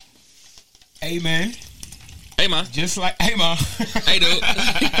Hey, man. Hey, ma. Just like, hey, ma. Hey, dude.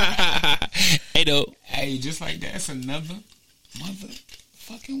 Hey, dude. Hey, just like that. That's another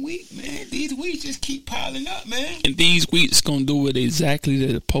motherfucking week, man. These weeks just keep piling up, man. And these weeks gonna do what exactly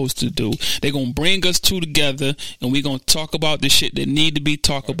they're supposed to do. They're gonna bring us two together, and we're gonna talk about the shit that need to be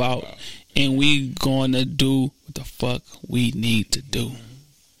talked about, and we gonna do what the fuck we need to do.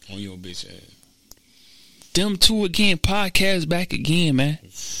 On your bitch ass. Them two again, podcast back again, man.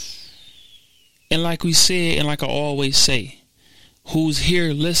 And like we said, and like I always say, who's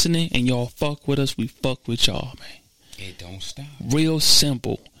here listening and y'all fuck with us, we fuck with y'all, man. It don't stop. Real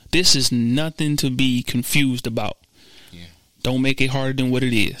simple. This is nothing to be confused about. Yeah. Don't make it harder than what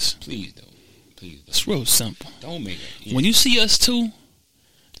it is. Please don't. Please don't. It's real simple. Don't make it. Yeah. When you see us two,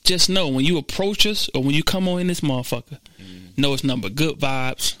 just know when you approach us or when you come on in this motherfucker, know it's nothing but good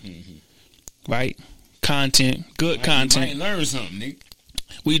vibes, right? Content, good content. You might learn something, nigga.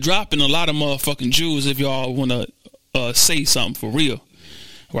 We dropping a lot of motherfucking jewels if y'all want to say something for real,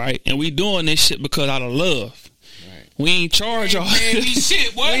 right? And we doing this shit because out of love. We ain't charge y'all.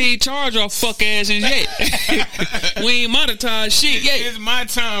 Shit, boy. We ain't charge y'all fuck asses yet. We ain't monetize shit yet. It's my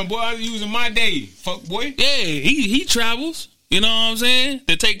time, boy. I'm using my day, fuck boy. Yeah, he travels. You know what I'm saying?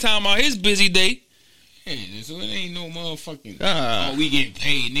 To take time out his busy day. Yeah, so it ain't no motherfucking. We getting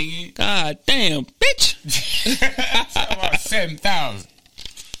paid, nigga. God damn, bitch. It's about 7,000.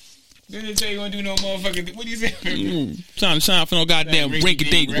 Then they tell you gonna do no motherfucking. What do you say? Trying to sign for no goddamn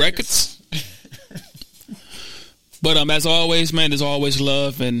rinky-dink records. But as always, man, there's always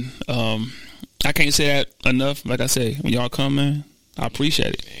love, and I can't say that enough. Like I say, when y'all come, man, I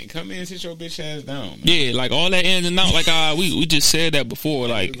appreciate it. Man, come in and sit your bitch ass down, man. Yeah, like all that in and out, like we just said that before.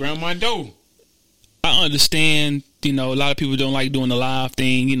 Like around my door. I understand, you know, a lot of people don't like doing the live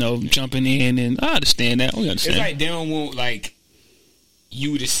thing, you know, jumping in, and I understand that. We understand. It's like they don't want like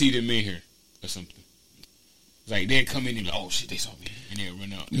you to see them in here or something. It's like they'll come in and be like, oh shit, they saw me, and they'll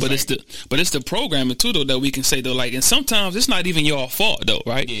run out. It's the programming too though that we can say though, like, and sometimes it's not even y'all fault though,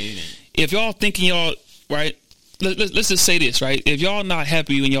 right? Yeah. If y'all thinking y'all right, let's just say this, right? If y'all not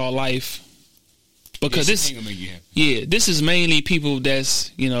happy in y'all life, because this ain't gonna make you happy. Yeah, this is mainly people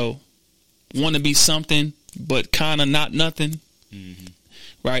that's, you know, want to be something but kind of not nothing. Mm-hmm.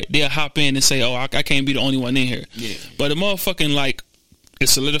 Right? They'll hop in and say, oh, I can't be the only one in here. Yeah. But the motherfucking, like,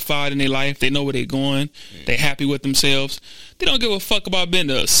 it's solidified in their life. They know where they're going. Yeah. They happy with themselves. They don't give a fuck about being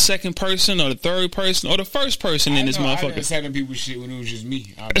the second person or the third person or the first person in this motherfucker. I second people shit when it was just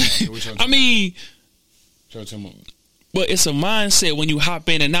me. I mean, but it's a mindset when you hop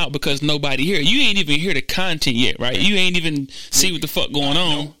in and out because nobody here. You ain't even hear the content yet, right? You ain't even see what the fuck going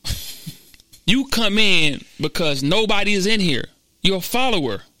on. No. You come in because nobody is in here. You're a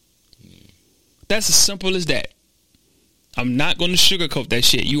follower. That's as simple as that. I'm not going to sugarcoat that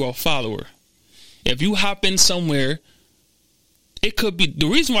shit. You are a follower. If you hop in somewhere, it could be the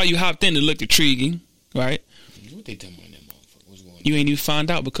reason why you hopped in to look intriguing, right? What they talking about that motherfucker? What's going on? You ain't even find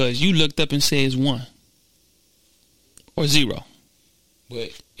out because you looked up and said it's 1 or 0.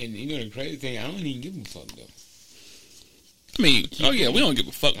 But and you know the crazy thing, I don't even give a fuck though. I mean, we don't give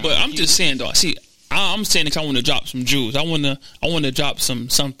a fuck. But I'm just saying though. See, I'm saying that I want to drop some jewels. I want to drop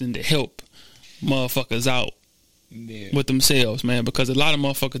something to help motherfuckers out with themselves, man. Because a lot of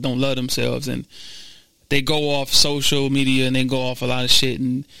motherfuckers don't love themselves and they go off social media and they go off a lot of shit.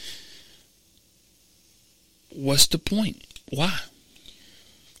 And what's the point? Why?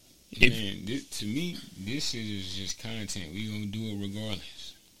 Man, to me, this shit is just content. We gonna do it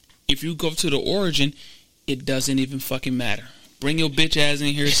regardless. If you go to the origin, it doesn't even fucking matter. Bring your bitch ass in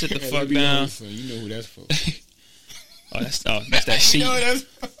here, sit the fuck down. You know who that's for. That's that seat. You know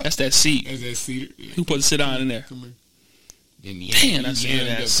that's that seat. That's that seat. Who put the sit down in there? Come here. Damn, that's a good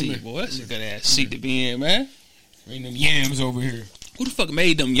ass seat, boy. That's a good ass seat to be in, man. Bring them yams over here. Who the fuck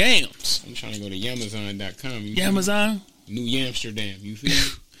made them yams? I'm trying to go to Yamazon.com. Yamazon? New Amsterdam. You feel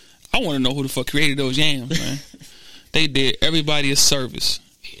me? I want to know who the fuck created those yams, man. They did everybody a service.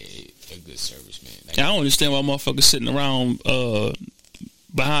 Yeah, a good service, man. I don't understand why motherfuckers sitting around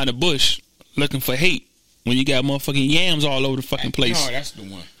behind a bush looking for hate when you got motherfucking yams all over the fucking place. No, that's the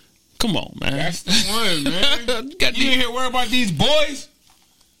one. Come on, man. That's the one, man. You ain't here worried about these boys?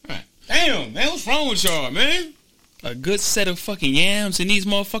 Damn, man. What's wrong with y'all, man? A good set of fucking yams and these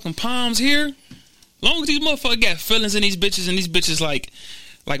motherfucking palms here. Long as these motherfuckers got feelings in these bitches and these bitches like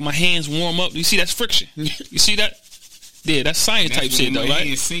my hands warm up. You see, that's friction. You see that? Yeah, that's science type shit though,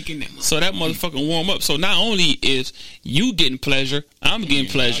 right? So that motherfucking warm up. So not only is you getting pleasure, I'm getting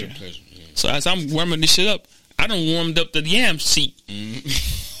pleasure. Yeah. So as I'm warming this shit up, I done warmed up the yam seat. The yam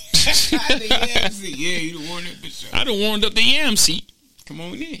seat. Yeah, you done warmed that bitch up. I done warmed up the yam seat. Come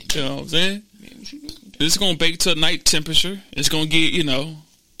on in. You know what I'm saying? Man, what you doing? It's gonna bake to night temperature. It's gonna get,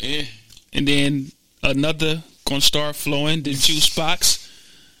 Yeah. and then another gonna start flowing. The juice box.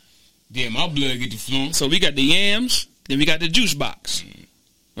 Then my blood get to flowing. So we got the yams. Then we got the juice box.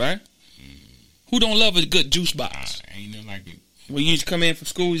 Right? Who don't love a good juice box? Ain't nothing like it. When you come in from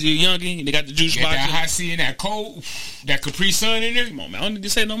school as you're youngin', they got the juice Got box. that hot sea and that cold, that Capri Sun in there. Come on, man. I don't need to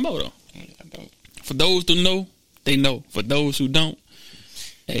say no more, though. I don't. For those who know, they know. For those who don't,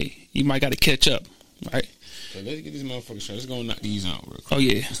 hey, you might got to catch up, right? So let's get this motherfucker straight. Let's go knock these out real quick. Oh,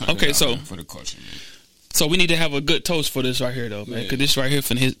 yeah. Okay, so for the culture, man. So we need to have a good toast for this right here, though, man. Because this right here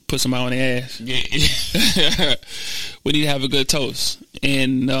finna put somebody on their ass. Yeah. We need to have a good toast.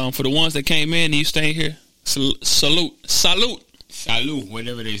 And for the ones that came in and you staying here, salute. Salute,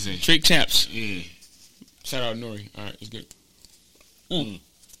 whatever they say. Trick champs. Yeah. Shout out Nori. All right, let's get it.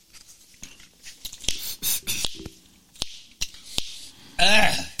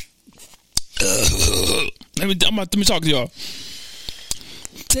 Let me talk to y'all.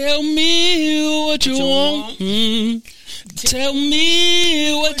 Tell me what you want. Tell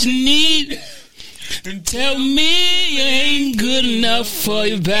me what you need. Tell me you ain't good enough for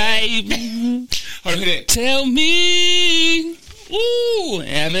you, babe. Tell me, ooh,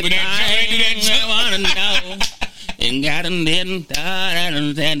 everything I wanna know. And got them then,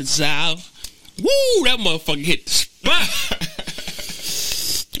 and it's out. Woo, that motherfucker hit the spot.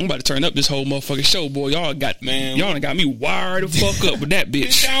 I'm about to turn up this whole motherfucking show, boy. Y'all done got me wired the fuck up with that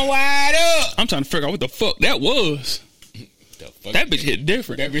bitch. Bitch, I'm wired up. I'm trying to figure out what the fuck that was. That bitch hit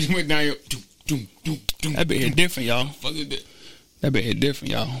different. That bitch went down here. That bitch hit different, y'all. Fuck is that? That bitch hit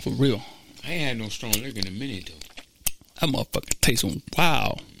different, y'all. For real. I ain't had no strong liquor in a minute, though. That motherfucker tastes some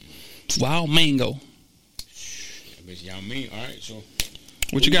wild mango. That bitch, y'all mean? All right, so.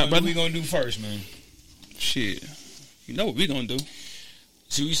 What you got, brother? What we gonna do first, man? Shit. You know what we gonna do.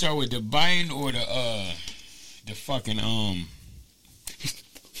 So we start with the biting or the fucking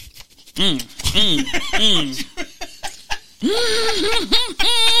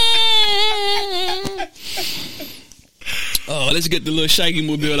Oh, let's get the little shaggy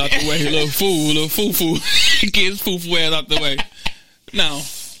mobile out the way. Little foo. Get his foo ass out the way. Now,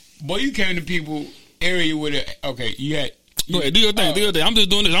 boy, you came to people area with it. Okay, you had. Go ahead, do your thing. I'm just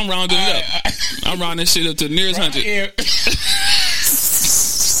doing this. I'm rounding it up. I'm rounding this shit up to the nearest 100. Yeah.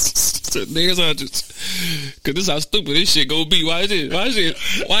 To the nearest 100. Cause this is how stupid this shit gonna be. Why that?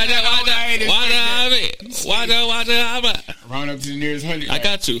 Round up to the nearest 100. I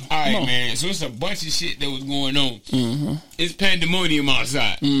got you. All right, man. So it's a bunch of shit that was going on. Mm-hmm. It's pandemonium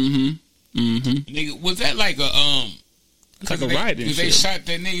outside. Mm-hmm. Nigga, was that like a It's like a riot. Because they shot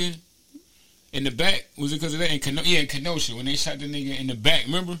that nigga in the back. Was it because of that? In Kenosha, when they shot the nigga in the back,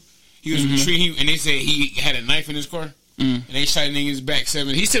 remember? He was retreating, and they said he had a knife in his car, and they shot the nigga in his back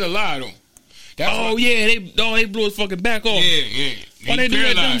 7. He's still alive though. They blew his fucking back off. Yeah. Why they do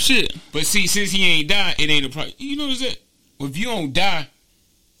that dumb shit? But see, since he ain't died, it ain't a problem. You notice that? Well, if you don't die,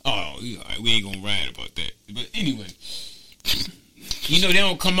 we ain't gonna ride about that. But anyway, they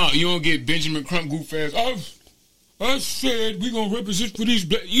don't come out. You don't get Benjamin Crump goof ass. I said we gonna represent for these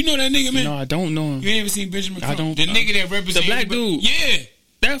black. You know that nigga, man? No, I don't know him. You ain't ever seen Benjamin Crump? I don't. The nigga that represents the black dude. Yeah.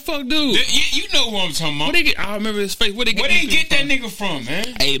 That fuck dude. You know who I'm talking about. Where they get? I remember his face. Where they get that nigga from,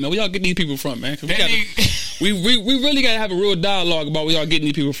 man? Hey, man, where y'all getting these people from, man? We really gotta have a real dialogue about where y'all getting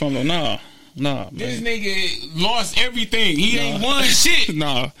these people from, though. Nah, man. This nigga lost everything. He ain't won shit.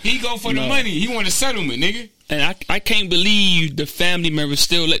 Nah. He go for the money. He want a settlement, nigga. And I can't believe the family members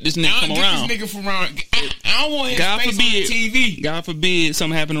still let this nigga come around. This nigga from around. I don't want his face on the TV. God forbid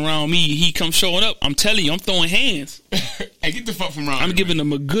something happen around me. He come showing up. I'm telling you, I'm throwing hands. Hey, get the fuck from around. I'm giving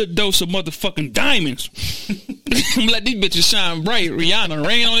them a good dose of motherfucking diamonds. I'm let these bitches shine bright. Rihanna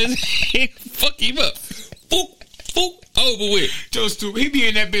rain on his head. Fuck him up. Foop, over with. Joe stupid. He be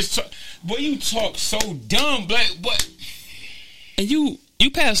in that bitch. Boy, you talk so dumb, black. What? And you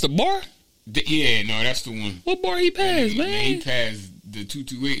passed the bar? Yeah, no, that's the one. What bar he passed, man? He passed the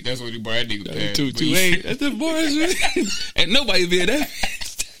 228. That's what the bar that nigga passed. 228. That's the bars. And nobody be there. That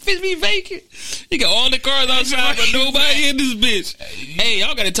bitch be vacant. You got all the cars outside, but nobody in this bitch. Hey,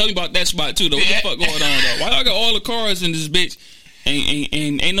 y'all got to tell me about that spot too, though. What the fuck going on, though? Why y'all got all the cars in this bitch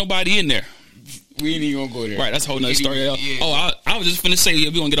and ain't nobody in there? We ain't even gonna go there. Right, that's a whole nother story. Yeah. Oh, I was just finna say,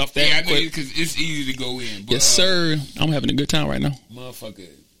 we gonna get off that. Yeah, I know, because it's easy to go in. But, yes, sir. I'm having a good time right now. Motherfucker.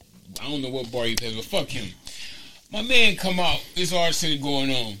 I don't know what bar he plays, but fuck him. My man come out. This arson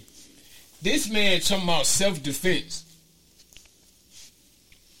going on. This man talking about self-defense.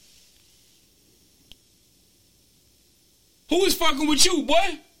 Who is fucking with you,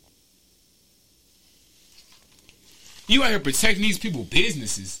 boy? You out here protecting these people's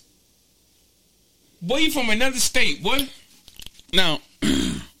businesses. Boy, you from another state, boy. Now,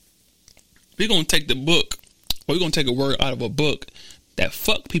 we're going to take the book, or we're going to take a word out of a book that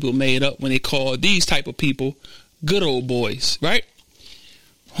fuck people made up when they call these type of people good old boys, right?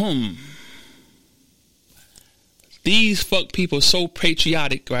 These fuck people so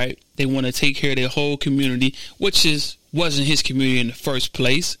patriotic, right? They want to take care of their whole community, which wasn't his community in the first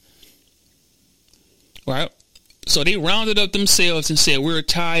place, right? So they rounded up themselves and said, we're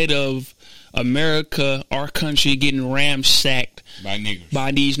tired of America, our country, getting ramsacked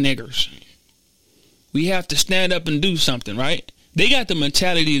by these niggers. We have to stand up and do something, right? They got the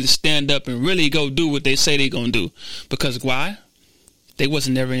mentality to stand up and really go do what they say they're going to do. Because why? They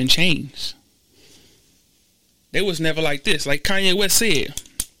wasn't never in chains. They was never like this. Like Kanye West said,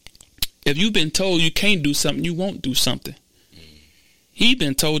 if you've been told you can't do something, you won't do something. He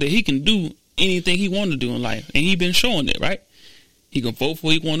been told that he can do anything he want to do in life. And he been showing it, right? He can vote for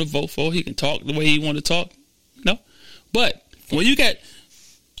what he want to vote for. He can talk the way he want to talk. No. But when you got,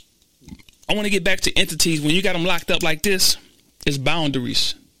 I want to get back to entities. When you got them locked up like this, it's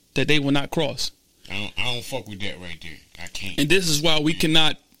boundaries that they will not cross. I don't fuck with that right there. I can't. And this is why we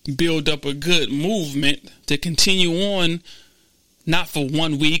cannot build up a good movement to continue on, not for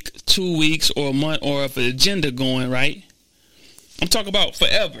 1 week, 2 weeks, or a month, or if an agenda going, right? I'm talking about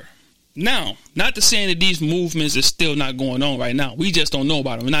forever. Now, not to say that these movements are still not going on right now. We just don't know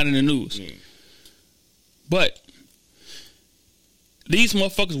about them. We're not in the news. Yeah. But these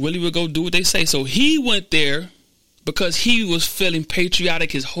motherfuckers really would go do what they say. So he went there because he was feeling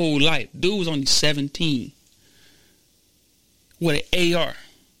patriotic his whole life. Dude was only 17 with an AR.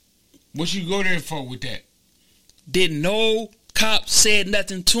 What you go there for with that? Did no cop said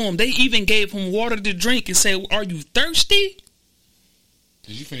nothing to him. They even gave him water to drink and said, "Are you thirsty?"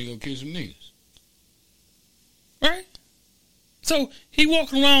 Cause you finna go kill some niggas. Right? So he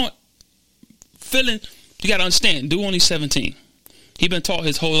walking around feeling, you gotta understand, dude only 17. He been taught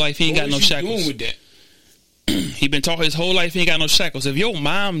his whole life he ain't got no shackles. What was you doing with that? He been taught his whole life he ain't got no shackles. If your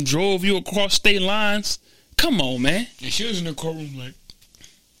mom drove you across state lines, come on, man. And she was in the courtroom like,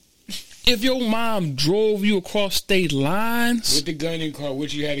 if your mom drove you across state lines with the gun in the car,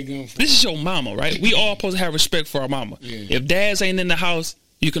 what you had a gun for? This is your mama, right? We all supposed to have respect for our mama. Yeah. If dads ain't in the house,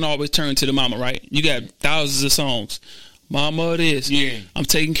 you can always turn to the mama, right? You got thousands of songs. Mama this. Yeah. I'm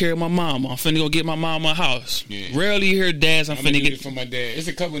taking care of my mama. I'm finna go get my mama a house. Yeah. Rarely hear dads, I'm finna get it for my dad. It's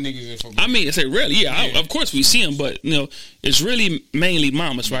a couple of niggas that for me. I mean, I say rarely, yeah. Of course we see them, but you know, it's really mainly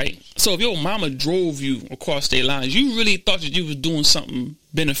mamas, right? So if your mama drove you across state lines, you really thought that you was doing something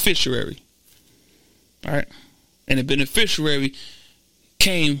beneficiary. All right? And the beneficiary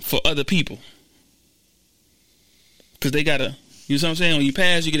came for other people. Because they got to, you know what I'm saying? When you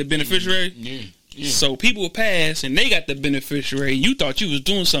pass, you get a beneficiary. Yeah. Yeah. So people pass and they got the beneficiary. You thought you was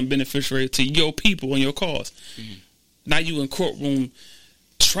doing something beneficiary to your people and your cause. Mm-hmm. Now you in courtroom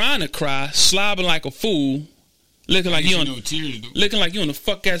trying to cry, slobbing like a fool, looking like you on the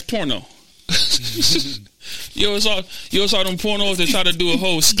fuck ass porno. You ever saw them pornos that try to do a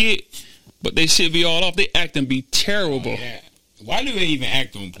whole skit, but they shit be all off. They acting be terrible. Oh, yeah. Why do they even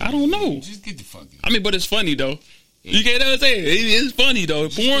act on porn? I don't know. Just get the fuck out. I mean, but it's funny though. Yeah. You can't understand. It's funny though.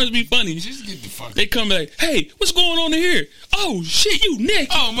 Porns be funny. Just get the fuck. They come like, hey, what's going on in here? Oh shit, you naked.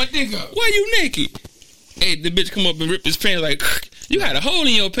 Oh my dick up. Why you naked? Hey, the bitch come up and rip his pants like, you had a hole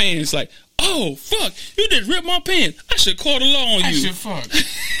in your pants. Like, oh fuck, you just ripped my pants. I should call the law on you. I should fuck.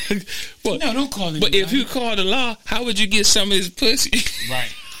 But, no, don't call it. But if you call the law, how would you get some of his pussy?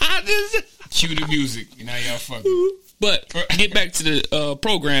 Right. Cue the music. And now y'all fucking. But get back to the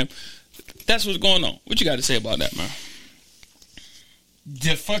program. That's what's going on. What you got to say about that, man?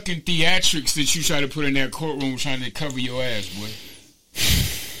 The fucking theatrics that you try to put in that courtroom trying to cover your ass, boy.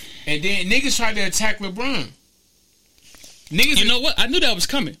 And then niggas tried to attack LeBron. Niggas, you know what? I knew that was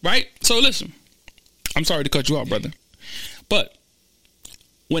coming, right? So listen, I'm sorry to cut you off, brother. But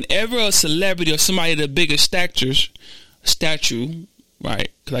whenever a celebrity or somebody of the bigger statue, right?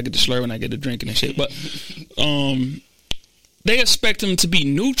 Because I get the slur when I get the drinking and shit. But they expect them to be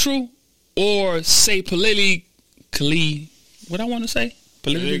neutral or say politically, what I want to say?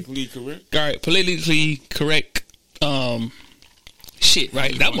 Politically correct. All right, politically correct shit,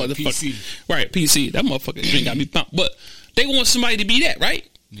 right? That motherfucker. PC. Right, PC. That motherfucker drink got me pumped. But they want somebody to be that, right?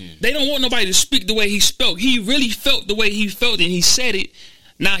 Yeah. They don't want nobody to speak the way he spoke. He really felt the way he felt and he said it.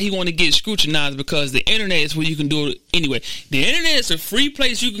 Now he want to get scrutinized because the internet is where you can do it anyway. The internet is a free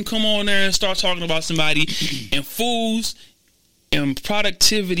place. You can come on there and start talking about somebody and fools and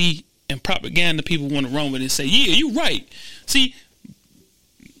productivity and propaganda people want to run with and say, yeah, you're right. See,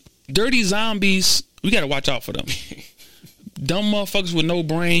 dirty zombies We got to watch out for them. Dumb motherfuckers with no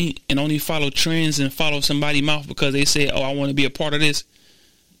brain and only follow trends and follow somebody's mouth because they say, oh, I want to be a part of this.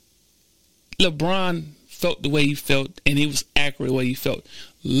 LeBron felt the way he felt, and he was accurate the way he felt.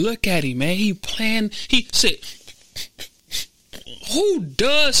 Look at him, man. He planned. He said, who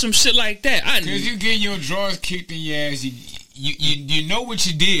does some shit like that? Because you get your drawers kicked in your ass. You know what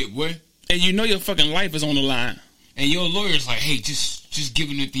you did, boy. And you know your fucking life is on the line. And your lawyer's like, hey, just give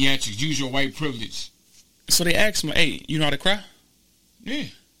him the theatrics. Use your white privilege. So they asked him, hey, you know how to cry? Yeah.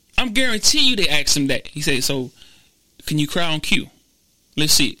 I'm guarantee you they asked him that. He said, so can you cry on cue?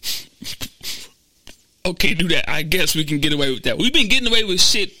 Let's see. Okay, do that. I guess we can get away with that. We've been getting away with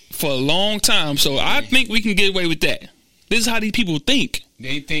shit for a long time, so I think we can get away with that. This is how these people think.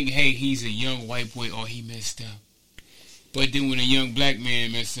 They think, hey, he's a young white boy, or he messed up. But then when a young black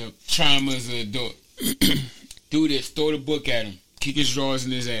man messed up, try him as an adult. Do this, throw the book at him, kick his drawers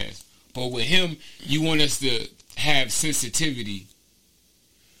in his ass. But with him, you want us to have sensitivity.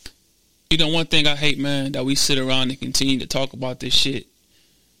 You know, one thing I hate, man, that we sit around and continue to talk about this shit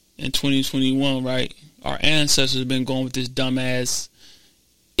in 2021, right? Our ancestors have been going with this dumbass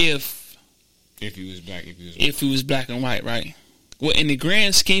if he was black, if he was black and white, right? Well, in the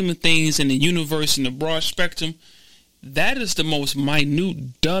grand scheme of things, in the universe, in the broad spectrum, that is the most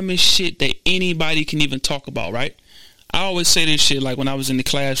minute, dumbest shit that anybody can even talk about, right? I always say this shit like when I was in the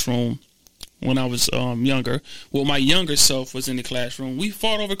classroom, when I was younger. Well, my younger self was in the classroom. We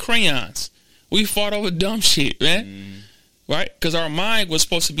fought over crayons. We fought over dumb shit, man. Mm-hmm. Right? Because our mind was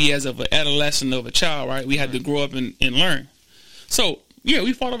supposed to be as of an adolescent of a child, right? We had to grow up and learn. So, yeah,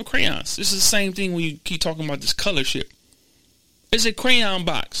 we fought over crayons. This is the same thing when you keep talking about this color shit. It's a crayon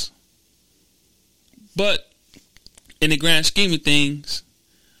box. But in the grand scheme of things,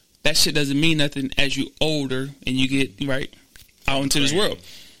 that shit doesn't mean nothing as you older and you get, right, out into this world.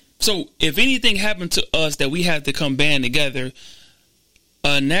 So if anything happened to us that we have to come band together,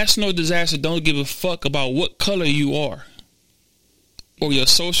 a national disaster don't give a fuck about what color you are or your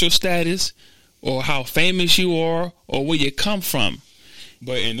social status or how famous you are or where you come from.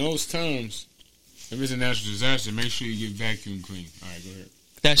 But in those times, if it's a natural disaster, make sure you get vacuum clean. All right, go ahead.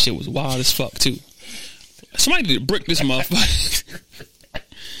 That shit was wild as fuck, too. Somebody did brick this motherfucker.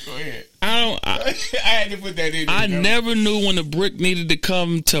 Go ahead. I had to put that in there. I never knew when the brick needed to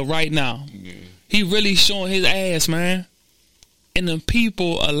come to right now. Yeah. He really showing his ass, man. And the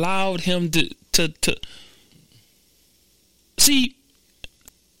people allowed him to see.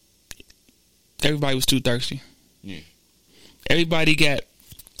 Everybody was too thirsty. Yeah. Everybody got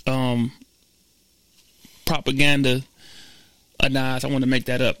propaganda anonymous. I want to make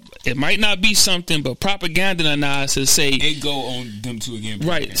that up. It might not be something, but propaganda anonymous to say it go on them two again.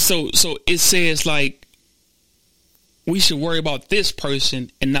 Right. So it says like we should worry about this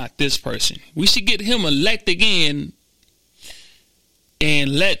person and not this person. We should get him elected again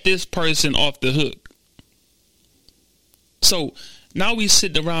and let this person off the hook. So now we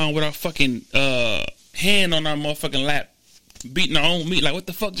sitting around with our fucking hand on our motherfucking lap, beating our own meat. Like, what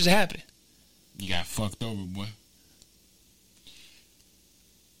the fuck just happened? You got fucked over, boy.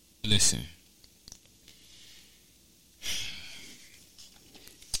 Listen.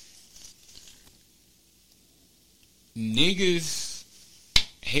 Niggas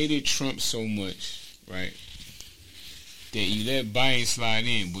hated Trump so much, right, that you let Biden slide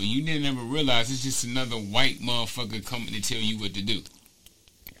in, but you didn't ever realize it's just another white motherfucker coming to tell you what to do.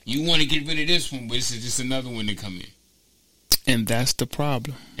 You want to get rid of this one, but this is just another one to come in. And that's the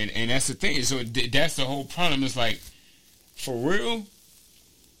problem. And that's the thing. So that's the whole problem. It's like, for real,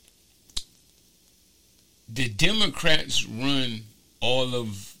 the Democrats run all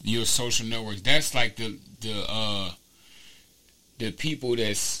of your social networks. That's like the people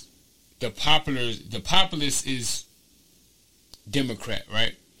that's the populace is Democrat,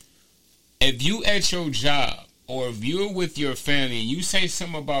 right? If you at your job or if you're with your family and you say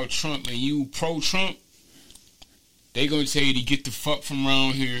something about Trump and you pro-Trump, they gonna tell you to get the fuck from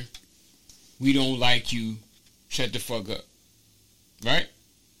around here. We don't like you. Shut the fuck up. Right?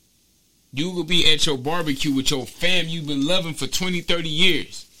 You will be at your barbecue with your fam you've been loving for 20, 30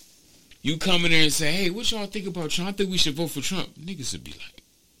 years. You come in there and say, hey, what y'all think about Trump? I think we should vote for Trump. Niggas would be like,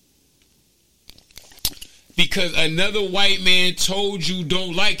 because another white man told you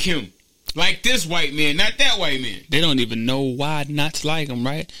don't like him. Like this white man, not that white man. They don't even know why not to like him,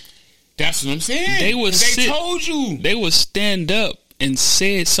 right? That's what I'm saying. They told you. They would stand up and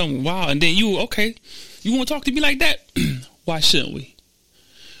say something wild, and then you want to talk to me like that? Why shouldn't we?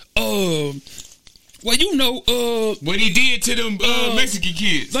 Well, you know, what he did to them Mexican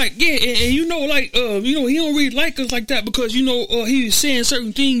kids. Like, yeah, and you know, like, he don't really like us like that because, you know, he was saying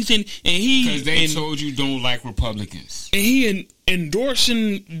certain things and he... Because they told you don't like Republicans. And he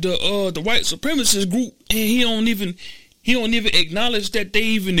endorsing the white supremacist group, and he don't even acknowledge that they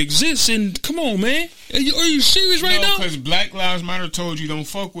even exist. And come on, man. Are you serious right now? Because Black Lives Matter told you don't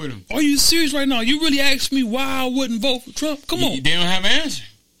fuck with them. Are you serious right now? You really asked me why I wouldn't vote for Trump? Come on. They don't have an answer.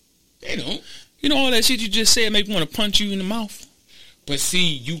 They don't. You know all that shit you just said make me want to punch you in the mouth. But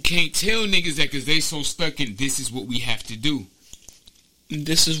see, you can't tell niggas that because they so stuck in this is what we have to do.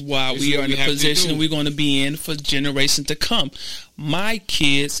 This is why we are in the position we're going to be in for generations to come. My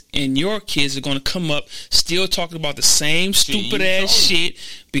kids and your kids are going to come up still talking about the same stupid ass shit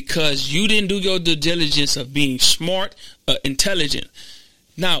because you didn't do your due diligence of being smart, intelligent.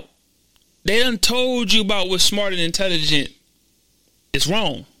 Now, they done told you about what smart and intelligent is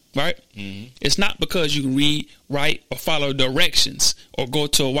wrong. Right? Mm-hmm. It's not because you can read, write, or follow directions or go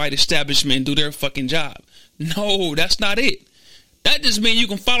to a white establishment and do their fucking job. No, that's not it. That just means you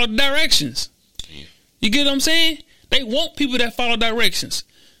can follow the directions. Yeah. You get what I'm saying? They want people that follow directions.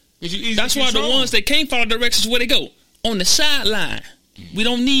 That's why the ones that can't follow directions, where they go? On the sideline. Mm-hmm. We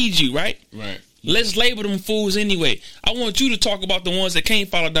don't need you, right? Right. Let's label them fools anyway. I want you to talk about the ones that can't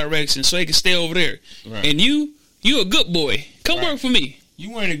follow directions so they can stay over there. Right. And you a good boy. Come work for me. You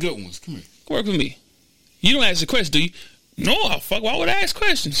one of the good ones. Come here. Work with me. You don't ask the question, do you? No, fuck. Why would I ask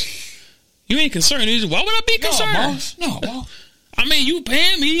questions? You ain't concerned. Why would I be concerned? Boss. No, boss. I mean, you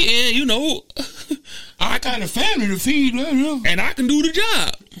paying me, and you know, I got a family to feed, and I can do the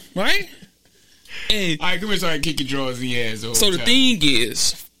job, right? And all right, come here so I can kick your drawers in your ass. So the thing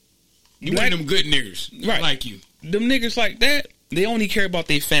is, you one of them good niggas, right? Like you, them niggas like that. They only care about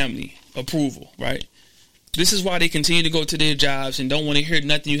their family approval, right? This is why they continue to go to their jobs and don't want to hear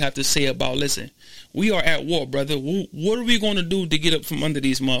nothing you have to say about, listen, we are at war, brother. What are we going to do to get up from under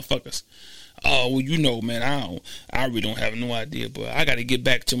these motherfuckers? Oh, well, you know, man, I really don't have no idea, but I got to get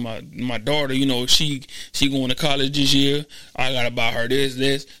back to my daughter. You know, she going to college this year. I got to buy her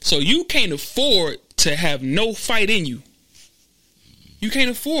this. So you can't afford to have no fight in you. You can't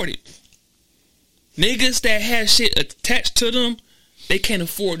afford it. Niggas that have shit attached to them, they can't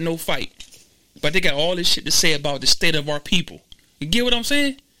afford no fight. But they got all this shit to say about the state of our people. You get what I'm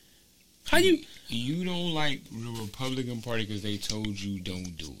saying? How you... You don't like the Republican Party because they told you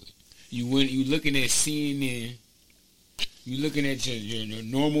don't do it. You looking at CNN. You looking at your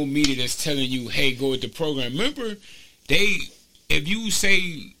normal media that's telling you, hey, go with the program. Remember, if you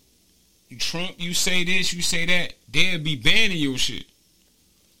say Trump, you say this, you say that, they'll be banning your shit.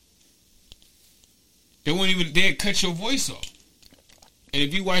 They'll cut your voice off. And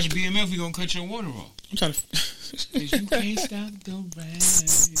if you watch BMF, you're going to cut your water off. I'm trying to... Cause you can't stop the rain.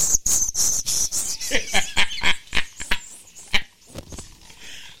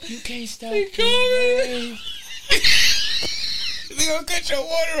 You can't stop the rain. They're going to cut your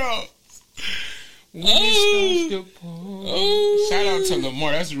water off. Shout out to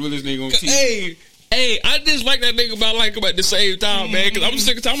Lamar. That's the realest nigga on TV. Hey, I just like that nigga, but I like him at the same time, man. Because I'm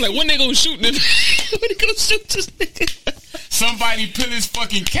sick of time. I'm like, when they going to shoot this? When they going to shoot this nigga? Somebody peel his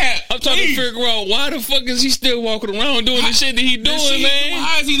fucking cap. I'm trying to figure out why the fuck is he still walking around doing the shit that he doing, man.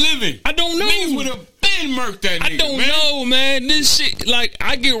 How is he living? I don't know. Niggas would have been murked that nigga, I don't know, man. This shit, like,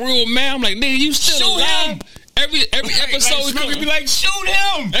 I get real mad. I'm like, nigga, you still alive? Every episode, like, be like, shoot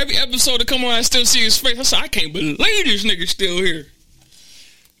him. Every episode to come on, I still see his face. I said, I can't believe this nigga still here.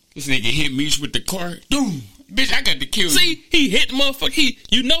 This nigga hit me with the car. Boom. Bitch, I got to kill you. See, he hit the motherfucker.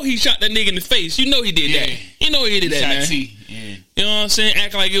 You know he shot that nigga in the face. You know he did that. You know he did that, man. Yeah. You know what I'm saying?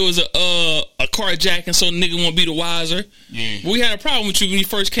 Acting like it was a carjacking so the nigga won't be the wiser. Yeah. We had a problem with you when you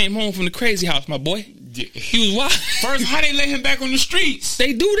first came home from the crazy house, my boy. Yeah. He was wild. First, how they let him back on the streets?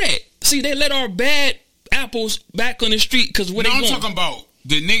 They do that. See, they let our bad apples back on the street because what they going? I'm talking about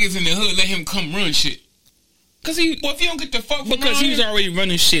the niggas in the hood let him come run shit. Well, if you don't get the fuck because he was already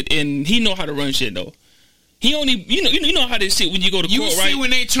running shit and he know how to run shit though. He only, you know how they sit when you go to court, right? You see when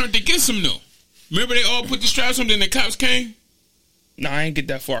they turned against him, though. Remember they all put the straps on, then the cops came? Nah, I ain't get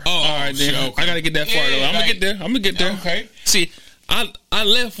that far. Oh, all right, then. Okay. I gotta get that far, though. I'm gonna get there. Okay. See, I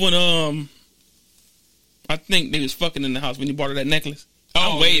left when, I think they was fucking in the house when you bought her that necklace.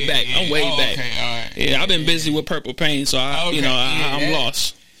 I'm way back. Okay, all right. Yeah, I've been busy with Purple Pain, so I'm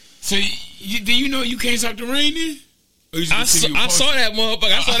lost. So, do you know you can't stop the rain then? I saw that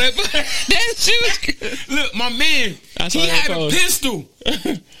motherfucker. I saw that. That shit was good. Look, my man, he had a pistol.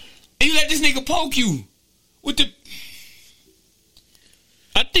 And you let this nigga poke you with the.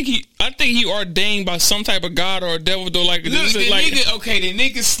 I think he ordained by some type of god or a devil though. Like, look, the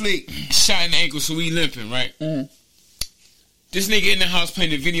nigga slick shot in the ankle, so he limping, right? This nigga in the house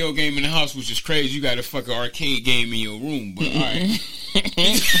playing a video game in the house, which is crazy. You got a fucking arcade game in your room, but all right,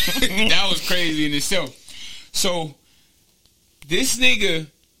 that was crazy in itself. So this nigga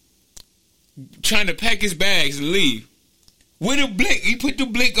trying to pack his bags and leave with a blick. He put the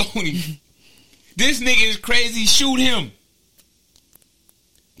blick on him. This nigga is crazy. Shoot him.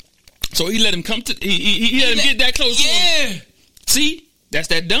 So he let him come to. He let him get that close. Yeah. To him. See, that's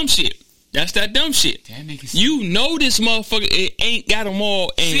that dumb shit. That nigga. You know this motherfucker. It ain't got them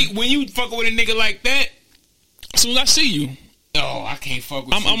all. And see, when you fucking with a nigga like that, as soon as I see you, oh, I can't fuck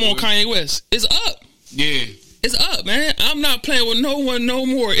with. I'm on Kanye West. It's up. Yeah. It's up, man. I'm not playing with no one no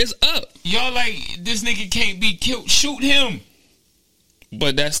more. It's up. Y'all like, this nigga can't be killed. Shoot him.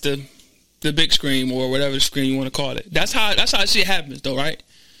 But that's the big scream or whatever scream you want to call it. That's how shit happens though, right?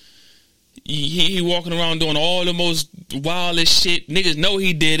 He walking around doing all the most wildest shit. Niggas know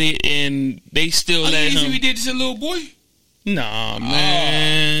he did it and they still let him. He did this to a little boy? Nah,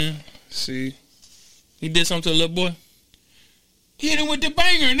 man. See. He did something to a little boy? He hit him with the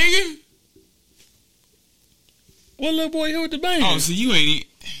banger, nigga. What little boy hit with the banger? Oh, so you ain't...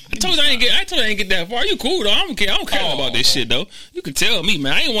 I told you I ain't get that far. You cool though. I don't care about this shit though. You can tell me,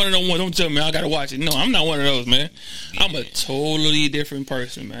 man. I ain't one of them ones. Don't tell me I gotta watch it. No, I'm not one of those, man. Yeah. I'm a totally different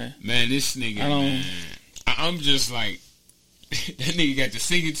person, man. Man, this nigga, man. I'm just like, that nigga got to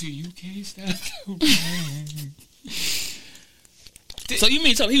sing it to you. You can't stop. So you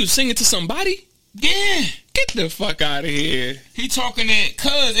mean he was singing to somebody? Yeah. Get the fuck out of here. He talking to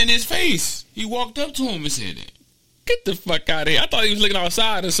Cuz in his face. He walked up to him and said that. Get the fuck out of here. I thought he was looking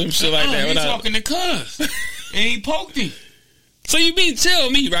outside or some shit like that. He talking to Cuz. And he poked him. So you mean tell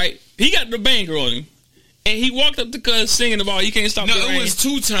me, right? He got the banger on him. And he walked up to Cuz singing about You Can't Stop the Rain. No, it was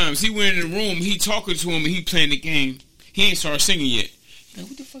 2 times. He went in the room. He talking to him and he playing the game. He ain't started singing yet. Like,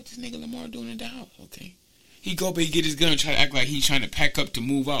 what the fuck this nigga Lamar doing in the house? Okay. He go back, he get his gun and try to act like he's trying to pack up to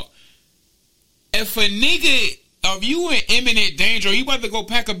move out. If a nigga, if you in imminent danger, are you about to go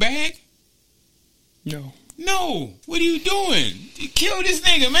pack a bag? No. What are you doing? You kill this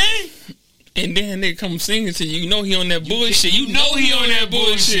nigga, man. And then they come singing to you. You know he on that bullshit. You know he on that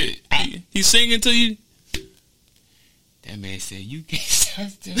bullshit. He singing to you. That man said, you can't stop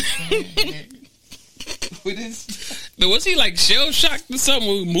the What is? Was he like shell shocked or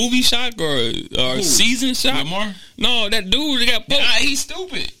something? Movie shock or season shock? Lamar? No, that dude that got poked. He's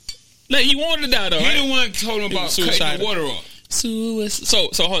stupid. Like, he wanted to die though. He the one told him about cutting the water off.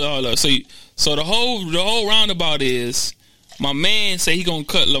 So hold on. So the whole roundabout is my man say he gonna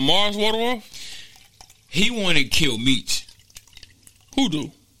cut Lamar's water off. He want to kill Meech. Who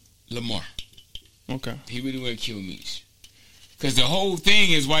do? Lamar. Okay. He really want to kill Meech. Because the whole thing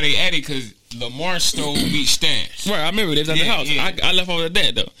is why they added, because Lamar stole Meech's stash. Right, I remember they was at the house. Yeah. I left over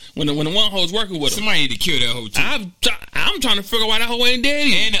that though. When the one hoe was working with him. Somebody need to kill that hoe too. I'm trying to figure out why that hoe ain't dead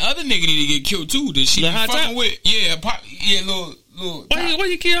either. And the other nigga need to get killed too. That she fucking with. Yeah, little. Why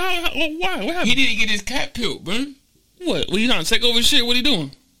you kill? Why? What happened? He didn't get his cat peeled, bro. What you trying to take over shit? What he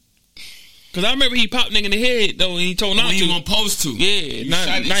doing? Because I remember he popped nigga in the head though, and he told not to. He wasn't supposed to. Yeah,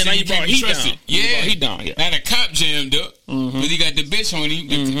 now you brought heat down. Yeah, he down. Yeah, now the cop jammed up because he got the bitch on him.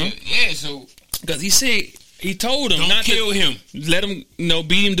 Yeah, so because he said he told him don't not kill him. Let him,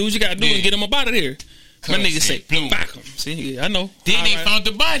 beat him. Do what you got to do and get him up out of there. My nigga say, back him. See, yeah, I know. Then they found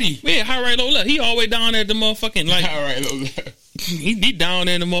the body. Yeah, high right, low left. He all the way down there at the motherfucking like. High right, low left. He down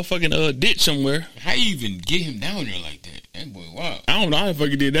there in the motherfucking ditch somewhere. How you even get him down there like that? That boy, wow. I don't know how the fuck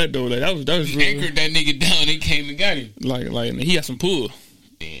he did that though. Like that was he real. Anchored that nigga down. They came and got him. Like he had some pull.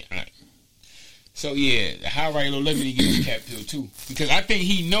 Yeah. Right. So yeah, the high right, low left, he get his cat pill too because I think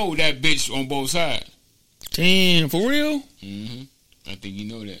he know that bitch on both sides. Damn, for real? I think you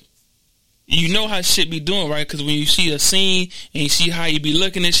know that. You know how shit be doing, right? Because when you see a scene and you see how you be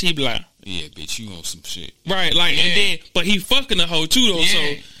looking at shit, you be like, yeah, bitch, you on some shit. Right, like, and then, but he fucking the hoe too, though, so.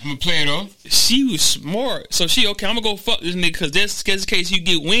 I'm gonna play it off. She was smart. So she, okay, I'm gonna go fuck this nigga, because just in case you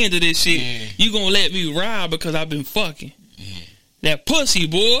get wind of this shit, you gonna let me ride because I've been fucking. Yeah. That pussy,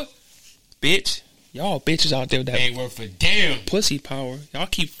 boy. Bitch. Y'all bitches out there that ain't worth a damn. Pussy power. Y'all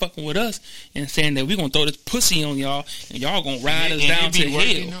keep fucking with us and saying that we gonna throw this pussy on y'all and y'all gonna ride us down to hell.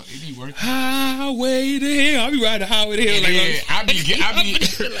 It be working. Highway to hell. I be riding the highway to hell.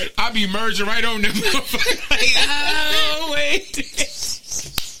 I be merging right on them. Highway to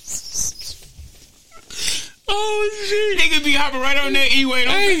Oh shit! Nigga be hopping right on that E-way.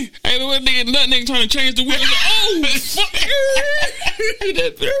 Hey, the one nigga trying to change the wheel. Like, oh fuck!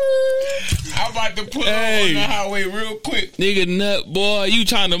 I'm about to pull up on the highway real quick. Nigga nut boy, you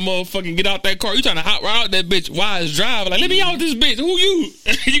trying to motherfucking get out that car? You trying to hop right out that bitch? Why is driving? Like, let me out this bitch. Who you?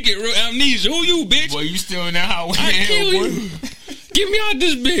 You get real amnesia. Who you, bitch? Boy, you still in that highway? I kill you. Get me out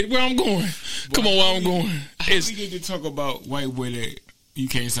this bitch. Where I'm going? Come on, where I'm going? How we get to talk about white boy that you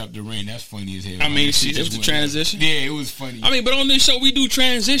can't stop the rain? That's funny as hell. I mean, shit, that's the transition. Yeah, it was funny. I mean, but on this show we do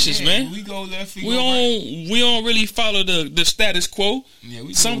transitions, man. We go left. We don't really follow the status quo. Yeah,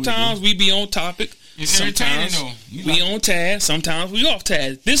 sometimes we be on topic. It's entertaining though. We on task. Sometimes we off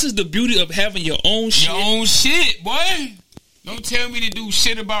task. This is the beauty of having your own shit. Your own shit, boy. Don't tell me to do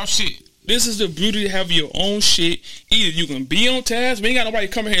shit about shit. This is the beauty of having your own shit. Either you can be on task. We ain't got nobody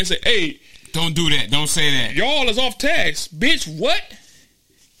come here and say, "Hey, don't do that. Don't say that. Y'all is off task, bitch." What?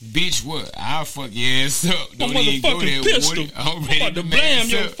 Bitch, what? I'll fuck your ass up. Don't even go there, pistol. I'm about to blam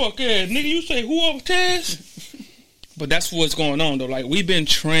your fuck ass, nigga. You say who off task? But that's what's going on though. Like, we've been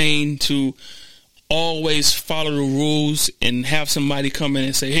trained to always follow the rules and have somebody come in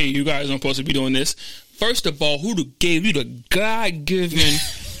and say, "Hey, you guys aren't supposed to be doing this." First of all, who gave you the God-given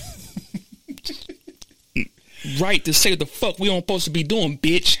right to say what the fuck we don't supposed to be doing,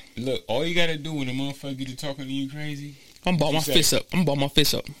 bitch? Look, all you gotta do when a motherfucker get to talking to you crazy, I'm ball my fist up. I'm gonna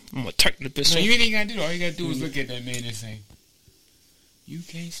turn the fist up. You ain't gotta do that. All you gotta do is look at that man and say, "You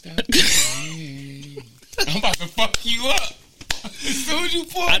can't stop me." I'm about to fuck you up. As soon as you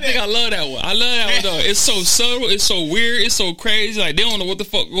pull that. I think I love that one. I love that one though. It's so subtle. It's so weird. It's so crazy. Like, they don't know what the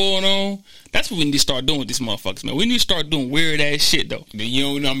fuck going on. That's what we need to start doing with these motherfuckers, man. We need to start doing weird ass shit though. Then you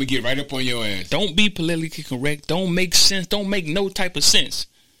don't know I'm gonna get right up on your ass. Don't be politically correct. Don't make sense. Don't make no type of sense.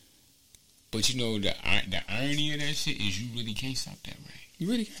 But you know, the irony of that shit is you really can't stop that rain. You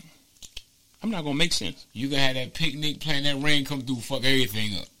really can't. I'm not gonna make sense. You gonna have that picnic plan, that rain come through, fuck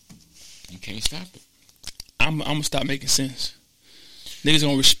everything up. You can't stop it. I'm gonna stop making sense. Niggas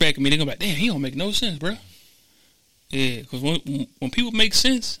gonna respect me. They gonna be like, damn, he don't make no sense, bro. Yeah, because when people make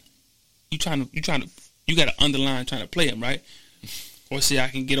sense, you gotta underline trying to play him, right? Or say I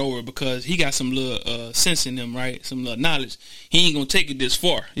can get over it because he got some little sense in him, right? Some little knowledge. He ain't gonna take it this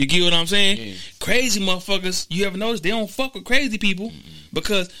far. You get what I'm saying? Yeah. Crazy motherfuckers, you ever notice they don't fuck with crazy people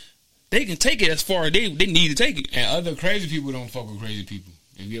because they can take it as far as they need to take it. And other crazy people don't fuck with crazy people.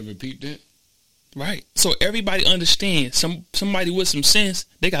 Have you ever peeped that? Right. So everybody understands somebody with some sense,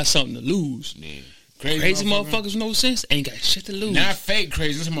 they got something to lose. Yeah. Crazy motherfuckers with no sense ain't got shit to lose. Not fake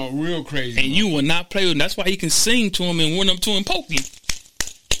crazy, this is about real crazy. And you will not play with him. That's why he can sing to him and run up to him and poke him.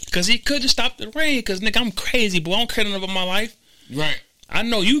 Because he could just stop the rain. Because, nigga, I'm crazy, boy. I don't care enough about my life. Right. I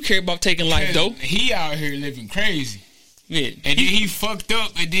know you care about taking life, though. He out here living crazy. Yeah. And then he fucked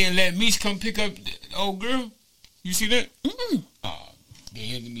up and then let Meech come pick up the old girl. You see that? Mm-mm. Oh,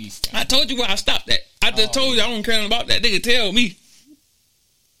 then the Meech stopped. I told you why I stopped that. I just told you I don't care enough about that. Nigga, tell me.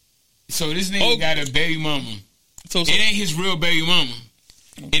 So this nigga got a baby mama. So. It ain't his real baby mama.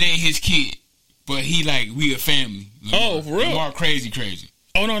 It ain't his kid. But he like, we a family. Lamar. For real? Lamar crazy.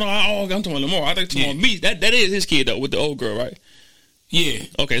 Oh, no. I'm talking about Lamar. I think talking about me. That is his kid, though, with the old girl, right? Yeah.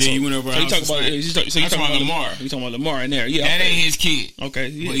 Okay, so you went over. So you talking about Lamar. You talking about Lamar in there? Yeah. That ain't his kid. Okay.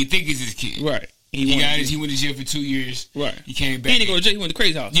 Yeah. But he think it's his kid. Right. He went to jail for 2 years. Right. He came back. He didn't go to jail. He went to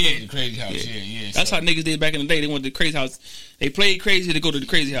crazy house. Yeah, the crazy house. Yeah. That's how niggas did back in the day. They went to the crazy house. They played crazy to go to the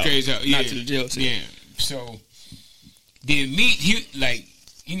crazy house. Not to the jail. So. Yeah. So then Meech, he like,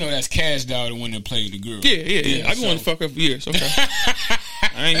 you know, that's Cash Doll, the one that played the girl. Yeah. I've been wanting to fuck her for years. Okay.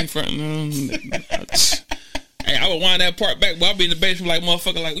 I ain't frontin'. Hey, I would wind that part back, but I'll be in the basement like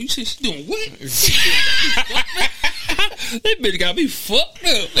motherfucker. Like, you see, she doing what? That bitch got me fucked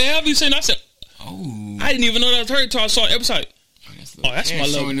up. Man, I'll be saying, I said, oh, I didn't even know that was her until I saw the episode. Oh, that's my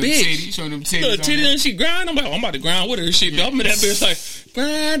little bitch. Showing them titties. Little titties and she grind. I'm like, I'm about to grind with her and shit. I'm in that bitch like,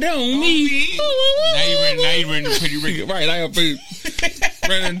 grind on me. Now you running the Pretty Ricky. Right, I am pretty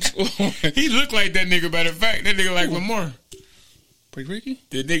running. He look like that nigga, matter of fact. That nigga like Lamar. Pretty Ricky?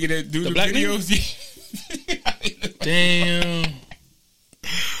 The nigga that do the videos. Damn.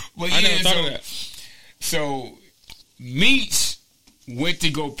 Well, yeah, I never thought of that. So, Meech went to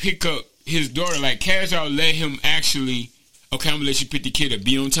go pick up his daughter. Like, Cash Out let him actually, okay, I'm going to let you pick the kid up.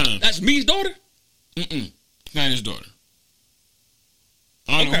 Be on time. That's Meech's daughter? Not his daughter.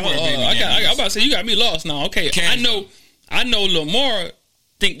 I don't know who her baby I'm about to say, you got me lost now. Okay, Cash I know Lamar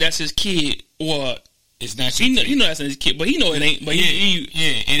think that's his kid, or it's not your kid. You know that's his kid, but he know it ain't. But and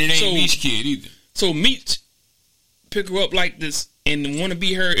it ain't Meech's kid either. So Meech pick her up like this and want to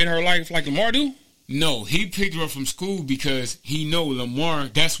be her in her life like Lamar do? No, he picked her up from school because he know Lamar,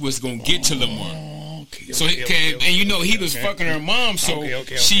 that's what's going to get to Lamar. Okay. So and you know he was fucking her mom, so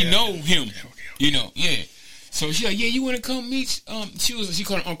she know him. You know, yeah. So she like, yeah, you want to come meet? She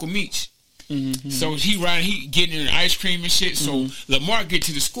called him Uncle Meech. Mm-hmm. So he getting her ice cream and shit. So Lamar get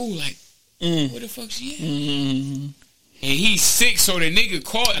to the school like, where the fuck she at? Mm-hmm. And he's sick, so the nigga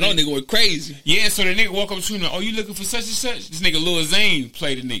called. I know nigga went crazy. Yeah, so the nigga walk up to him like, oh, you looking for such and such? This nigga Lil Zane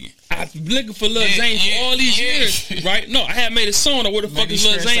played the nigga. I've been looking for Lil Zane for all these years, right? No, I had made a song of where the fuck is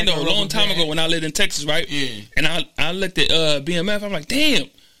Lil Zane though, a long time ago when I lived in Texas, right? Yeah. And I looked at BMF, I'm like, damn.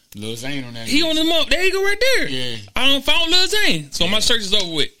 Lil Zane on that. He on him up. There you go right there. Yeah. I done found Lil Zane. So my search is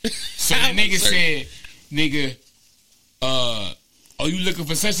over with. So the nigga said, nigga, oh, you looking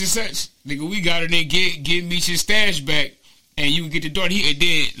for such and such? Nigga, we got her then get me your stash back. And you can get the daughter. And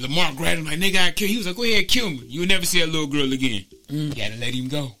then Lamar grabbed him like, nigga, I kill you. He was like, go ahead, kill me. You'll never see that little girl again. You gotta let him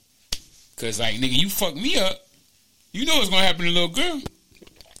go. Cause like, nigga, you fucked me up. You know what's gonna happen to the little girl.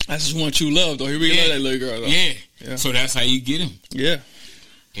 That's just one true love, though. He really love that little girl, though. Yeah. So that's how you get him. Yeah.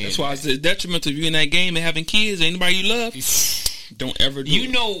 And that's why it's a detriment to you in that game and having kids. Anybody you love, don't ever do it.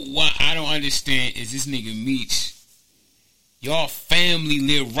 You know what I don't understand is this nigga Meech. Y'all family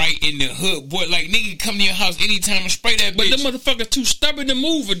live right in the hood, boy. Like, nigga come to your house anytime and spray that bitch. But the motherfucker too stubborn to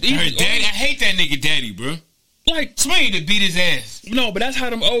move. Her daddy, I hate that nigga daddy, bro. Like, somebody to beat his ass. No, but that's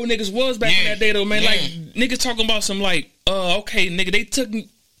how them old niggas was back in that day, though, man. Like, niggas talking about some, like, okay, nigga, they took...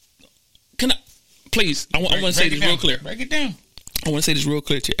 Can I... Please, I want to say this real clear. Break it down. I want to say this real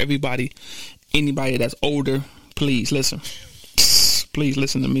clear to everybody, anybody that's older, please listen. Please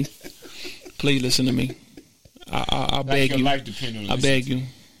listen to me. Please listen to me. I beg you. I beg you.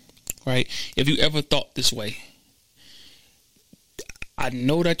 Right? If you ever thought this way, I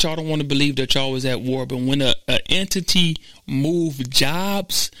know that y'all don't want to believe that y'all was at war, but when an entity move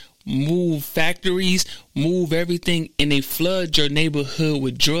jobs, move factories, move everything, and they flood your neighborhood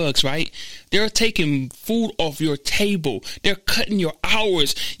with drugs, right? They're taking food off your table. They're cutting your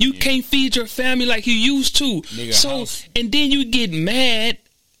hours. You can't feed your family like you used to. And then you get mad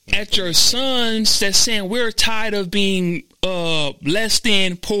at your sons that's saying we're tired of being less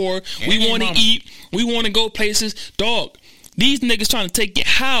than poor. We want to eat. We want to go places. Dog, these niggas trying to take your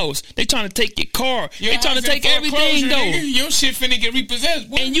house. They trying to take your car. They trying to take everything, though. Your shit finna get repossessed,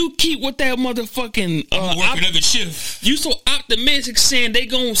 boy. And you keep with that motherfucking I'm work another shift. You so optimistic saying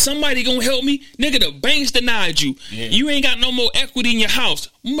somebody gonna help me. Nigga, the banks denied you. You ain't got no more equity in your house.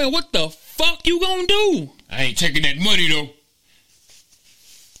 Man, what the fuck you gonna do? I ain't taking that money, though.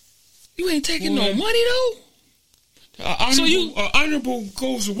 You ain't taking no money, though? Honorable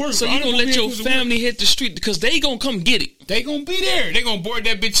goes to work. So you gonna let your family hit the street because they gonna come get it. They gonna be there. They gonna board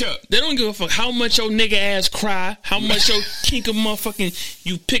that bitch up. They don't give a fuck how much your nigga ass cry, how much your kink of motherfucking,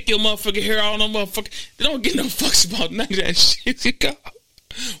 you pick your motherfucking hair out on motherfucking. They don't give no fucks about none of that shit.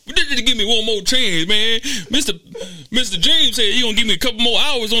 But they just give me one more chance, man. Mr. James said he gonna give me a couple more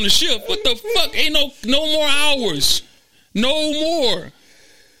hours on the shift. What the fuck? Ain't no more hours. No more.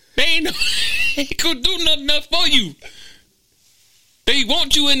 They ain't gonna do nothing else for you. They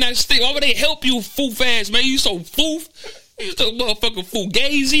want you in that state. Why would they help you foof ass, man? You so foof. You so motherfucking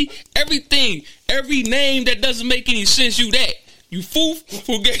fugazi. Everything. Every name that doesn't make any sense, you that. You foof,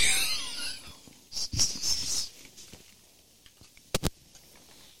 fugazi.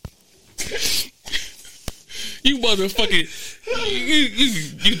 You motherfucking...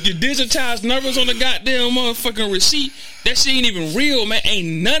 You digitized numbers on the goddamn motherfucking receipt. That shit ain't even real, man.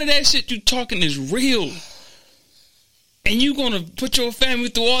 Ain't none of that shit you talking is real. And you gonna put your family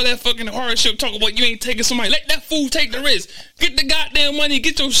through all that fucking hardship talking about you ain't taking somebody. Let that fool take the risk. Get the goddamn money and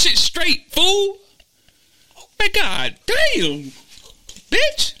get your shit straight, fool. Man, god damn.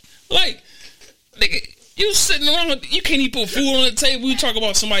 Bitch. Like, nigga, you sitting around, you can't even put food on the table. You talk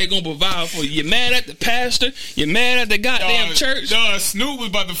about somebody gonna provide for you. You're mad at the pastor. You're mad at the goddamn church. Snoop was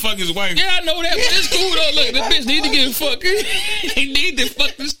about to fuck his wife. Yeah, I know that, but it's cool though. Look, this bitch need to get fucked. He need to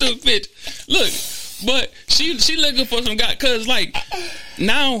fuck this stupid bitch. Look, but she looking for some guy, cause like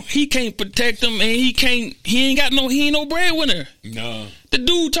now he can't protect him and he ain't no breadwinner. No. The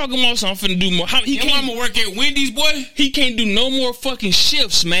dude talking about something to do more. Your mama work at Wendy's, boy? He can't do no more fucking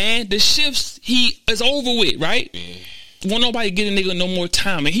shifts, man. The shifts he is over with, right? Yeah. Won't nobody get a nigga no more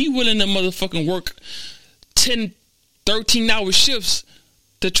time. And he willing to motherfucking work 10, 13-hour shifts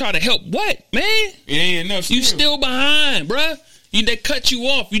to try to help what, man? It ain't enough. You still behind, bruh. They cut you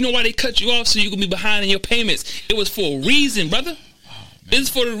off. You know why they cut you off? So you can be behind in your payments. It was for a reason, brother. It's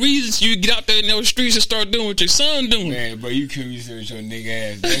for the reasons you get out there in those streets and start doing what your son doing. Man, bro, you couldn't be serious with your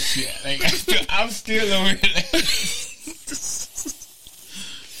nigga ass. That shit, like, I'm still on it.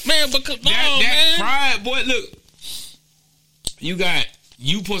 Man, because man, that pride, boy. Look, you got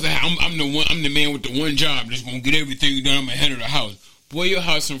you supposed to have, I'm the man with the one job that's gonna get everything done. I'm the head of the house. Boy, your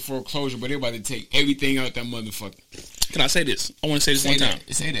house in foreclosure, but they're about to take everything out that motherfucker. Can I say this? I want to say this one time.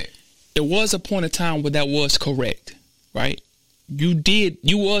 Say that. It was a point of time where that was correct, right?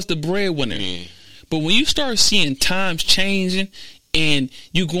 You was the breadwinner. Yeah. But when you start seeing times changing and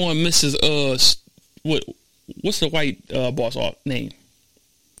you going Mrs. What's the white boss name?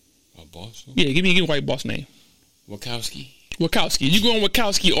 A boss? Yeah, give me a white boss name. Wachowski. You go in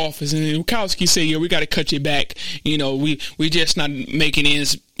Wachowski office and Wachowski say, "Yeah, we got to cut you back. You know, we just not making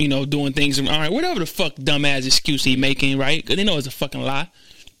ends. You know, doing things. All right, whatever the fuck dumbass excuse he making, right? Because they know it's a fucking lie.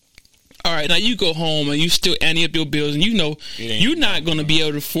 All right, now you go home and you still ante up your bills, and you know you're not going to be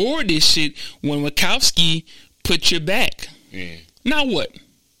able to afford this shit when Wachowski put you back. Yeah. Now what?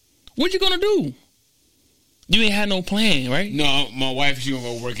 What you gonna do? You ain't had no plan, right? No, my wife, she gonna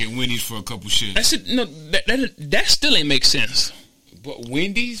go work at Wendy's for a couple shifts. That's it. No, that still ain't make sense. But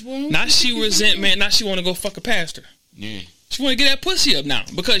Wendy's, bro? Now she resentment. Now she want to go fuck a pastor. Yeah. She want to get that pussy up now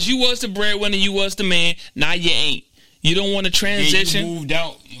because you was the breadwinner, you was the man. Now you ain't. You don't want to transition. You moved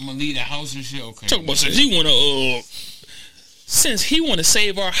out. You gonna leave the house and shit. Okay. Talk about since he want to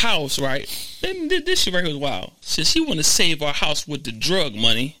save our house, right? This shit right here is wild. Since he want to save our house with the drug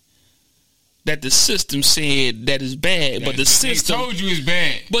money. That the system said that is bad, but the system told you it's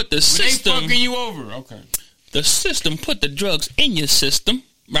bad. But the system they fucking you over. Okay. The system put the drugs in your system,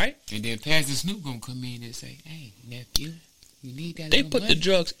 right? And then Pastor Snoop gonna come in and say, "Hey, nephew, you need that." They put the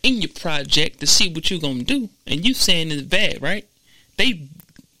drugs in your project to see what you gonna do, and you saying it's bad, right? They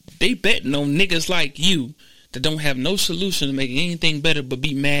betting on niggas like you that don't have no solution to making anything better, but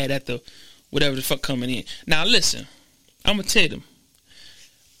be mad at the whatever the fuck coming in. Now listen, I'm gonna tell them.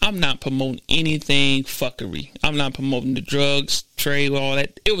 I'm not promoting anything fuckery. I'm not promoting the drugs, trade, all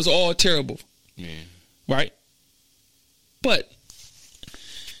that. It was all terrible. Yeah. Right? But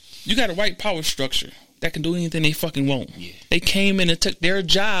you got a white power structure that can do anything they fucking want. Yeah. They came in and took their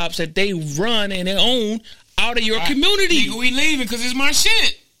jobs that they run and they own out of your community. Nigga, we leaving because it's my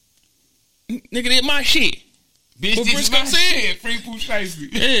shit. Nigga, it's my shit. Bitch, this is my shit. Free food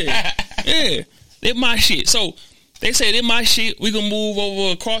shiesty. Yeah. Yeah. It's my shit. So... They say, "This my shit. We can move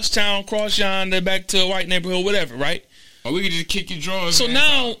over across town, cross yonder, back to a white neighborhood, whatever, right?" Or we can just kick your drawers. So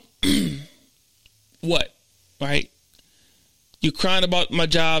now, what? Right? You crying about my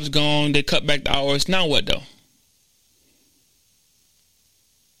job's gone. They cut back the hours. Now what though?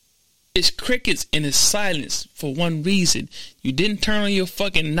 It's crickets and it's silence for one reason. You didn't turn on your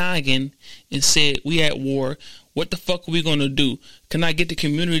fucking noggin and said, "We at war. What the fuck are we gonna do? Can I get the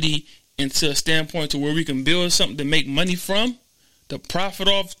community into a standpoint to where we can build something to make money from, to profit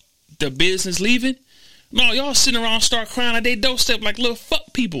off the business leaving?" No, y'all sitting around start crying at their doorstep like little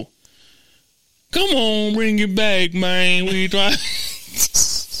fuck people. Come on, bring it back, man. We try.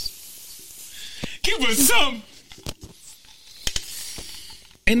 Give us some.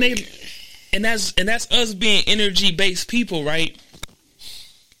 And that's us being energy based people, right?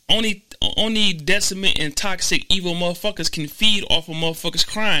 Only decimate and toxic evil motherfuckers can feed off of motherfuckers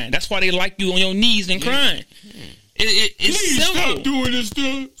crying. That's why they like you on your knees and crying. It's Please simple. Stop doing this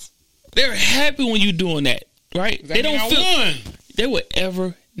stuff. They're happy when you're doing that, right? They don't feel. They would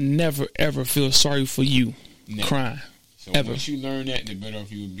never ever feel sorry for you crying. So ever. Once you learn that, the better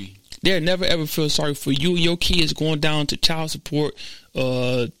off you would be. They'll never ever feel sorry for you and your kids going down to child support,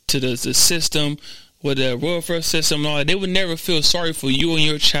 to the system. With the welfare system and all that, they would never feel sorry for you and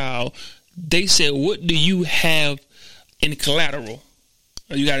your child. They said, "What do you have in collateral?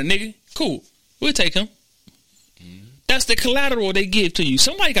 Oh, you got a nigga? Cool. We'll take him." Mm-hmm. That's the collateral they give to you.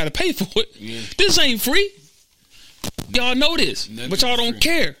 Somebody got to pay for it. Yeah. This ain't free. Y'all know this, but y'all don't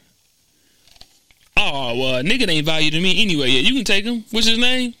care. Oh, well, nigga ain't value to me anyway. Yeah, you can take him. What's his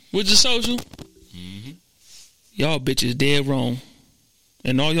name? What's his social? Mm-hmm. Y'all bitches dead wrong.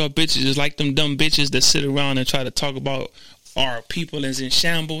 And all y'all bitches is like them dumb bitches that sit around and try to talk about our people is in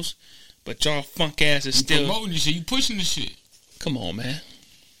shambles, but y'all funk ass is still promoting this shit. You pushing the shit. Come on, man.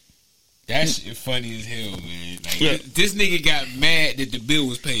 That shit funny as hell, man. Like this nigga got mad that the bill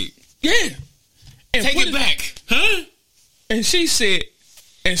was paid. Yeah. And take it back, huh? And she said,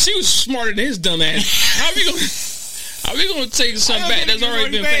 and she was smarter than his dumb ass. How we gonna take something back that's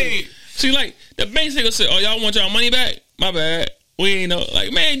already been paid? She like the bank nigga said, "Oh, y'all want y'all money back? My bad. We ain't know."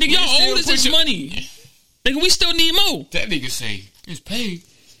 Like, man, nigga, y'all owe us this money. Nigga, we still need more. That nigga say, "It's paid."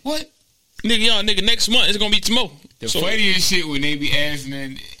 What? Nigga, next month it's gonna be some more. The funniest shit when they be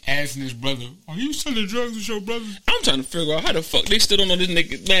asking his brother, "Are you selling drugs with your brother?" I'm trying to figure out how the fuck they still don't know this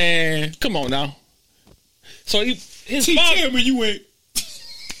nigga. Man, come on now. So his father. Tell me you ain't.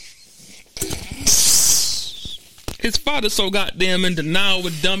 His father's so goddamn in denial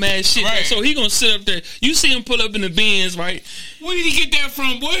with dumbass shit. Right. So he gonna sit up there. You see him pull up in the Benz, right? Where did he get that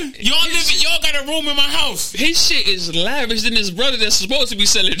from, boy? Y'all got a room in my house. His shit is lavish than his brother that's supposed to be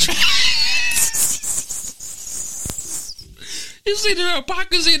selling drugs. You see the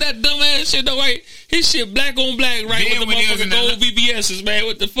hypocrisy of that dumbass shit though, right? His shit black on black, right? Then with the motherfucking gold VVS's, man.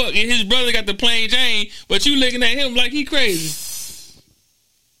 What the fuck? And his brother got the plain Jane, but you looking at him like he crazy.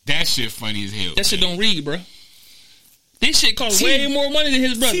 That shit funny as hell. That shit don't read, bro. This shit costs way more money than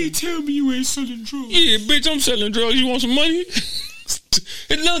his brother. Tell me you ain't selling drugs. Yeah, bitch, I'm selling drugs. You want some money?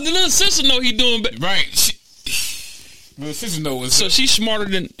 The little sister know he doing better. Right. Little sister know what's So up. she's smarter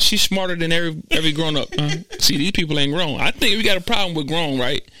than every grown up. See, these people ain't grown. I think we got a problem with grown,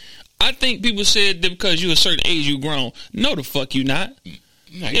 right? I think people said that because you a certain age you grown. No, the fuck you not.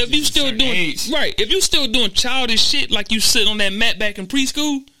 No, If you still doing right, if you still doing childish shit like you sit on that mat back in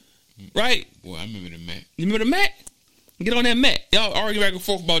preschool, right? Well, I remember the mat. You remember the mat? Get on that mat. Y'all argue back and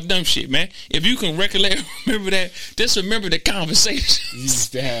forth about dumb shit, man. If you can remember that, just remember the conversation. You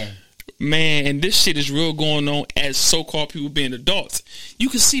used to have. Man, and this shit is real going on as so-called people being adults. You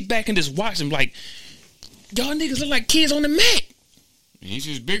can sit back and just watch them like, y'all niggas look like kids on the mat. He's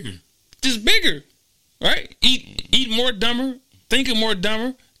just bigger. Just bigger, right? Eat more dumber, thinking more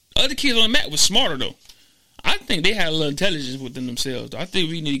dumber. Other kids on the mat was smarter, though. I think they had a little intelligence within themselves. I think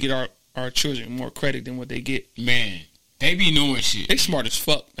we need to get our children more credit than what they get. Man, they be knowing shit. They smart as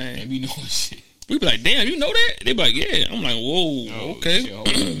fuck, man. They be knowing shit. We be like, damn, you know that? They be like, yeah. I'm like, whoa, okay.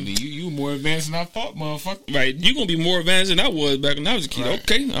 Shit, you more advanced than I thought, motherfucker. Right, you gonna be more advanced than I was back when I was a kid. Right.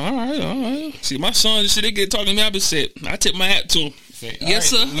 Okay, all right. See, my son, shit, they get talking to me. I be said, I tip my hat to him. Say,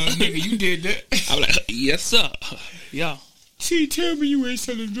 yes, right, sir. Little nigga, you did that. I was like, yes, sir. Yeah. T, tell me you ain't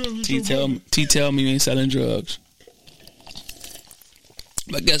selling drugs. T, tell me you ain't selling drugs.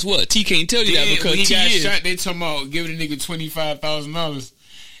 But guess what? T can't tell you that because he T got is. shot. They talking about giving a nigga $25,000,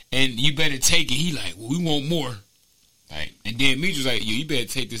 and you better take it. He like, well, we want more. Like, and then Meech was like, yo, you better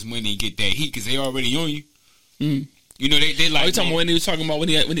take this money and get that heat because they already on you. Mm. You know they like. Are you talking about when he was talking about when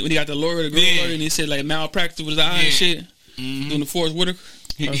he got the lawyer, the girl lawyer, and he said like malpractice with his eye and shit, doing the Forrest Whitaker.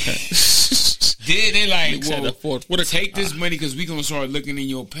 Okay. Then they like, well, take this money because we gonna start looking in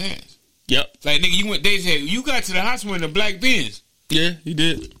your past. Yep. Like nigga, you went. They said you got to the hospital in the black Benz. Yeah, he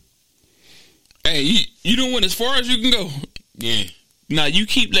did. Hey, you don't went as far as you can go. Yeah. Now you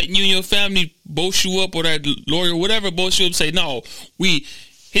keep letting you and your family boast you up, or that lawyer, whatever, boast you up. Say no,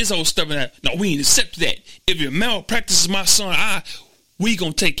 his whole stuff in that. No, we ain't accept that. If you malpractices my son, we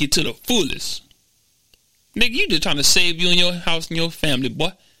gonna take you to the fullest. Nigga, you just trying to save you and your house and your family,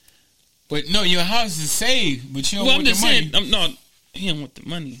 boy. But no, your house is saved, but you don't want I'm just the saying, money. No, he don't want the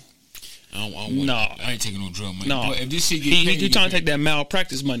money. I ain't taking no drug money. No, but if this shit get he trying to take that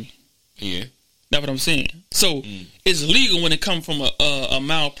malpractice money. Yeah. That's what I'm saying. So it's legal when it comes from a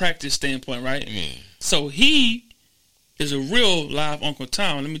malpractice standpoint, right? Yeah. So he is a real live Uncle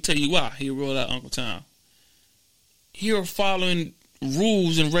Tom. Let me tell you why he a real live Uncle Tom. He are following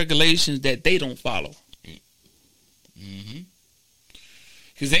rules and regulations that they don't follow.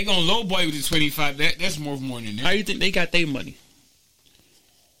 Because they gonna lowball you with the 25. That's more than that. How you think they got their money?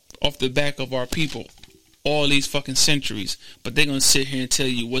 Off the back of our people. All these fucking centuries. But they gonna sit here and tell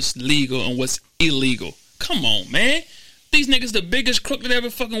you what's legal and what's illegal. Come on, man. These niggas the biggest crook that ever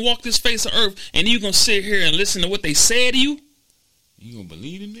fucking walked this face of earth, and you gonna sit here and listen to what they say to you? You gonna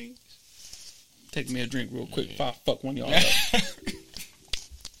believe them niggas? Take me a drink real quick before I fuck one of y'all up.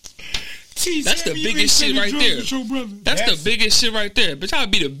 That's the biggest shit right there. That's the biggest shit right there. But y'all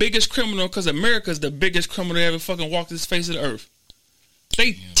be the biggest criminal because America's the biggest criminal that ever fucking walked this face of the earth.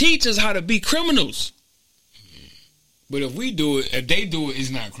 They teach us how to be criminals. But if they do it,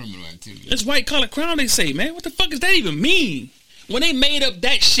 it's not criminal activity. It's white collar crime, they say, man. What the fuck does that even mean? When they made up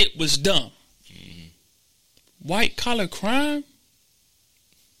that shit was dumb. White collar crime?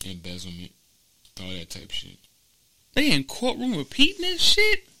 Embezzlement. All that type of shit. They in courtroom repeating this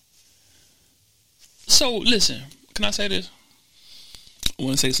shit? So, listen. Can I say this? I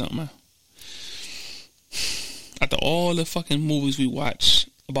want to say something, man. After all the fucking movies we watch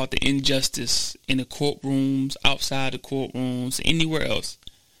about the injustice in the courtrooms, outside the courtrooms, anywhere else,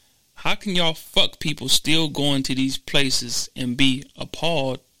 how can y'all fuck people still going to these places and be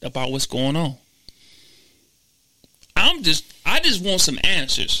appalled about what's going on? I just want some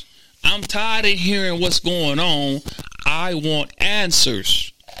answers. I'm tired of hearing what's going on. I want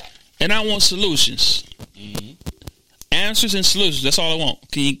answers. And I want solutions. Answers and solutions. That's all I want.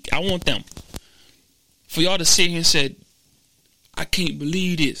 I want them. For y'all to sit here and say, I can't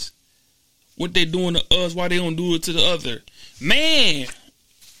believe this. What they doing to us, why they don't do it to the other. Man,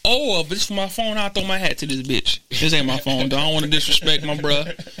 Or if it's for my phone, I'll throw my hat to this bitch. This ain't my phone, though. I don't want to disrespect my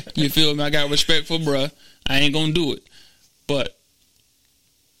bruh. You feel me? I got respect for bruh. I ain't gonna do it. But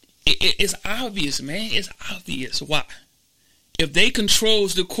it's obvious, man. It's obvious. Why? If they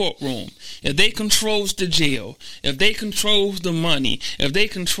controls the courtroom, if they controls the jail, if they controls the money, if they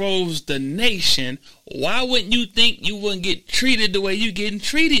controls the nation, why wouldn't you think you wouldn't get treated the way you getting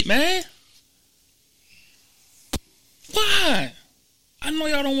treated, man? Why? I know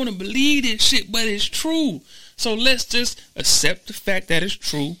y'all don't want to believe this shit, but it's true. So let's just accept the fact that it's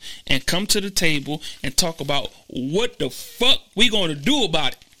true and come to the table and talk about what the fuck we gonna do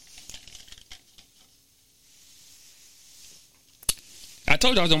about it. I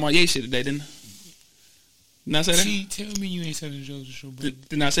told you I was on my Ye shit today, didn't I? Didn't I say that? See, tell me you ain't said the Joseph Show, bro.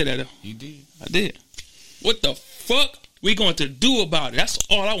 Didn't I say that, though? You did. I did. What the fuck we going to do about it? That's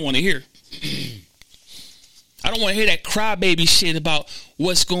all I want to hear. I don't want to hear that crybaby shit about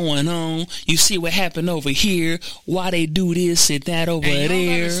what's going on. You see what happened over here. Why they do this and that over there.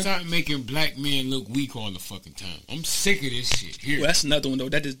 Y'all gotta stop making black men look weak all the fucking time. I'm sick of this shit. Here. Well, that's another one, though.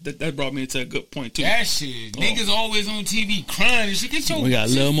 That brought me to a good point, too. That shit. Niggas always on TV crying and shit. Get your we got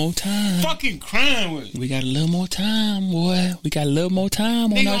a little more time. Fucking crying with. We got a little more time, boy. We got a little more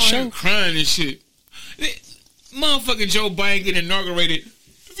time on our show. Crying and shit. Motherfucking Joe Biden get inaugurated.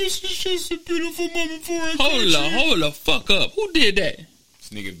 This is just a beautiful moment for us. Hold the fuck up. Who did that? This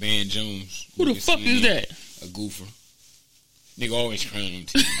nigga Van Jones. Who the fuck is that? A goofer. Nigga always crying on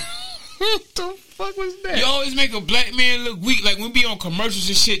TV. What the fuck was that? You always make a black man look weak. Like when we be on commercials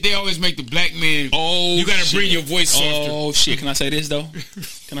and shit, they always make the black man. Oh, you gotta bring your voice softer. Oh shit! Can I say this though?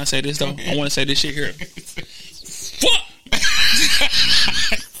 I want to say this shit here. Fuck.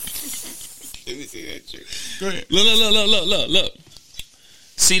 Let me see that shit. Go ahead. Look.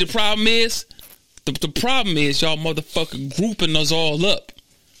 See, the problem is, the problem is y'all motherfucker grouping us all up,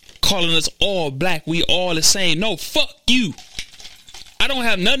 calling us all black. We all the same. No, fuck you. I don't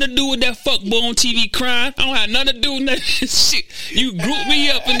have nothing to do with that fuck boy on TV crying. I don't have nothing to do with that shit. You group me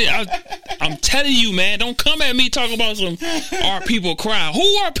up in there. I'm telling you, man, don't come at me talking about some our people crying.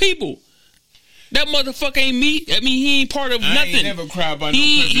 Who are people? That motherfucker ain't me. I mean, he ain't part of nothing. I ain't never cried about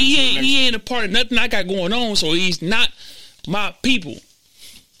he ain't a part of nothing I got going on, so he's not my people.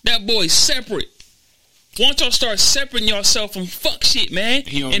 That boy's separate. Once y'all start separating yourself from fuck shit, man.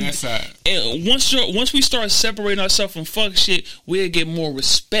 He on that side. And once we start separating ourselves from fuck shit, we'll get more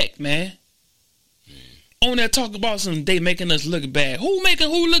respect, man. On that talk about some they making us look bad. Who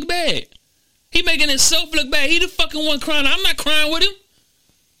making who look bad? He making himself look bad. He the fucking one crying. I'm not crying with him.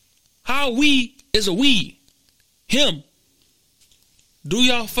 How we is a we. Him. Do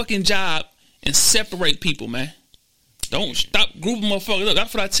y'all fucking job and separate people, man. Don't stop grouping motherfuckers up.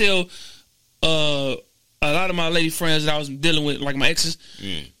 That's what I tell a lot of my lady friends that I was dealing with, like my exes.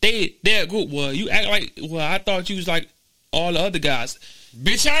 They're a group. Well, you act like, well, I thought you was like all the other guys.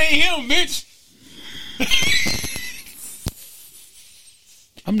 Bitch, I ain't him, bitch.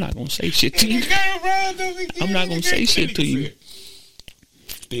 I'm not gonna say shit to you. I'm not gonna say shit to you.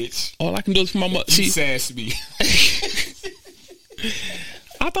 Bitch. All I can do is for my mother. You sass me.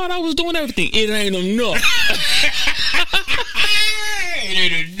 I thought I was doing everything. It ain't enough.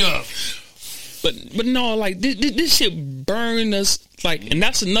 It ain't enough. But no, like this shit burned us. Like, and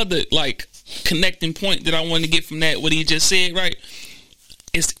that's another like connecting point that I wanted to get from that. What he just said, right?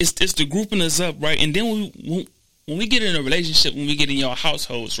 It's the grouping us up, right? And then when we get in a relationship, when we get in your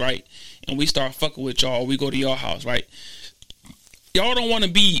households, right, and we start fucking with y'all, we go to your house, right? Y'all don't want to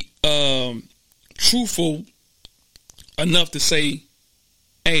be truthful enough to say,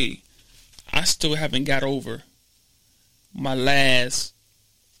 hey, I still haven't got over my last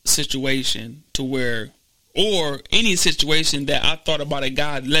situation to where, or any situation that I thought about a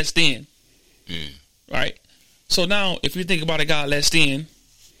guy less than. Right? So now, if you think about a guy less than,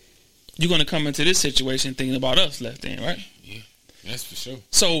 you're going to come into this situation thinking about us less than, right? Yeah, that's for sure.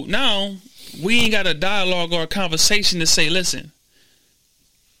 So now, we ain't got a dialogue or a conversation to say, listen,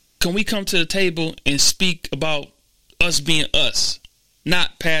 can we come to the table and speak about us being us?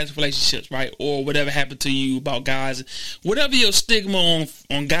 Not past relationships, right? Or whatever happened to you about guys. Whatever your stigma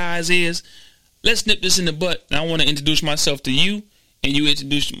on guys is, let's nip this in the butt. And I want to introduce myself to you, and you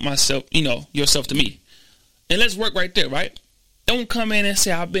introduce yourself to me. And let's work right there, right? Don't come in and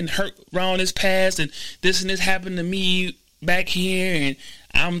say, I've been hurt around this past, and this happened to me back here,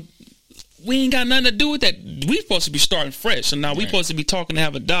 and we ain't got nothing to do with that. We supposed to be starting fresh. So now we supposed to be talking to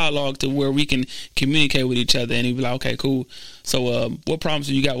have a dialogue to where we can communicate with each other. And he be like, okay, cool. So what problems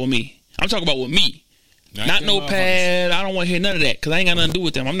do you got with me? I'm talking about with me. Not no pad. I don't want to hear none of that because I ain't got nothing to do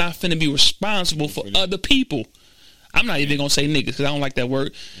with them. I'm not finna be responsible for other people. I'm not even gonna say niggas because I don't like that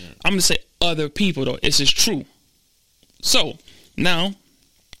word. Yeah. I'm gonna say other people though. It's just true. So now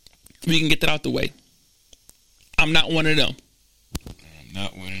we can get that out the way. I'm not one of them. I'm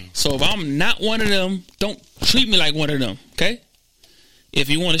not one of them. So if I'm not one of them, don't treat me like one of them. Okay? If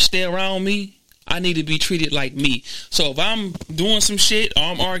you want to stay around me, I need to be treated like me. So if I'm doing some shit or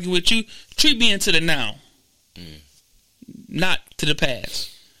I'm arguing with you, treat me into the now, not to the past.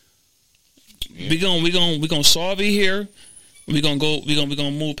 Yeah. We gonna solve it here. We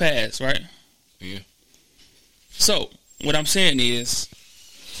gonna move past, right? Yeah. So what I'm saying is,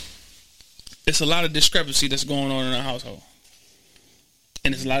 it's a lot of discrepancy that's going on in our household,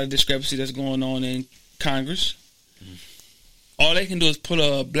 and there's a lot of discrepancy that's going on in Congress. All they can do is put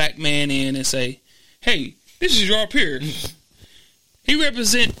a black man in and say, "Hey, this is your peer. He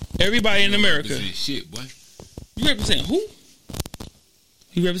represent everybody in America." Shit, boy. You represent who?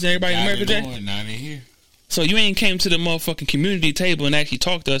 You represent everybody in America, Jay? Not in here. So you ain't came to the motherfucking community table and actually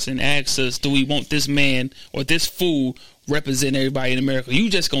talked to us and asked us, do we want this man or this fool represent everybody in America? You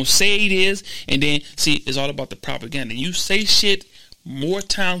just gonna say it is, and then, see, it's all about the propaganda. You say shit, more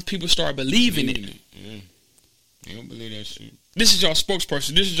times people start believing it. Yeah. They don't believe that shit. This is your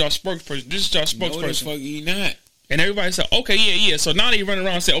spokesperson. This is your spokesperson. This is your spokesperson. No, the fuck you not. And everybody said, okay, yeah. So now they run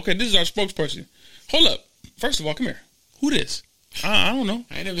around and say, okay, this is our spokesperson. Hold up. First of all, come here. Who this? I don't know.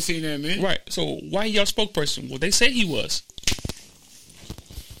 I ain't never seen that, man. Right. So why y'all spokesperson? Well, they said he was.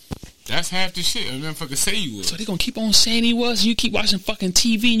 That's half the shit. A motherfucker say he was. So they gonna keep on saying he was. And you keep watching fucking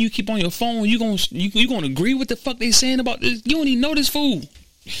TV and you keep on your phone. You gonna agree with the fuck they saying about this? You don't even know this fool.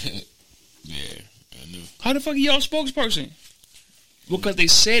 Yeah, I know. How the fuck are y'all spokesperson? Because they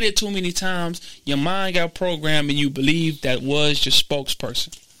said it too many times. Your mind got programmed and you believe that was your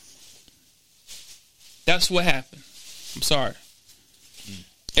spokesperson. That's what happened. I'm sorry.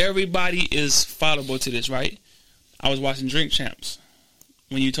 Everybody is fallible to this, right? I was watching Drink Champs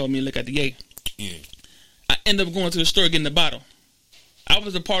when you told me to look at the gay. Yeah. I ended up going to the store getting the bottle. I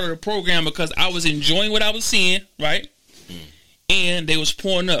was a part of the program because I was enjoying what I was seeing, right? And they was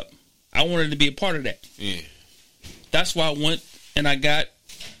pouring up. I wanted to be a part of that. Yeah. That's why I went and I got,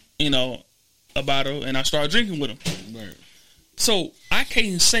 a bottle and I started drinking with them. Right. So I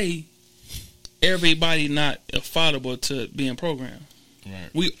can't say everybody not fallible to being programmed.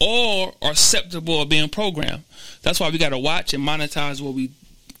 Right. We all are susceptible of being programmed. That's why we got to watch and monetize what we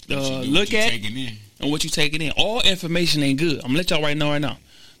look at and what you taking in. All information ain't good. I'm gonna let y'all right now.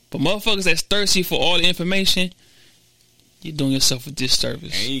 But motherfuckers that's thirsty for all the information, you're doing yourself a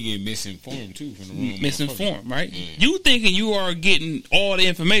disservice. And you get misinformed too from the room. Misinformed, right? Yeah. You thinking you are getting all the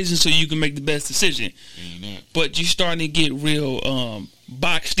information so you can make the best decision, but you starting to get real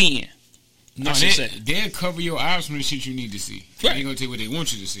boxed in. No, they'll cover your eyes from the shit you need to see. Right. They're going to tell you what they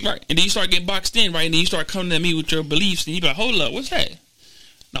want you to see. Right. And then you start getting boxed in, right? And then you start coming at me with your beliefs. And you be like, hold up, what's that?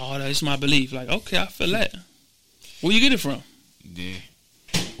 No, that's my belief. Like, okay, I feel that. Where you get it from? Yeah.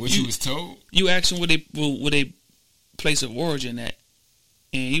 What you was told? You ask them where they place of origin at.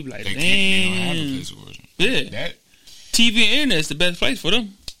 And you be like, damn. They don't have a place of origin. Yeah. That TV and internet is the best place for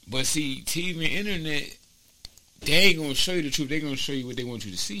them. But see, TV and internet, they ain't going to show you the truth. They're going to show you what they want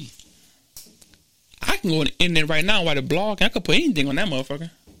you to see. I can go on the internet right now and write a blog. I could put anything on that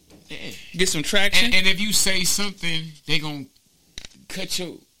motherfucker. Yeah. Get some traction. And if you say something, they going to cut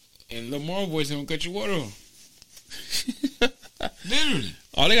your... And Lamar boys going to cut your water off. Literally.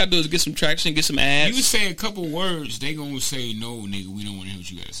 All they got to do is get some traction, get some ads. You say a couple words, they going to say, no, nigga, we don't want to hear what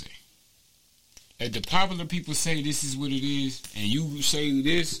you got to say. If the popular people say this is what it is, and you say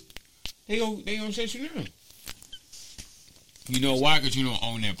this, they gonna shut you down. You know why? Because you don't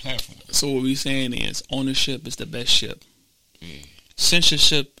own that platform. So what we saying is ownership is the best ship. Yeah.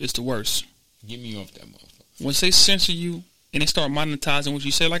 Censorship is the worst. Get me off that motherfucker. Once they censor you and they start monetizing what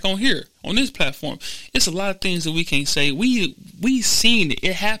you say, like on here, on this platform, it's a lot of things that we can't say. We seen it.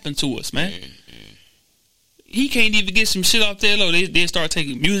 It happened to us, man. Yeah. He can't even get some shit off there. Look, they start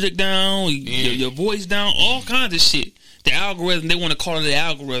taking music down, your voice down, all kinds of shit. The algorithm, they want to call it the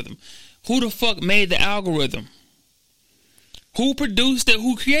algorithm. Who the fuck made the algorithm? Who produced it?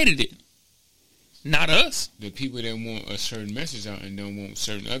 Who created it? Not us. The people that want a certain message out and don't want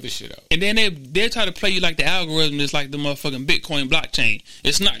certain other shit out. And then they try to play you like the algorithm is like the motherfucking Bitcoin blockchain.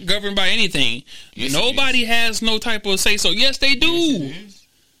 It's not governed by anything. Yes, nobody has no type of say so. Yes, they do. Yes, it is.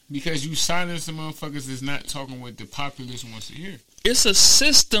 Because you silence the motherfuckers that's not talking what the populace wants to hear. It's a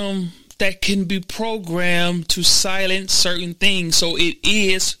system that can be programmed to silence certain things, so it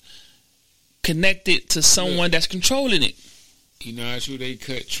is connected to someone that's controlling it. You know how true they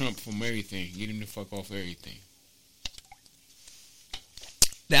cut Trump from everything. Get him the fuck off everything.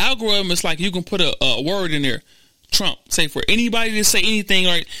 The algorithm is like you can put a word in there. Trump. Say for anybody to say anything,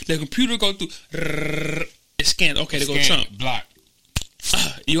 like the computer go through, it scans. Okay, they go Trump. Block.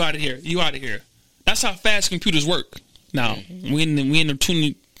 You out of here. You out of here. That's how fast computers work. Now we in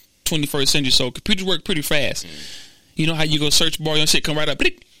the 21st century, so computers work pretty fast. You know how you go search bar, your shit come right up.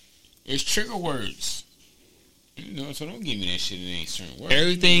 It's trigger words. You know, so don't give me that shit in any certain words.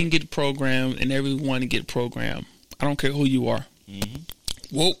 Everything get programmed, and everyone get programmed. I don't care who you are.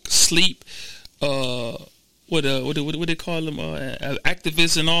 Woke, sleep, what they call them,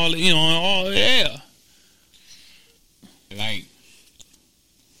 activists and all. You know, all Like,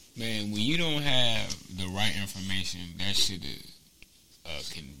 man, when you don't have the right information, that shit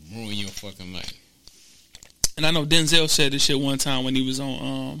can ruin your fucking life. And I know Denzel said this shit one time when he was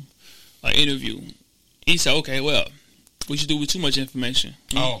on an interview. He said, "Okay, well, what you do with too much information?"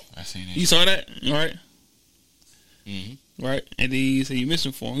 Oh, I seen that. You saw that, right? Mm-hmm. Right, and he said you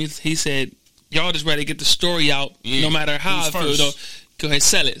missing for him. He said, "Y'all just ready to get the story out, no matter how I feel. Though, go ahead,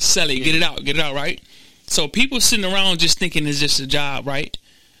 sell it, get it out, right?" So people sitting around just thinking it's just a job, right?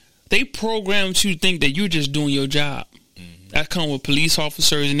 They programmed you to think that you're just doing your job. That come with police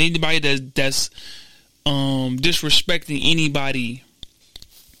officers and anybody that's disrespecting anybody.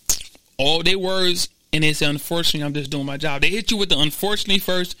 All their words, and they say, "Unfortunately, I'm just doing my job." They hit you with the "unfortunately"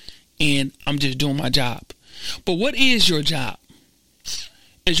 first, and "I'm just doing my job." But what is your job?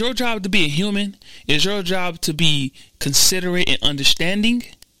 Is your job to be a human? Is your job to be considerate and understanding?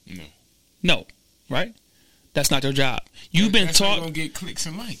 No, right? That's not your job. You've been taught. You're gonna get clicks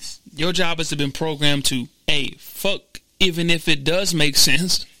and likes. Your job has been programmed to, hey, fuck, even if it does make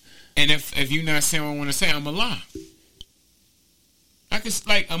sense. And if you're not saying what I want to say, I'm a lie. I could,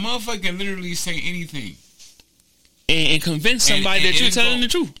 like, a motherfucker can literally say anything and convince somebody that you're telling the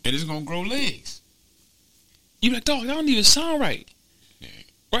truth. And it's gonna grow legs. You like, dog, that don't even sound right. Yeah.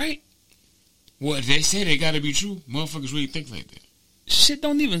 Right? Well, if they say they gotta be true, motherfuckers really think like that. Shit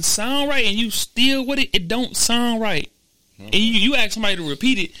don't even sound right, and you still with it. It don't sound right. And you ask somebody to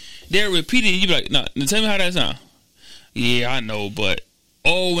repeat it, they'll repeat it, and you be like, "Nah, tell me how that sound." Yeah, I know, but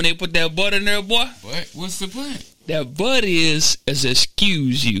when they put that butt in there, boy. But what's the butt? That butt is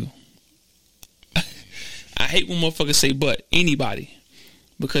excuse you. I hate when motherfuckers say "but" anybody,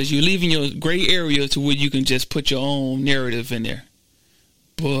 because you're leaving your gray area to where you can just put your own narrative in there.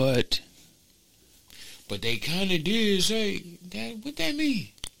 But they kind of did say that. What that mean?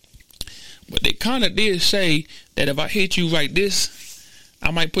 But they kind of did say that if I hit you like this,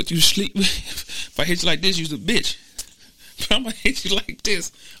 I might put you to sleep. If I hit you like this, you's a bitch. But I'm going to hit you like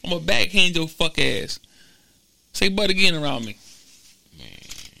this. I'm going to backhand your fuck ass. Say "but" again around me. Man.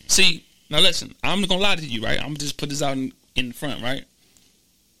 See, now listen, I'm not going to lie to you, right? I'm going to just put this out in the front, right?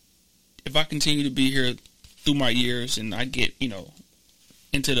 If I continue to be here through my years and I get,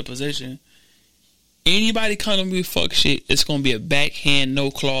 into the position, anybody coming to me fuck shit, it's going to be a backhand, no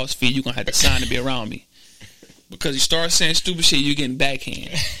clause fee. You're going to have to sign to be around me. Because you start saying stupid shit, you're getting backhand.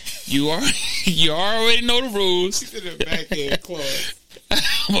 You already know the rules. Backhand clause.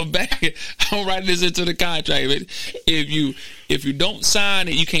 I'm writing this into the contract. But if you don't sign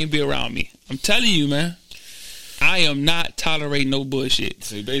it, you can't be around me. I'm telling you, man. I am not tolerating no bullshit.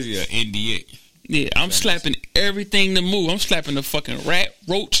 So basically an NDA. Yeah, I'm slapping everything to move. I'm slapping the fucking rat,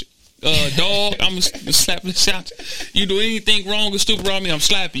 roach, dog. I'm slapping the shot. You do anything wrong or stupid around me, I'm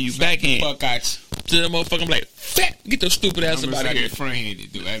slapping you. Backhand. Fuck out you. To that motherfucker, I'm like, fat, get those stupid ass about here.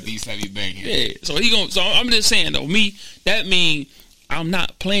 Front-handed, dude. After he slapped you backhand. Yeah. So I'm just saying though, that mean I'm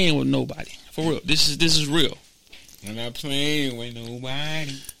not playing with nobody. For real. This is real. I'm not playing with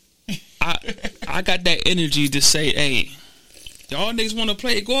nobody. I got that energy to say, hey, y'all niggas want to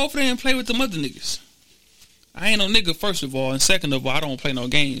play, go over there and play with them other niggas. I ain't no nigga, first of all, and second of all, I don't play no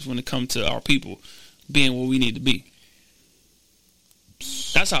games when it comes to our people being where we need to be.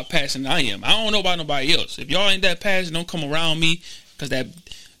 That's how passionate I am. I don't know about nobody else. If y'all ain't that passionate, don't come around me, because that as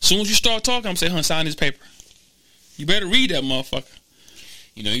soon as you start talking, I'm saying, sign this paper. You better read that motherfucker.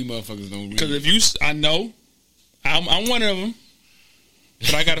 You know, you motherfuckers don't read. Because I know, I'm one of them.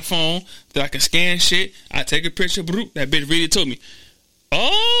 But I got a phone that I can scan shit. I take a picture, that bitch read it to me.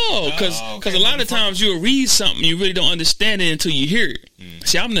 Oh, because a lot of times you'll read something, you really don't understand it until you hear it.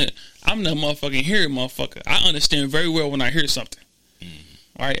 See, I'm the motherfucking hearing motherfucker. I understand very well when I hear something.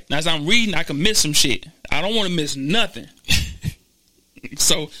 All right, now as I'm reading, I can miss some shit. I don't want to miss nothing.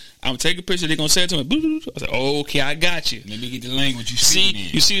 So I'm taking a picture. They're gonna say it to me. I said, "Okay, I got you." Let me get the language you see.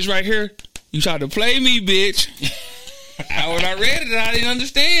 You see this right here? You tried to play me, bitch. When I read it, I didn't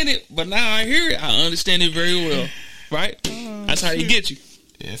understand it, but now I hear it. I understand it very well, right? That's how they get you.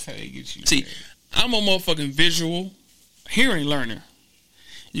 Yeah, that's how they get you. See, I'm a motherfucking visual hearing learner.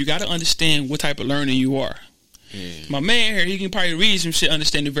 You got to understand what type of learner you are. Yeah. My man here, he can probably read some shit,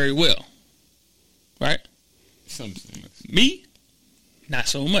 understand it very well. Right? Something. Me? Not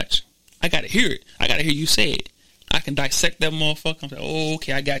so much. I gotta hear it. I gotta hear you say it. I can dissect that motherfucker. I'm like, oh,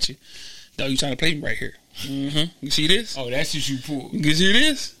 okay, I got you. Dog, you trying to play me right here. Mm-hmm. You see this? Oh, that's what you pulled. You see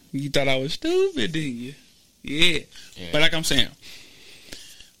this? You thought I was stupid, didn't you? Yeah. But like I'm saying,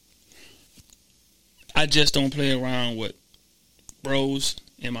 I just don't play around with bros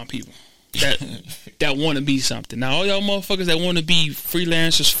and my people that want to be something. Now, all y'all motherfuckers that want to be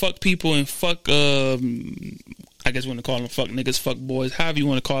freelancers, fuck people and fuck, I guess you want to call them fuck niggas, fuck boys, however you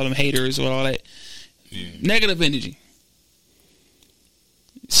want to call them, haters or all that. Yeah. Negative energy.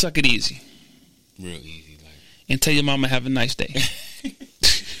 Suck it easy. Real easy. Like. And tell your mama have a nice day.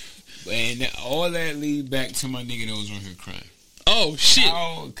 And all that lead back to my nigga that was on here crying. Oh, shit.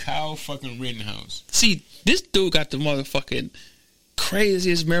 Kyle fucking Rittenhouse. See, this dude got the motherfucking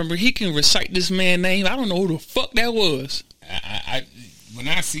craziest memory. He can recite this man's name. I don't know who the fuck that was. I when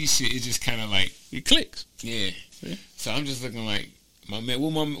I see shit, it just kind of like... It clicks. Yeah. So I'm just looking like, my man.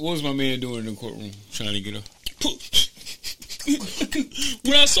 What was my man doing in the courtroom trying to get up?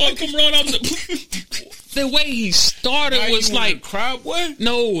 When I saw him come around, I was like... The way he started was like... Cry, boy?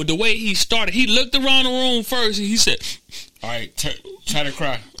 No, the way he started. He looked around the room first and he said... All right, try to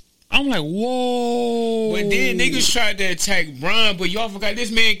cry. I'm like, whoa. But then niggas tried to attack Bron, but y'all forgot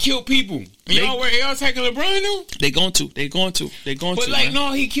this man killed people. And y'all attacking LeBron though? They going to. But like,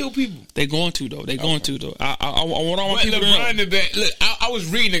 no, he killed people. They going to though. I want all my people to LeBron know. Look, I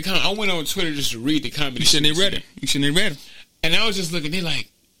was reading the comment. I went on Twitter just to read the comment. You shouldn't have read him. And I was just looking. They like,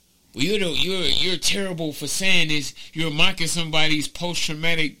 well, you're terrible for saying this. You're mocking somebody's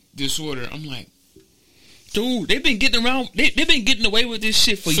post-traumatic disorder. I'm like, dude, they've been getting around. They've been getting away with this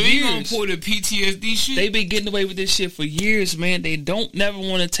shit for years. So you gonna pull the PTSD shit? They've been getting away with this shit for years, man. They don't never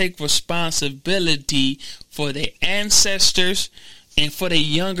want to take responsibility for their ancestors and for their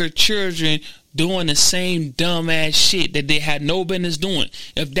younger children doing the same dumbass shit that they had no business doing.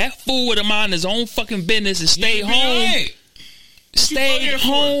 If that fool would have minded his own fucking business and stayed home, stay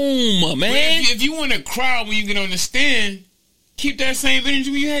home, man. If you want to cry when you get on the stand, keep that same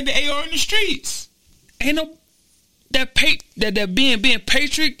energy when you had the AR in the streets. Ain't no that being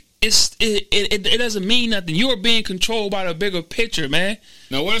patriot. It doesn't mean nothing. You're being controlled by the bigger picture, man.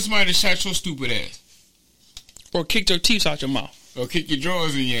 Now, what if somebody shot your stupid ass, or kicked your teeth out your mouth, or kick your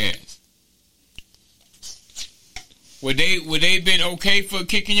drawers in your ass? Would they been okay for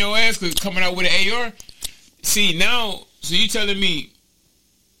kicking your ass because coming out with an AR? See now, so you telling me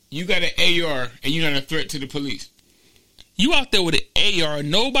you got an AR and you're not a threat to the police? You out there with an AR.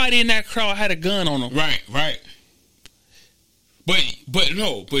 Nobody in that crowd had a gun on them. Right.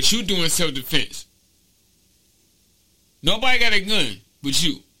 But you doing self-defense. Nobody got a gun but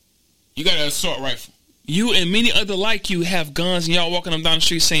you. You got an assault rifle. You and many other like you have guns and y'all walking them down the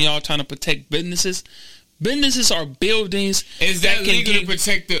street saying y'all trying to protect businesses. Businesses are buildings. Is that legal to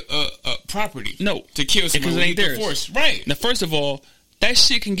protect the property? No. To kill someone with the force. Right. Now, first of all, that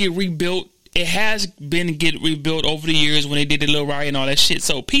shit can get rebuilt. It has been rebuilt over the years when they did the little riot and all that shit.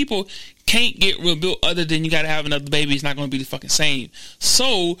 So people can't get rebuilt other than you got to have another baby. It's not going to be the fucking same.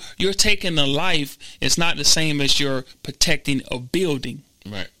 So you're taking a life. It's not the same as you're protecting a building.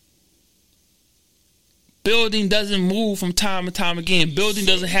 Right. Building doesn't move from time to time again. Building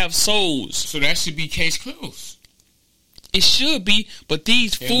doesn't have souls. So that should be case closed. It should be, but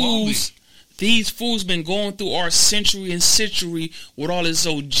these fools been going through our century and century with all this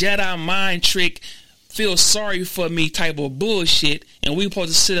old Jedi mind trick, feel sorry for me type of bullshit, and we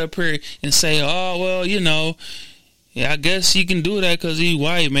supposed to sit up here and say, oh, well, yeah, I guess he can do that because he's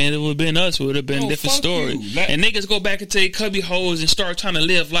white, man. It would have been us. It would have been a different story. And niggas go back into their cubby holes and start trying to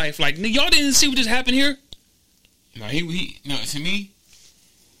live life. Like, y'all didn't see what just happened here? No, to me,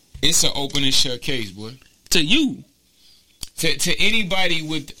 it's an open and shut case, boy. To you. To anybody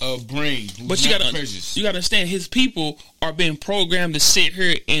with a brain, but you gotta understand, his people are being programmed to sit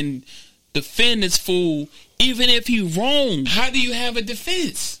here and defend this fool, even if he wrong. How do you have a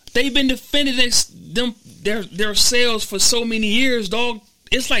defense? They've been defending their selves for so many years, dog.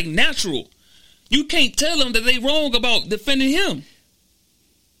 It's like natural. You can't tell them that they wrong about defending him.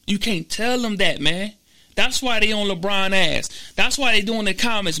 You can't tell them that, man. That's why they on LeBron ass. That's why they doing the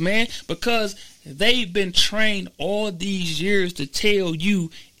comments, man. Because they've been trained all these years to tell you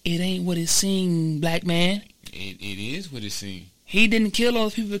it ain't what it seems, black man. It is what it seems. He didn't kill all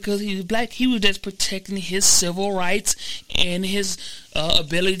those people because he was black. He was just protecting his civil rights and his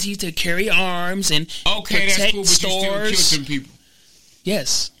ability to carry arms and protect that's cool, but stores. You still killed some people.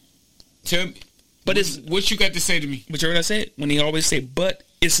 Yes. Tell me, but what you got to say to me? But you heard what I said? When he always say, but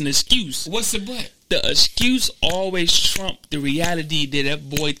it's an excuse. What's the but? The excuse always trumped the reality that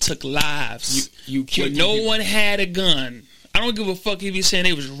boy took lives. You killed no one had a gun. I don't give a fuck if he's saying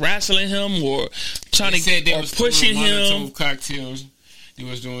they was wrestling him or trying or pushing him. Cocktails. They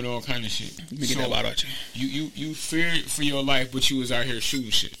was doing all kind of shit. Let me get that out you. You feared for your life, but you was out here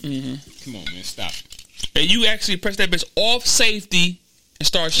shooting shit. Mm-hmm. Come on, man, stop it. And you actually pressed that bitch off safety and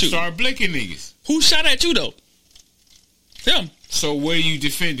start shooting. Start blinking niggas. Who shot at you though? Him. So what are you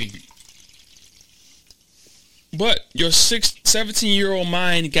defending? But your 17-year-old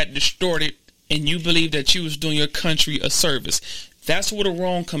mind got distorted, and you believe that you was doing your country a service. That's where the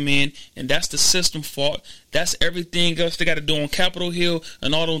wrong come in, and that's the system fault. That's everything else they got to do on Capitol Hill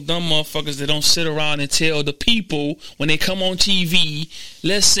and all those dumb motherfuckers that don't sit around and tell the people when they come on TV,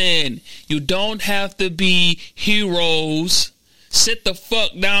 listen, you don't have to be heroes. Sit the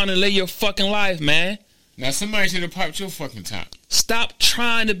fuck down and live your fucking life, man. Now somebody should have popped your fucking top. Stop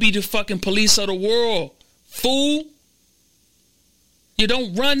trying to be the fucking police of the world, fool. You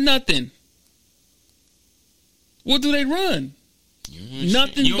don't run nothing. What do they run?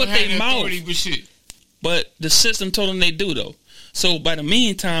 Nothing but their mouth. But the system told them they do though. So by the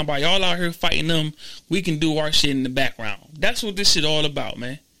meantime, by y'all out here fighting them, we can do our shit in the background. That's what this shit all about,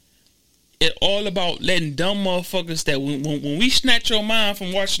 man. It all about letting dumb motherfuckers that when we snatch your mind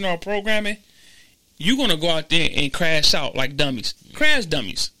from watching our programming, you're gonna go out there and crash out like dummies. Crash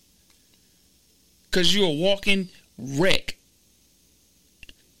dummies. Cause you're a walking wreck.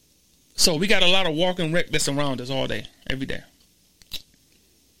 So we got a lot of walking wreck that's around us all day, every day.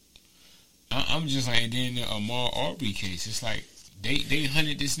 I'm just like, and then the Ahmaud Arbery case, it's like they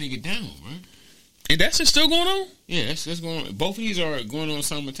hunted this nigga down, right? And that's still going on? Yeah, that's going on. Both of these are going on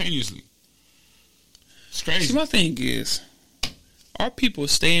simultaneously. It's crazy. See, my thing is, our people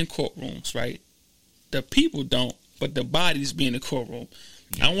stay in courtrooms, right? The people don't, but the bodies be in the courtroom.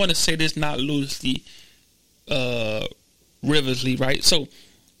 Yeah. I want to say this not loosely, rivers,ly, right? So,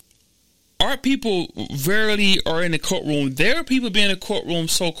 our people verily are in the courtroom. Their people be in the courtroom,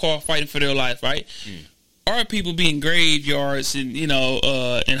 so-called fighting for their life, right? Mm. Our people be in graveyards and,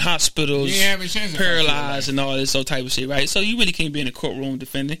 in hospitals, paralyzed and all this type of shit, right? So you really can't be in the courtroom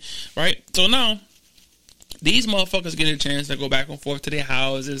defending, right? So now, these motherfuckers get a chance to go back and forth to their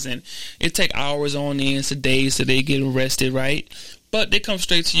houses, and it take hours on end to days till they get arrested, right? But they come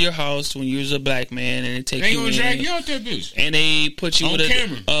straight to your house when you're a black man, and they take you in. They gonna drag you out there, bitch. And they put you on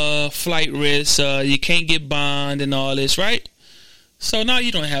with a flight risk. You can't get bond and all this, right? So now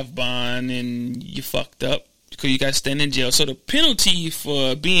you don't have bond, and you fucked up because you got to stand in jail. So the penalty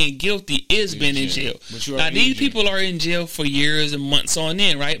for being guilty is being in jail. Now these people are in jail for years and months on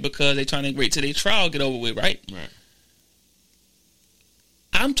end, right? Because they're trying to wait till their trial get over with, right? Right.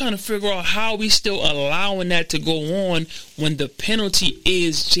 I'm trying to figure out how we still allowing that to go on when the penalty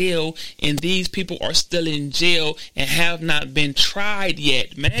is jail and these people are still in jail and have not been tried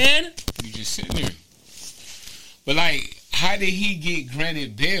yet, man. You just sitting there. But like, how did he get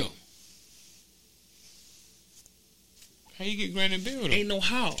granted bail? How you get granted bail though? Ain't no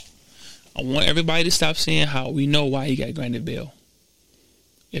how. I want everybody to stop saying how. We know why he got granted bail.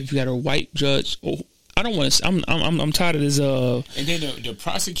 If you got a white judge, I don't want to. I'm tired of this. And then the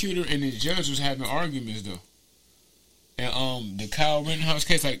prosecutor and the judge was having arguments though. And the Kyle Rittenhouse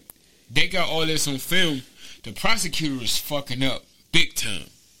case, like they got all this on film. The prosecutor is fucking up big time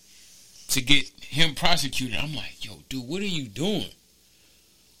to get him prosecuted. I'm like, yo, dude, what are you doing?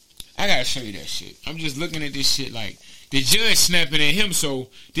 I gotta show you that shit. I'm just looking at this shit like the judge snapping at him, so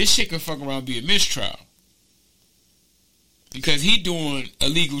this shit can fuck around and be a mistrial because he doing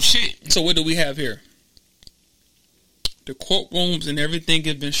illegal shit. So what do we have here? The courtrooms and everything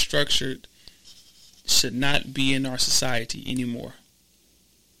have been structured should not be in our society anymore.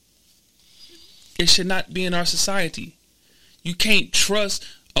 It should not be in our society. You can't trust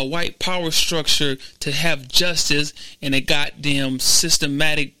a white power structure to have justice in a goddamn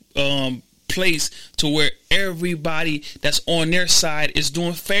systematic place to where everybody that's on their side is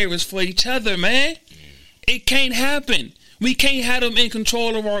doing favors for each other, man. It can't happen. We can't have them in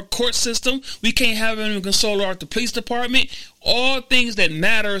control of our court system. We can't have them in control of the police department. All things that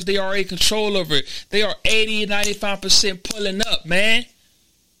matters, they are in control of it. They are 80, 95% pulling up, man.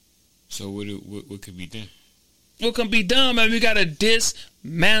 So what could be done? What can be done, man? We got to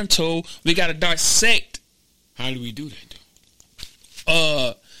dismantle. We got to dissect. How do we do that,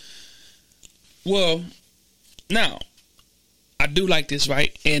 though? Well, now, I do like this,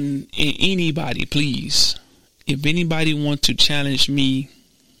 right? And anybody, please, if anybody wants to challenge me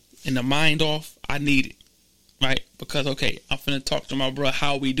in the mind off, I need it, right? Because, okay, I'm finna talk to my bro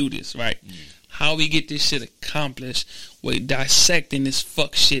how we do this, right? how we get this shit accomplished with dissecting this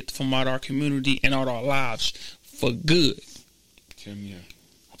fuck shit from out our community and out our lives for good. Tell me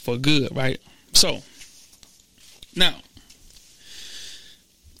that. For good, right? So, now,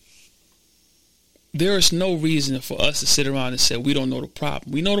 there is no reason for us to sit around and say we don't know the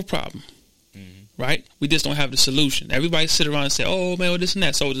problem. We know the problem, right? We just don't have the solution. Everybody sit around and say, oh, man, well, this and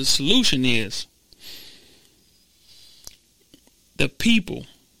that. So the solution is the people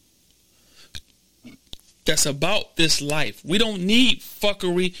that's about this life. We don't need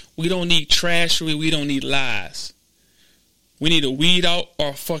fuckery. We don't need trashery. We don't need lies. We need to weed out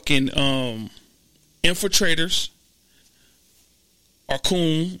our fucking infiltrators, our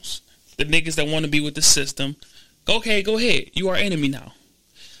coons, the niggas that want to be with the system. Okay, go ahead. You are enemy now.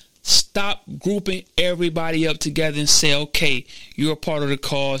 Stop grouping everybody up together and say, okay, you're a part of the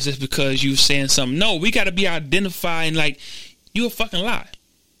cause just because you saying something. No, we got to be identifying like, you a fucking lie.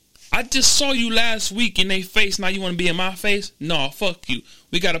 I just saw you last week in their face. Now you want to be in my face? No, fuck you.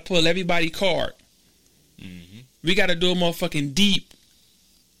 We got to pull everybody card. We got to do a motherfucking deep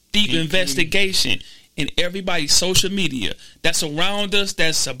investigation in everybody's social media that's around us,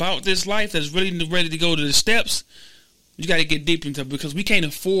 that's about this life, that's really ready to go to the steps. You got to get deep into it because we can't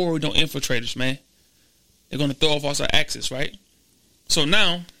afford no infiltrators, man. They're going to throw off our axis, right? So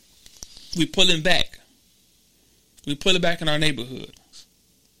now we pulling back. We pull it back in our neighborhood.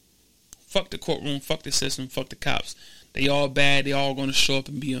 Fuck the courtroom, fuck the system, fuck the cops. They all bad. They all going to show up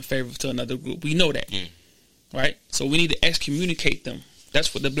and be in favor to another group. We know that. Yeah. Right? So we need to excommunicate them.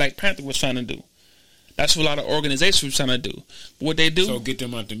 That's what the Black Panther was trying to do. That's what a lot of organizations were trying to do. But what they do... So get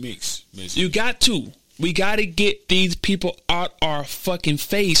them out the mix, basically. You got to. We got to get these people out our fucking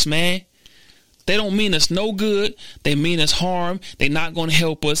face, man. They don't mean us no good. They mean us harm. They not going to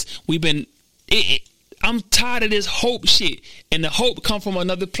help us. We've been... I'm tired of this hope shit. And the hope come from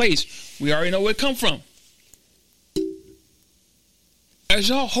another place. We already know where it come from. As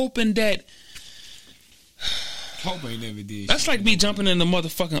y'all hoping that... Hope ain't never did. That's like me jumping in the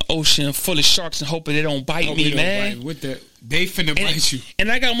motherfucking ocean full of sharks and hoping they don't bite me, man. They finna bite you.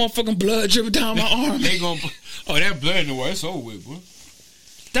 And I got motherfucking blood dripping down my arm. They gonna... Oh, that blood in the water, it's over with, bro.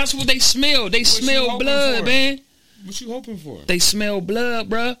 That's what they smell. They smell blood, man. What you hoping for? They smell blood,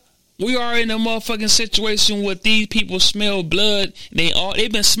 bruh. We are in a motherfucking situation where these people smell blood.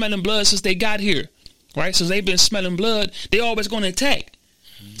 They've been smelling blood since they got here, right? Since they've been smelling blood, they always going to attack.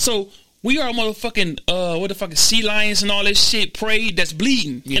 So we are motherfucking sea lions and all this shit prey that's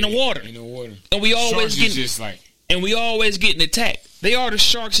bleeding in the water. In the water. And we always getting getting attacked. They are the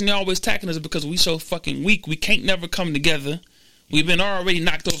sharks and they always attacking us because we so fucking weak. We can't never come together. We've been already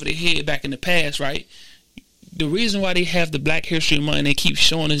knocked over the head back in the past, right? The reason why they have the Black History Month and they keep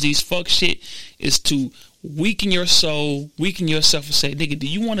showing us these fuck shit is to weaken your soul, weaken yourself and say, nigga, do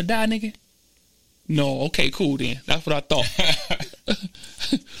you want to die, nigga? No, okay, cool then. That's what I thought.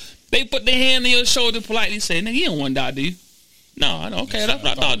 They put their hand on your shoulder politely and say, nigga, you don't want to die, do you? No, okay, that's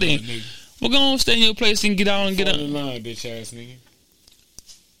what I thought then. We're going to stay in your place and get out and get up. In line, bitch ass nigga.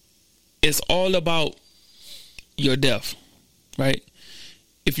 It's all about your death, right?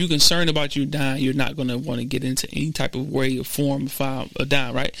 If you're concerned about you dying, you're not going to want to get into any type of way or form of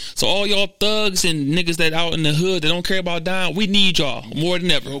dying, right? So all y'all thugs and niggas that out in the hood that don't care about dying, we need y'all more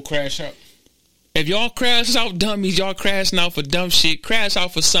than ever. Go crash out. If y'all crash out dummies, y'all crashing out for dumb shit, crash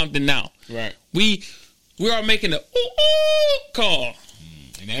out for something now. Right. We are making the ooh call.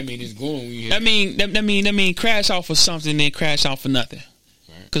 And that mean it's going when you hit. That mean crash out for something, then crash out for nothing.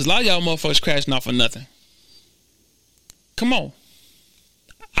 Right. Because a lot of y'all motherfuckers crashing out for nothing. Come on.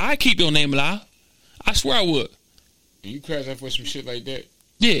 I keep your name alive. I swear I would. And you crash out for some shit like that?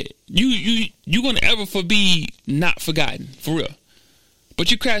 Yeah. You gonna ever be not forgotten. For real. But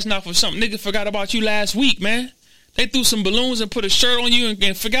you crashing out for something. Nigga forgot about you last week, man. They threw some balloons and put a shirt on you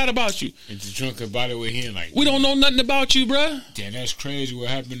and forgot about you. And just drunk about it with him like... We don't know nothing about you, bruh. Damn, that's crazy what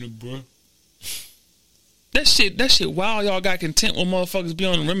happened to bruh. That shit wild. Y'all got content when motherfuckers be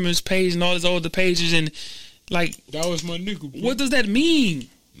on the Remembrance page and all these other pages and like... That was my nigga, bro. What does that mean?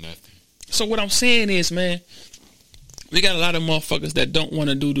 Nothing. So what I'm saying is, man, we got a lot of motherfuckers that don't want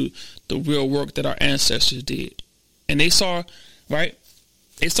to do the real work that our ancestors did. And they saw, right?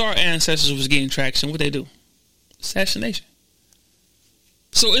 They saw our ancestors was getting traction. What they do? Assassination.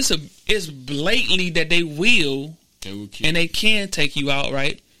 So it's blatantly that they will and they can take you out,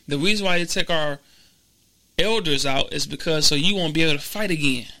 right? The reason why they take our elders out is because so you won't be able to fight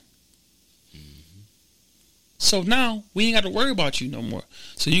again. So now we ain't got to worry about you no more.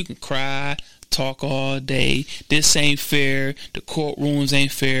 So you can cry, talk all day. This ain't fair. The courtrooms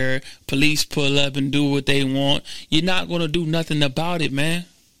ain't fair. Police pull up and do what they want. You're not going to do nothing about it, man.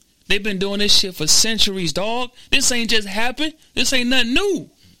 They've been doing this shit for centuries, dog. This ain't just happened. This ain't nothing new.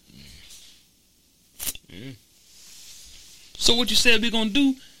 Yeah. So what you said we gonna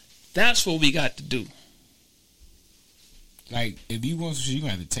do, that's what we got to do. Like, if you want some shit, you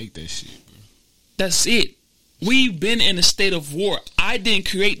gonna have to take that shit, bro. That's it. We've been in a state of war. I didn't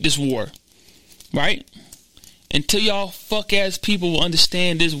create this war. Right? Until y'all fuck ass people will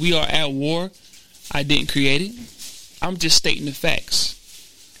understand this, we are at war. I didn't create it. I'm just stating the facts.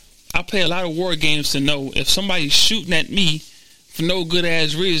 I play a lot of war games to know if somebody's shooting at me for no good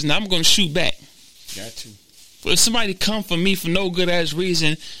ass reason, I'm going to shoot back. Got to. But if somebody come for me for no good ass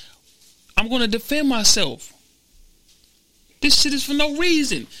reason, I'm going to defend myself. This shit is for no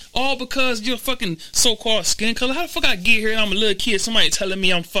reason. All because you're fucking so-called skin color. How the fuck I get here and I'm a little kid, somebody telling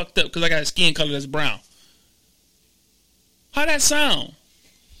me I'm fucked up because I got a skin color that's brown? How that sound?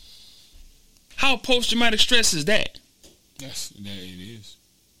 How post-traumatic stress is that? Yes, that it is.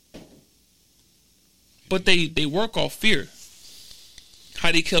 But they work off fear.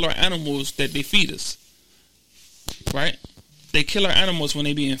 How they kill our animals that they feed us. Right? They kill our animals when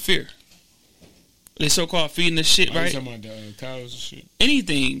they be in fear. They so-called feeding the shit, right? You talking about the cows and shit?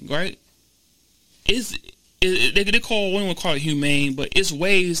 Anything, right? They call, one would call it humane, but it's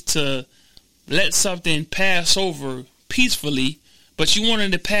ways to let something pass over peacefully, but you want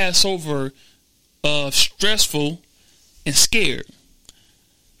it to pass over stressful and scared.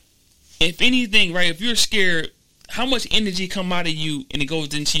 If anything, right, if you're scared, how much energy come out of you and it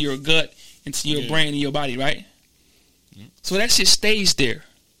goes into your gut, into your brain and your body, right? Yeah. So that shit stays there.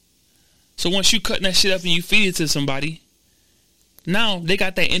 So once you cutting that shit up and you feed it to somebody, now they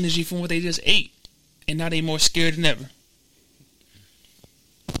got that energy from what they just ate. And now they more scared than ever.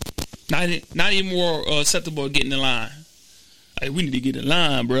 Not even more acceptable to getting in line. Hey, we need to get in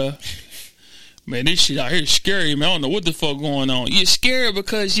line, bro. Man, this shit out here is scary, man. I don't know what the fuck going on. You're scared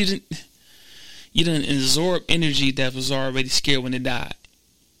because you didn't absorb energy that was already scared when it died.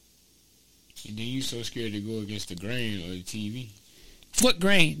 And then you so scared to go against the grain or the TV. What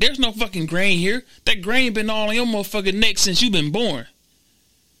grain? There's no fucking grain here. That grain been all on your motherfucking neck since you been born.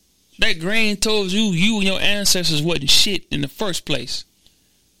 That grain told you and your ancestors wasn't shit in the first place.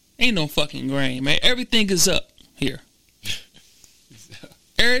 Ain't no fucking grain, man. Everything is up here.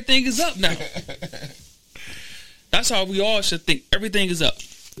 Everything is up now. That's how we all should think. Everything is up.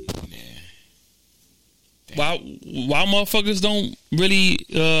 Why motherfuckers don't really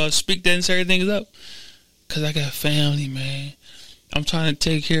speak that and say everything is up? Cause I got family, man. I'm trying to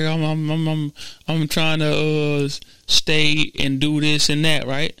take care. I'm trying to stay and do this and that,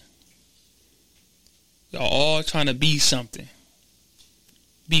 right? Y'all all trying to be something.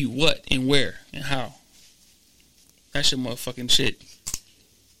 Be what and where and how? That's your motherfucking shit.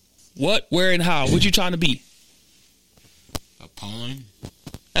 What, where, and how? What you trying to be? A pawn.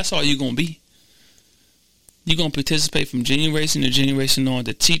 That's all you gonna be. You gonna participate from generation to generation on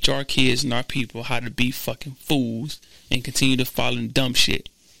to teach our kids and our people how to be fucking fools and continue to follow dumb shit.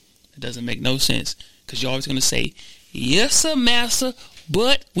 It doesn't make no sense. Cause you're always gonna say, yes sir, master,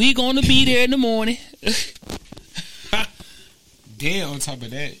 but we gonna be there in the morning. Then on top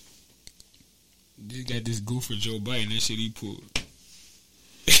of that, they got this goofer Joe Biden, that shit he pulled.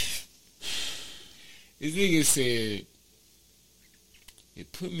 This nigga said,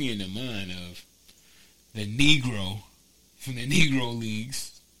 it put me in the mind of the Negro from the Negro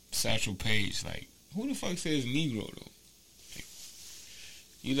Leagues, Satchel Paige. Like, who the fuck says Negro though? Like,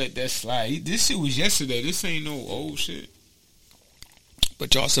 you let that slide. This shit was yesterday. This ain't no old shit.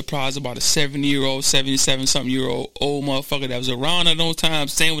 But y'all surprised about a 70-year-old, 77-something-year-old old motherfucker that was around at those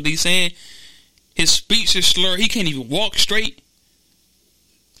times saying what he's saying? His speech is slurred. He can't even walk straight.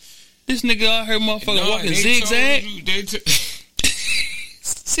 This nigga out here motherfucker walking zigzag.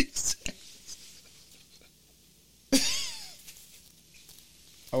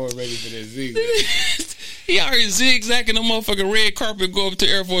 I was ready for that zigzag. He out here zigzagging the motherfucking red carpet go up to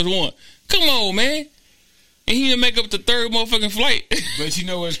Air Force One. Come on, man. And he didn't make up the third motherfucking flight. But you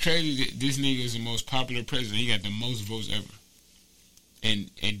know what's crazy? This nigga is the most popular president. He got the most votes ever. And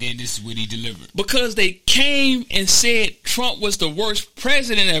then this is what he delivered. Because they came and said Trump was the worst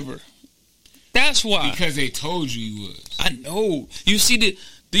president ever. That's why. Because they told you he was. I know. Do you see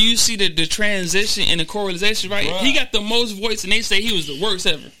the transition and the correlation, right? Bruh. He got the most votes and they say he was the worst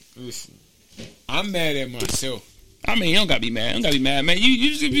ever. Listen, I'm mad at myself. I mean, you don't gotta be mad. You don't gotta be mad, man.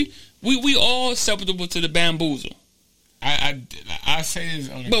 We all susceptible to the bamboozle. I say this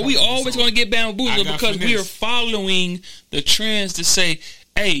on the but we always gonna get bamboozled because we are following the trends to say,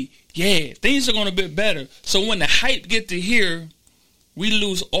 hey, yeah, things are gonna be better. So when the hype get to here, we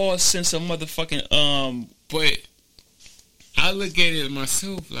lose all sense of motherfucking But I look at it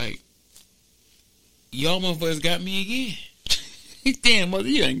myself like, y'all motherfuckers got me again. Damn, mother,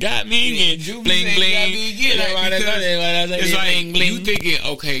 you done got me again. Bling, bling. Got me again. It's like, you thinking,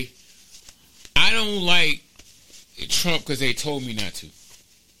 okay, I don't like Trump because they told me not to.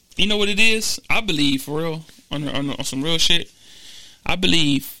 You know what it is? I believe, for real, on some real shit, I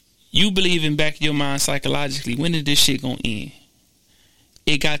believe, you believe in back of your mind psychologically, when is this shit gonna end?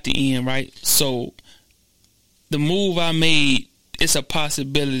 It got to end, right? So, the move I made, it's a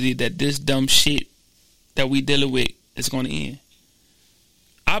possibility that this dumb shit that we dealing with is going to end.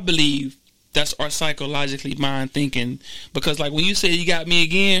 I believe that's our psychologically mind thinking, because like when you say you got me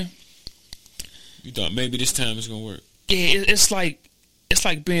again, you thought maybe this time it's going to work. Yeah, it's like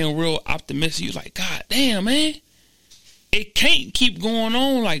being real optimistic. You're like, God damn, man, it can't keep going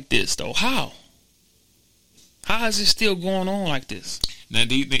on like this though. How is it still going on like this? Now,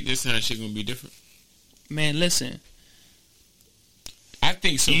 do you think this time shit going to be different? Man, listen, I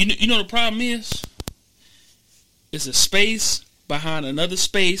think so. You know the problem is? It's a space behind another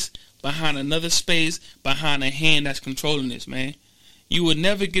space, behind another space, behind a hand that's controlling this, man. You will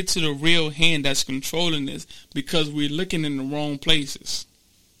never get to the real hand that's controlling this because we're looking in the wrong places.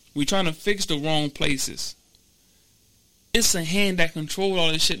 We're trying to fix the wrong places. It's a hand that controls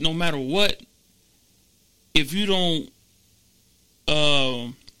all this shit no matter what. If you don't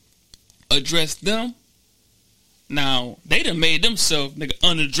address them, now they done made themselves nigga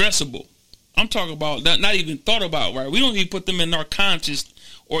unaddressable. I'm talking about that, not even thought about, right? We don't even put them in our conscious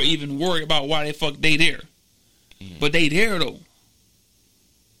or even worry about why the fuck they there. But they there though.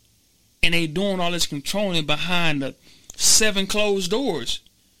 And they doing all this controlling behind the 7 closed doors.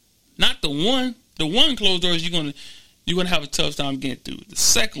 Not the one. The one closed doors you're gonna have a tough time getting through. The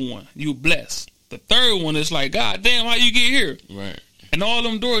second one, you blessed. The third one is like, God damn, how you get here? Right. And all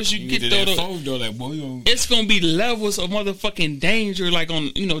them doors you get through, that door, like, boy, it's gonna be levels of motherfucking danger, like on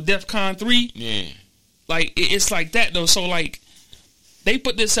DEFCON 3. Yeah, like it's like that though. So like they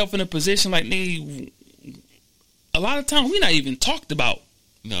put themselves in a position like a lot of times we not even talked about.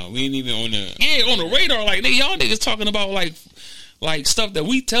 No, we ain't even on the radar. Like y'all niggas talking about like stuff that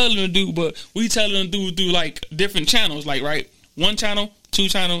we tell them to do, but we tell them to do like different channels. Like 1 channel, 2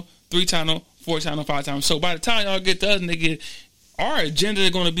 channel, 3 channel, 4 channel, 5 channels. So by the time y'all get to us, nigga, our agenda is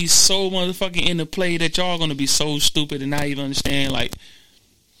going to be so motherfucking in the play that y'all going to be so stupid and not even understand.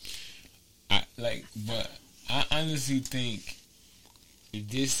 But I honestly think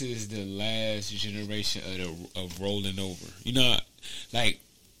this is the last generation of rolling over. You know, like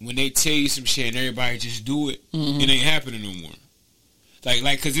when they tell you some shit and everybody just do it, it ain't happening no more.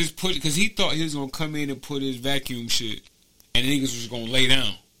 Like, cause he thought he was gonna come in and put his vacuum shit, and the niggas was gonna lay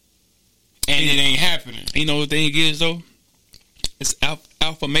down, and it ain't happening. You know what the thing is though? It's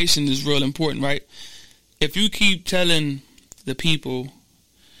affirmation is real important, right? If you keep telling the people,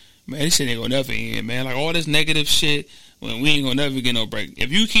 man, this shit ain't gonna never end, man. Like all this negative shit, when we ain't gonna never get no break.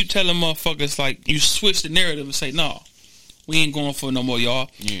 If you keep telling motherfuckers, like you switch the narrative and say, no, we ain't going for no more, y'all.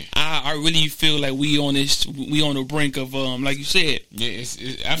 Yeah. I really feel like we on the brink of like you said. Yeah, I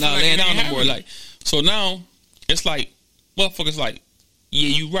feel not like laying down no more. Like so now it's like motherfuckers like, yeah,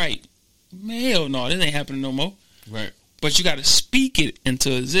 you right. Man, hell no, this ain't happening no more. Right. But you got to speak it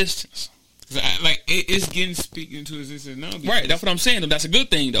into existence. It's getting speak into existence now. Right, that's what I'm saying. That's a good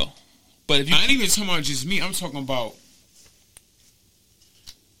thing, though. But if you I ain't even talking about just me. I'm talking about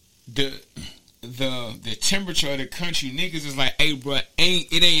the temperature of the country. Niggas is like, hey, bro,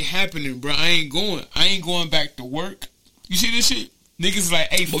 it ain't happening, bro. I ain't going back to work. You see this shit? Niggas is like,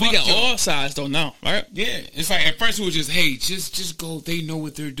 hey, but we got all sides though now, right? Yeah, it's like at first it was just, hey, just go. They know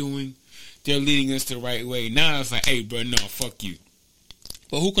what they're doing. They're leading us the right way. Now it's like, hey, bro, no, fuck you.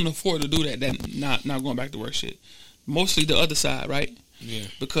 But who can afford to do that? That not going back to work shit. Mostly the other side, right? Yeah.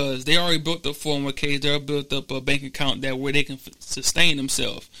 Because they already built up 401ks. They already built up a bank account that where they can sustain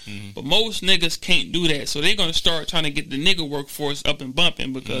themselves. Mm-hmm. But most niggas can't do that. So they're going to start trying to get the nigga workforce up and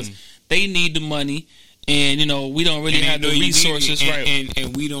bumping because they need the money. And, we don't really have the resources, right?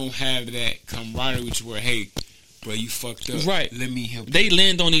 And we don't have that camaraderie where, hey, bro, you fucked up. Right. Let me help you. They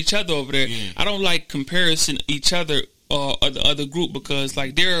lend on each other over there. Yeah. I don't like comparison each other or the other group because,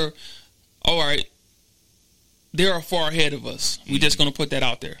 like, they're, all right, they're far ahead of us. We just going to put that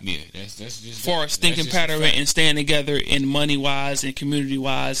out there. Yeah, that's just... Far as thinking pattern and staying together in money-wise and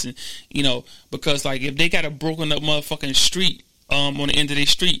community-wise. And, because, like, if they got a broken up motherfucking street on the end of their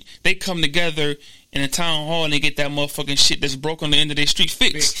street, they come together in a town hall and they get that motherfucking shit that's broke on the end of their street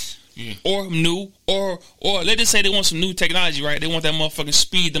fixed. Yeah. Or new, or let's just say they want some new technology, right? They want that motherfucking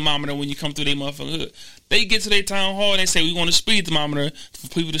speed thermometer when you come through their motherfucking hood. They get to their town hall and they say, we want a speed thermometer for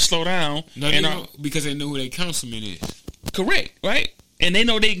people to slow down. No, because they know who their councilman is. Correct, right? And they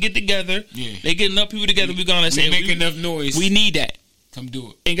know they can get together. Yeah. They get enough people together. We gonna say make enough noise. We need that. Come do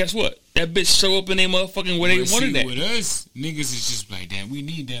it. And guess what? That bitch show up in their motherfucking where they wanted that. With us, niggas is just like, damn, we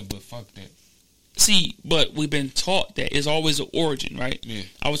need that, but fuck that. See, but we've been taught that it's always the origin, right? Yeah.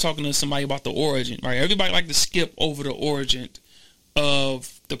 I was talking to somebody about the origin, right? Everybody like to skip over the origin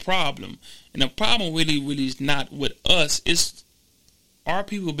of the problem. And the problem really is not with us. It's our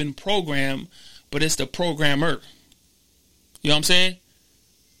people have been programmed, but it's the programmer. You know what I'm saying?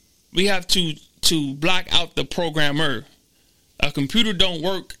 We have to block out the programmer. A computer don't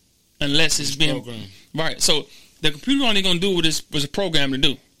work unless it's been programmed. Right. So the computer only gonna do what it was programmed to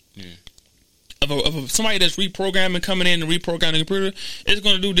do. Yeah. Of somebody that's reprogramming, coming in and reprogramming the computer, it's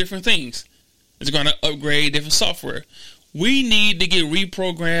gonna do different things. It's gonna upgrade different software. We need to get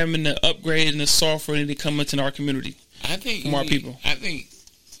reprogrammed and the upgrade and the software and to come into our community. I think from our people. I think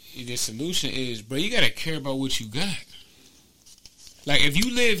the solution is, bro, you gotta care about what you got. Like if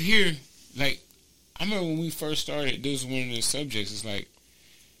you live here, like I remember when we first started, this was one of the subjects. It's like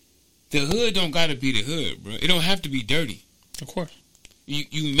the hood don't gotta be the hood, bro. It don't have to be dirty. Of course.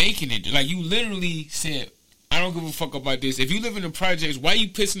 You making it like you literally said, I don't give a fuck about this. If you live in the projects, why you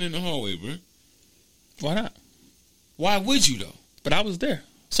pissing in the hallway, bro? Why not? Why would you though? But I was there.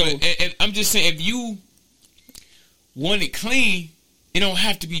 So and I'm just saying, if you want it clean, it don't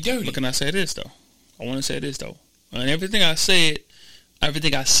have to be dirty. But can I say this though? I want to say this though. And everything I say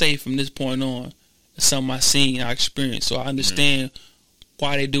from this point on is something I seen, I experienced, so I understand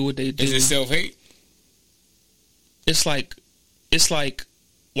why they do what they do. Is it self-hate? It's like,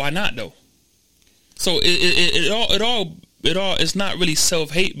 why not though? So it all it's not really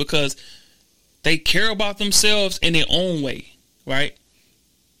self-hate because they care about themselves in their own way, right?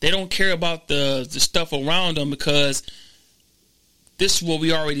 They don't care about the stuff around them because this is what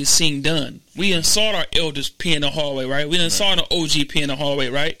we already seen done. We done saw our elders pee in the hallway, right? We done saw the OG pee in the hallway,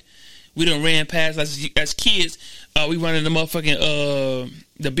 right? We done ran past as kids. We running the motherfucking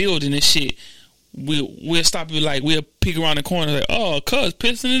the building and shit. We'll stop you like we'll peek around the corner like, oh, cuz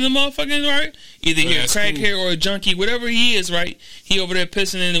pissing in the motherfucking, right? Either he a crackhead or a junkie, whatever he is, right? He over there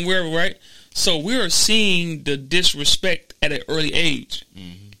pissing in and wherever, right? So we're seeing the disrespect at an early age.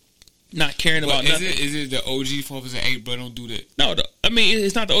 Mm-hmm. Not caring about nothing. Is it the OG fault? Is it, hey, bro, don't do that? No, I mean,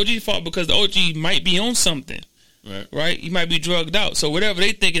 it's not the OG fault because the OG might be on something. Right? He might be drugged out. So whatever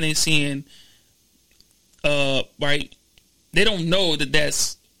they thinking they seeing, right? They don't know that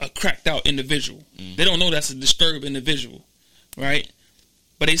that's a cracked out individual. Mm. They don't know that's a disturbed individual, right?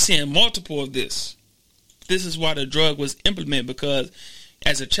 But they seeing multiple of this. This is why the drug was implemented because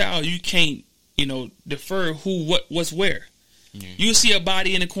as a child you can't, defer what's where. Yeah. You see a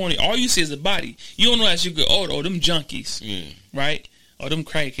body in the corner. All you see is a body. You don't know as you get older. Oh, them junkies, right? Or them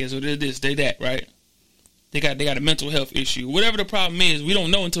crackheads, or they're this, they that, right? They got a mental health issue. Whatever the problem is, we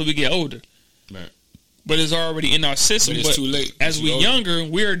don't know until we get older. Right. But it's already in our system. But it's too late. As we're younger,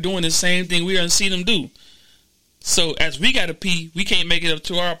 we're doing the same thing we don't see them do. So as we got to pee, we can't make it up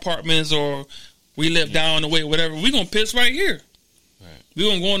to our apartments or we live down the way or whatever. We're going to piss right here. Right. We're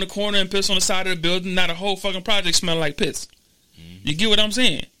going to go in the corner and piss on the side of the building. Not a whole fucking project smell like piss. Mm-hmm. You get what I'm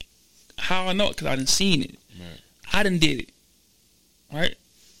saying? How I know it? Because I done seen it. Right. I done did it. Right?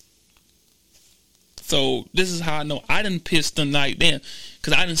 So this is how I know I done pissed the night then.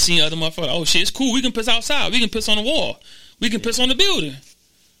 Because I done seen other motherfuckers. Oh shit, it's cool. We can piss outside. We can piss on the wall. We can piss on the building.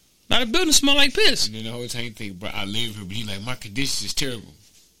 Now the building smell like piss. And then the whole time you think, bro, I live here, but you like, my condition is terrible.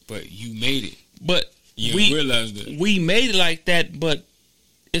 But you made it. But you realize that. We made it like that, but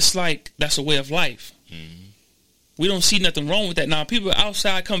it's like that's a way of life. Mm-hmm. We don't see nothing wrong with that. Now people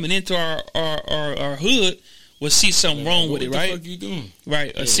outside coming into our hood will see something wrong with it, right? What the fuck you doing?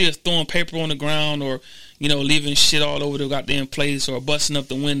 Right. Or see us throwing paper on the ground or, leaving shit all over the goddamn place or busting up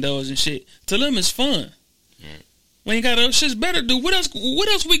the windows and shit. To them it's fun. Right. When you got other shit's better to do. What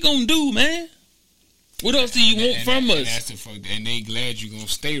else we gonna do, man? What else do you want from us? And they glad you gonna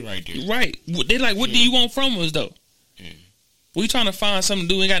stay right there. Right. They like, what do you want from us though? Yeah. We trying to find something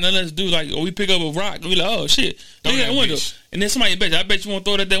to do. We ain't got nothing else to do. Like, or we pick up a rock and we like, oh shit, look at that window. Bitch. And then somebody bet you, I bet you won't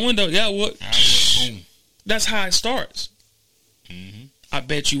throw it at that window. Yeah, what? Boom. That's how it starts. Mm-hmm. I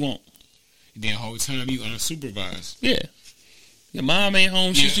bet you won't. Then the whole time you unsupervised. Yeah. Your mom ain't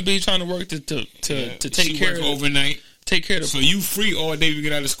home. She should be trying to work to take care of overnight. Take care of. So you free all day. We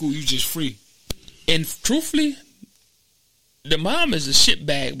get out of school. You just free. And truthfully, the mom is a shit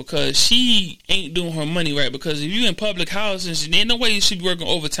bag because she ain't doing her money right. Because if you in public housing, ain't no way you should be working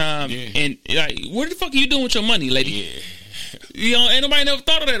overtime. Yeah. And like, what the fuck are you doing with your money, lady? Yeah. Ain't nobody never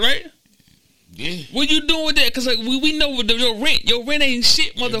thought of that, right? Yeah. What you doing with that? Because like, we know your rent. Your rent ain't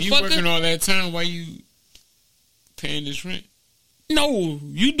shit, motherfucker. If you working all that time, why you paying this rent? No,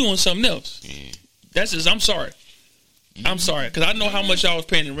 you doing something else. Yeah. That's just, I'm sorry. I'm sorry, because I know how much y'all was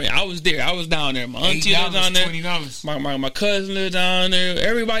paying the rent. I was there. I was down there. My auntie lived down there. $20. My cousin lived down there.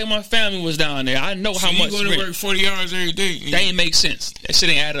 Everybody in my family was down there. I know how much. You going to work 40 hours every day? That ain't make sense. That shit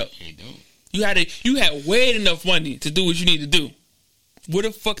ain't add up. It don't. You had way enough money to do what you need to do. Where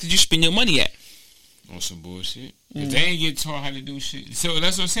the fuck did you spend your money at? On some bullshit. If they ain't get taught how to do shit. So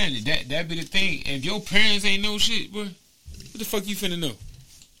that's what I'm saying. That be the thing. If your parents ain't know shit, bro, what the fuck you finna know?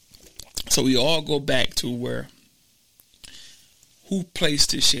 So we all go back to where, who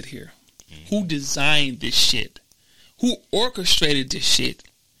placed this shit here? Who designed this shit? Who orchestrated this shit?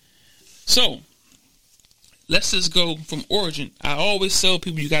 So, let's just go from origin. I always tell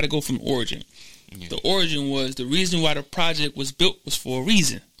people you got to go from origin. Yeah. The origin was, the reason why the project was built was for a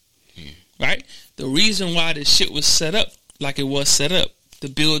reason. Yeah. Right? The reason why this shit was set up like it was set up. The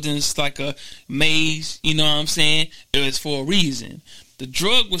buildings like a maze, you know what I'm saying? It was for a reason. The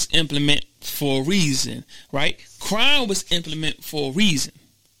drug was implemented for a reason, right? Crime was implemented for a reason.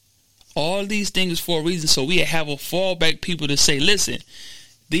 All these things for a reason. So we have a fallback people to say, listen,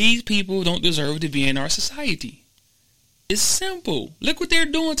 these people don't deserve to be in our society. It's simple. Look what they're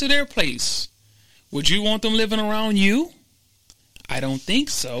doing to their place. Would you want them living around you? I don't think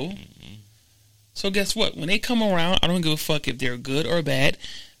so. Mm-hmm. So guess what? When they come around, I don't give a fuck if they're good or bad.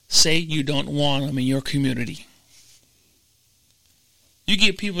 Say you don't want them in your community. You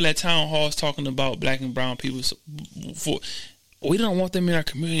get people at town halls talking about black and brown people. We don't want them in our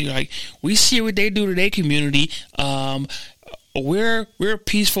community. Like, we see what they do to their community. We're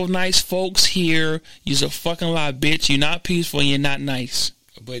peaceful, nice folks here. You're a fucking lie, bitch. You're not peaceful and you're not nice.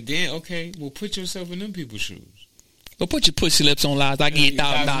 But then, okay, well, put yourself in them people's shoes. Well, put your pussy lips on lies. I get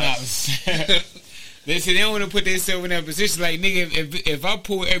 $1,000. They say they don't want to put themselves in that position. Like, nigga, if I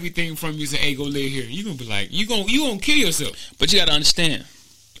pull everything from you and say, hey, go live here, you gonna be like, you gonna kill yourself. But you gotta understand,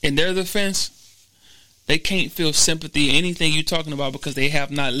 in their defense, they can't feel sympathy or anything you're talking about because they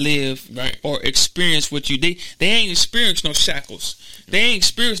have not lived or experienced what you did. They ain't experienced no shackles. They ain't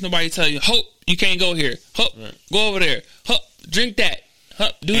experienced nobody tell you, hope you can't go here. Hope go over there. Hope drink that.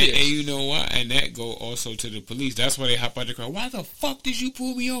 Hope do this. And you know why? And that go also to the police. That's why they hop out the car. Why the fuck did you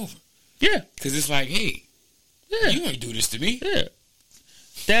pull me over? Yeah. Because it's like, hey, you ain't do this to me. Yeah.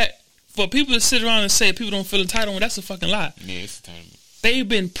 That, for people to sit around and say people don't feel entitled, that's a fucking lie. Yeah, it's entitlement. They've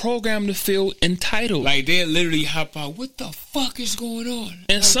been programmed to feel entitled. Like, they literally hop out, what the fuck is going on?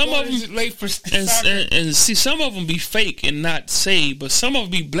 And like, some of them, late for and see, some of them be fake and not say, but some of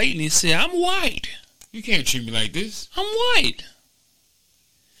them be blatantly say, I'm white. You can't treat me like this. I'm white.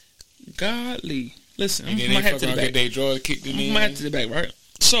 Godly. Listen, and then they fuck around, get their drawers kicked in I'm my head to the back, right?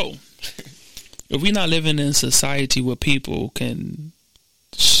 So, if we're not living in a society where people can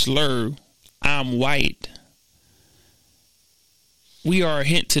slur, I'm white, we are a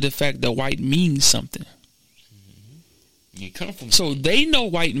hint to the fact that white means something. You come from so they know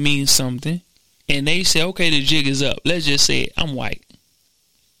white means something, and they say, okay, the jig is up. Let's just say it. I'm white.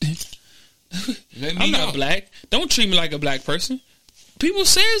 I'm not black. Don't treat me like a black person. People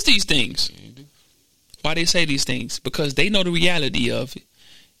says these things. Why they say these things? Because they know the reality of it.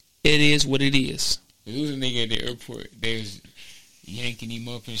 It is what it is. There was a nigga at the airport. They was yanking him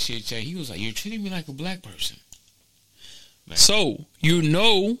up and shit. He was like, you're treating me like a black person. Like, so, you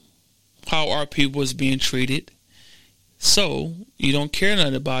know how our people is being treated. So, you don't care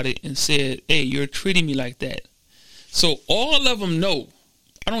nothing about it and said, hey, you're treating me like that. So, all of them know.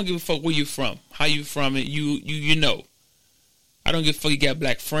 I don't give a fuck where you from. How you from it. You know. I don't give a fuck you got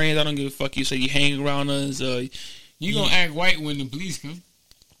black friends. I don't give a fuck you say you hang around us. You gonna act white when the police come.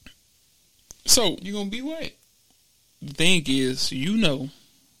 So you gonna be white. The thing is, you know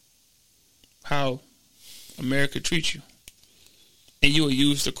how America treats you, and you will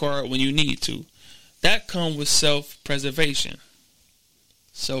use the card when you need to. That comes with self-preservation.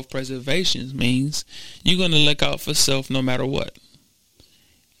 Self-preservation means you're gonna look out for self no matter what.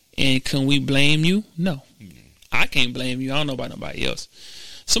 And can we blame you? No, I can't blame you. I don't know about nobody else.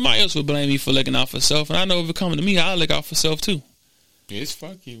 Somebody else would blame me for looking out for self, and I know if it comes to me, I'll look out for self too. It's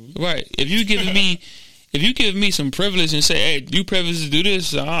fuck you. Right. If you give me some privilege and say, hey, you privilege to do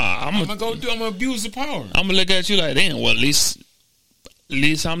this, I'm gonna abuse the power. I'm gonna look at you like, damn, well at least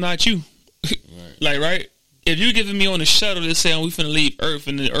I'm not you. Right. Like, right? If you giving me on the shuttle that say we finna leave Earth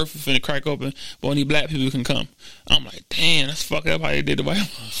and the Earth is finna crack open, but only black people can come, I'm like, damn, that's fucked up how they did the White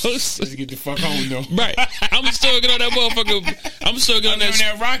House. Let's get the fuck home though. Right. I'm still getting on that motherfucker. I'm still getting on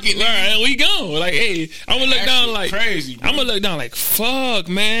that rocket. Right, we go. Like, hey, I'm gonna look down like crazy. Bro. I'm gonna look down like, fuck,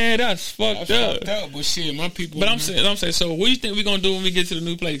 man, that's fucked up. But shit, my people. But I'm saying, so what do you think we gonna do when we get to the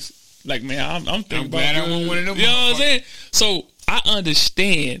new place? Like, man, I'm thinking about glad I want one of them. You know what I'm saying? So I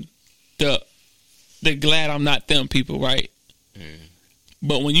understand the glad I'm not them people, right? Yeah.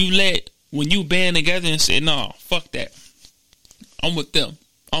 But when you band together and say, no, fuck that, I'm with them.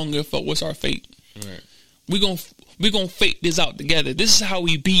 I don't give a fuck what's our fate. Right. We gonna fake this out together. This is how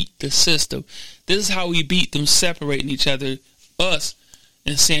we beat the system. This is how we beat them separating each other, us,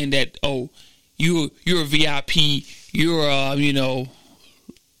 and saying that, oh, you're a VIP, you're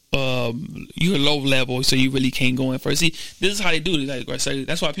you're low level, so you really can't go in first. See, this is how they do it. Like I say,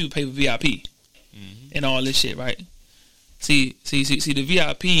 that's why people pay for VIP and all this shit, right? See, the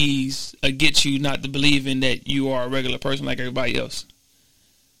VIPs get you not to believe in that you are a regular person like everybody else.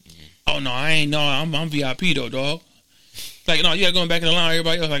 Oh no, I ain't. No, I'm VIP though, dog. Like, no, you gotta go back in the line.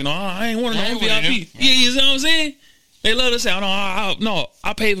 Everybody else like, no, I ain't want no VIP. Yeah, you see what I'm saying? They love to say, no,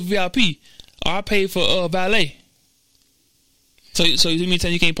 I paid for VIP. Or I paid for valet. So you mean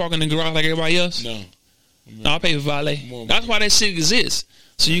tell you can't park in the garage like everybody else? No, I pay for valet. That's why that shit exists.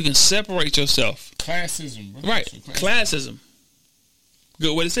 So you can separate yourself. Classism, bro. Right, classism.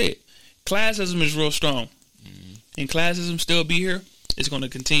 Good way to say it. Classism is real strong, and classism still be here. It's going to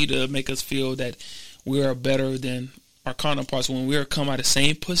continue to make us feel that we are better than our counterparts when we come out the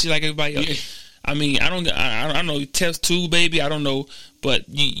same pussy like everybody else. Yeah. I mean, I don't know, test tube, baby. I don't know, but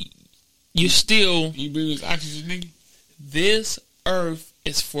you still. You breathe this oxygen, nigga. This earth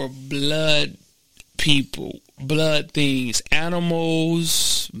is for blood people, blood things,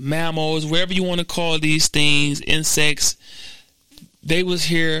 animals, mammals, wherever you want to call these things, insects. They was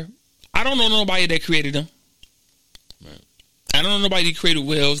here. I don't know nobody that created them. I don't know nobody that created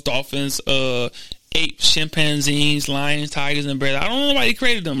whales, dolphins, apes, chimpanzees, lions, tigers, and bears. I don't know nobody that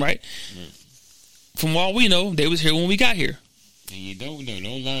created them, right? From all we know, they was here when we got here. And you don't know.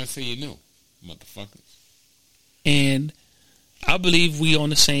 Don't lie and say you know, motherfuckers. And I believe we on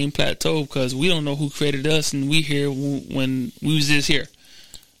the same plateau because we don't know who created us, and we here when we was just here.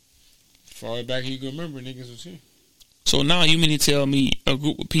 Far back you can remember, niggas was here. So now you mean to tell me a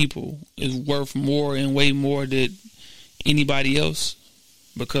group of people is worth more and way more than anybody else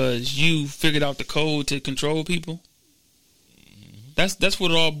because you figured out the code to control people? That's what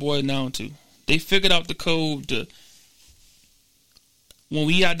it all boils down to. They figured out the code to, when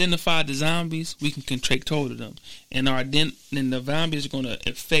we identify the zombies, we can take hold of them, and then the zombies are going to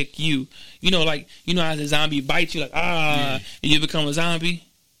affect you. You know, like, you know how the zombie bites you, like and you become a zombie.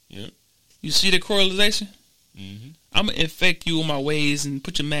 Yep. You see the correlation? Mm-hmm. I'm gonna infect you with my ways and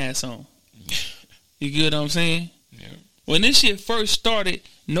put your mask on. You get what I'm saying? Yeah. When this shit first started,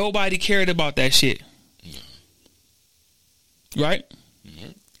 nobody cared about that shit. No. Right?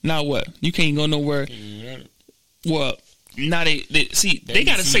 Mm-hmm. Now what? You can't go nowhere. Well, now they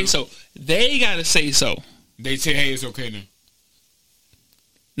gotta say so. They gotta say so. They say, hey, it's okay now.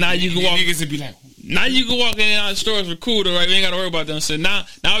 Now you can walk. Niggas would be like, now you can walk in and out of stores with cooler, right? We ain't gotta worry about them. So now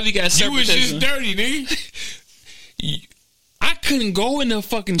we got separate. You was just dirty, nigga. I couldn't go in the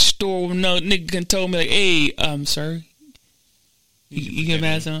fucking store when no nigga can told me like, hey, sir, you get your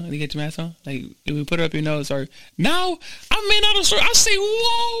mask on? You get your mask on? Like, if we put it up your nose, or now I'm in the store. I say,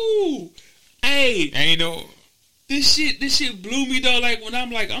 whoa, hey, ain't no. This shit blew me though. Like when I'm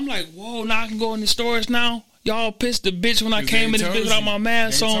like, whoa, now I can go in the stores now. Y'all pissed the bitch when I came in the bitch without my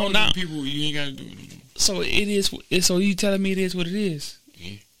mask on. Now people, you ain't gotta do it. So it is. So you telling me it is what it is?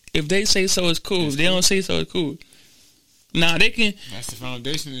 Yeah. If they say so, it's cool. If they don't say so, it's cool. Now they can. That's the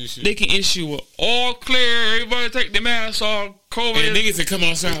foundation of this shit. They can issue all clear. Everybody take their mask off. COVID. And niggas that come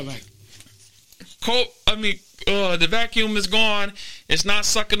outside like, the vacuum is gone. It's not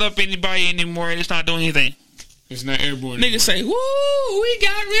sucking up anybody anymore. It's not doing anything. It's not airborne. Niggas say, woo, we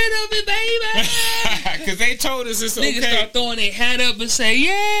got rid of it, baby. Because they told us it's okay. Niggas start throwing their hat up and say,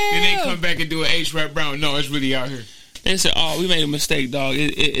 yeah. Then they come back and do an H-Rap Brown. No, it's really out here. They say, oh, we made a mistake, dog.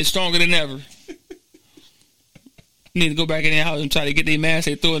 It's stronger than ever. Need to go back in their house and try to get their mask.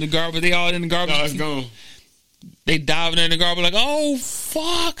 They throw it in the garbage. They all in the garbage. No, it's gone. They diving in the garbage like, oh,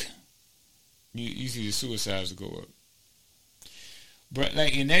 fuck. You see the suicides go up. But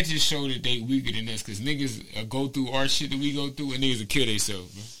like, and that just showed that they weaker than us, because niggas go through our shit that we go through, and niggas will kill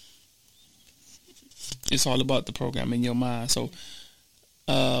themselves, bro. It's all about the program in your mind. So,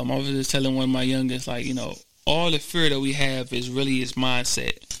 I was just telling one of my youngest, like, you know, all the fear that we have is really his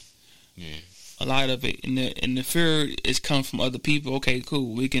mindset. Yeah. A lot of it, and the fear is come from other people. Okay,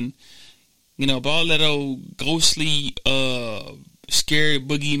 cool. We can, you know, but all that old ghostly, scary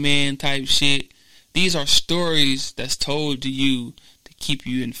boogeyman type shit. These are stories that's told to you to keep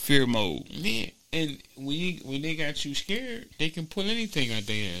you in fear mode. Yeah. And when they got you scared, they can pull anything out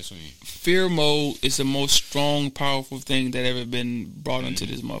their ass on you. Fear mode is the most strong, powerful thing that ever been brought into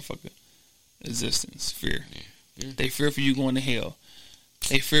this motherfucker existence. Fear. Yeah. They fear for you going to hell.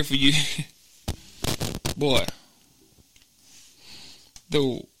 They fear for you. Boy.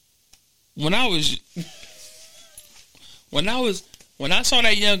 Dude. When I saw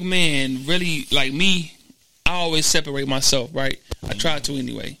that young man really, like me, I always separate myself, right? I try to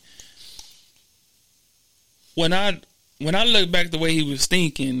anyway. When I look back the way he was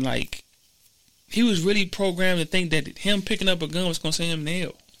thinking, like, he was really programmed to think that him picking up a gun was going to send him to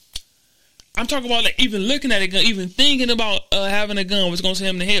hell. I'm talking about, like, even looking at a gun, even thinking about having a gun was going to send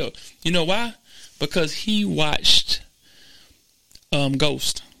him to hell. You know why? Because he watched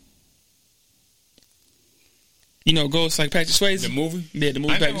Ghost. You know Ghost, like Patrick Swayze? The movie? Yeah, the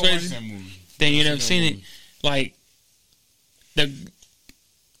movie Patrick Swayze. I never watched that movie. Then you never seen it. Like,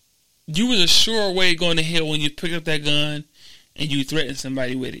 you was a sure way going to hell when you pick up that gun and you threaten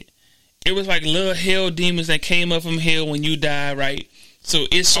somebody with it. It was like little hell demons that came up from hell when you die, right? So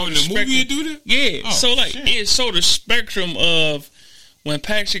it's in the movie you do that? Yeah. Oh, so like it's so the spectrum of when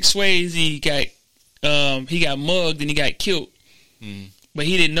Patrick Swayze got mugged and he got killed. Mm. But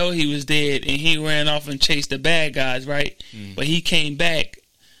he didn't know he was dead and he ran off and chased the bad guys, right? Mm. But he came back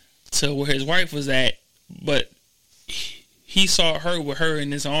to where his wife was at, but he saw her with her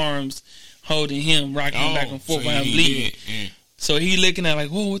in his arms, holding him, rocking him back and forth while I'm bleeding. Yeah. So he looking at like,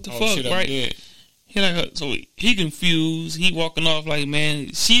 whoa, what the fuck, right? He like, so he confused. He walking off like,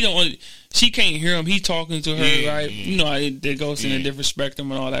 man, she can't hear him. He talking to her, right? Yeah. You know, they goes in a different spectrum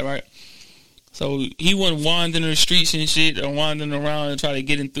and all that, right? So he wasn't wandering the streets and shit or wandering around and try to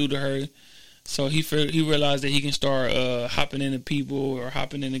get in through to her. So he realized that he can start hopping into people or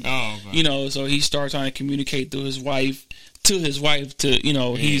hopping into, you know. So he started trying to communicate through his wife to, you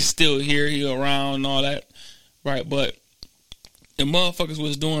know, he's still here, he around and all that, right? But the motherfuckers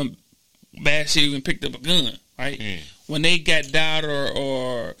was doing bad shit even picked up a gun, right? Yeah. When they got died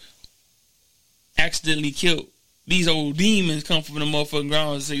or accidentally killed, these old demons come from the motherfucking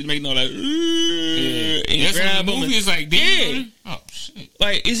ground and say, making all that, and grab them. Movies like that. Oh shit!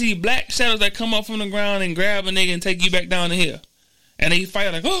 Like, is he black shadows that come up from the ground and grab a nigga and take you back down the hill? And they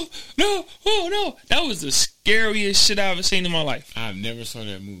fight like, oh no! That was the scariest shit I've ever seen in my life. I never saw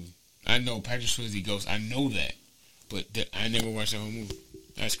that movie. I know Patrick Swayze Ghost. I know that, but I never watched that whole movie.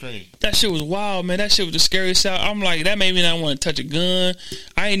 That's crazy. That shit was wild, man. That shit was the scariest shit. I'm like, that made me not want to touch a gun.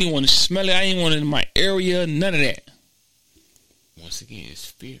 I ain't even want to smell it. I ain't want it in my area. None of that. Once again, it's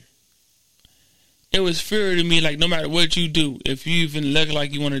fear. It was fear to me. Like, no matter what you do, if you even look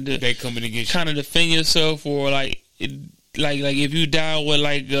like you want to, they coming against you, kind of defend yourself, or like if you die with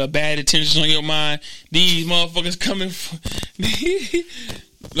like bad intentions on your mind, these motherfuckers coming from,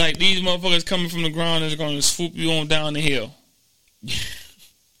 like these motherfuckers coming from the ground is going to swoop you on down the hill.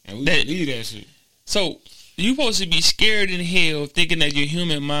 And we believe that shit. So you supposed to be scared in hell, thinking that your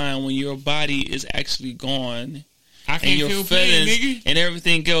human mind, when your body is actually gone, I can't and feel pain, nigga, and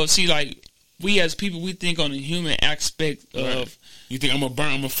everything else. See, like we as people, we think on the human aspect of. You think I'm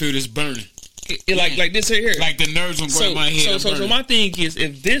gonna feel this burning? Like this here, like the nerves gonna go in my head. So my thing is,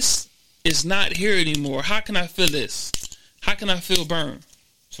 if this is not here anymore, how can I feel this? How can I feel burn?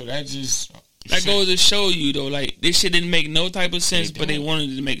 So that goes to show you though, like this shit didn't make no type of sense, but they wanted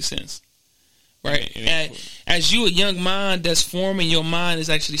it to make sense, right? And as you a young mind that's forming, your mind is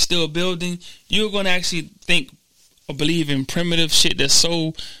actually still building. You're gonna actually think or believe in primitive shit that's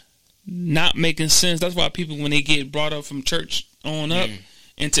so not making sense. That's why people, when they get brought up from church on up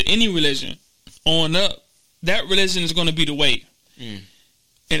into any religion on up, that religion is going to be the way,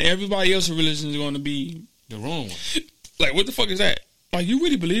 and everybody else's religion is going to be the wrong one. Like, what the fuck is that? Like, you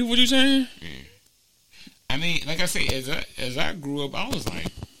really believe what you're saying? I mean, like I say, as I grew up, I was like,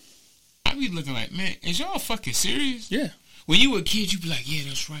 I be looking like, man, is y'all fucking serious? Yeah. When you were a kid, you be like, yeah,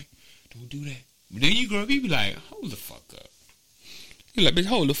 that's right, don't do that. But then you grow up, you be like, hold the fuck up. You're like, bitch,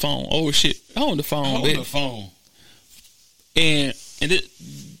 hold the phone. Oh shit, hold the phone, hold bitch. the phone. And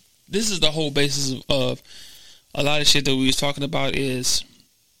this is the whole basis of a lot of shit that we was talking about is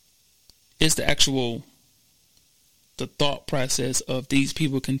the actual the thought process of these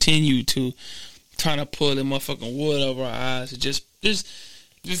people continue to trying to pull the motherfucking wood over our eyes. Just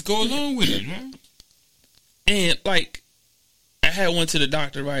go along with it, man. And like, I had went to the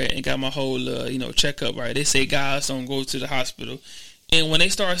doctor, right, and got my whole checkup, right. They say guys don't go to the hospital, and when they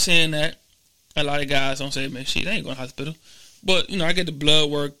start saying that, a lot of guys don't say, man, shit, they ain't going to the hospital. But, I get the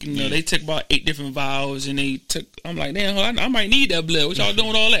blood work. They took about 8 different vials, and I'm like, damn, I might need that blood. What y'all doing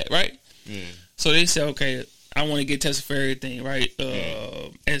with all that, right? Yeah. So they said, okay, I want to get tested for everything, right?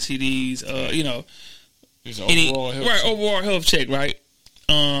 STDs, you know, it's overall health check. Overall health check, right?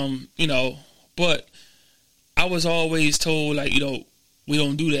 You know, but I was always told, like, you know, we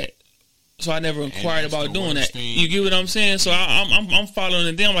don't do that. So I never inquired about doing that. You get what I'm saying? So I'm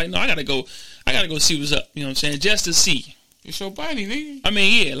following them. I'm like, no, I gotta go see what's up. You know what I'm saying? Just to see. It's your body, nigga. I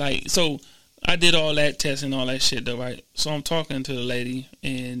mean, yeah, like, so I did all that testing, all that shit, though, right? So I'm talking to the lady,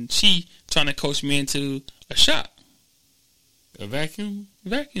 and she trying to coach me into a shot. A vacuum?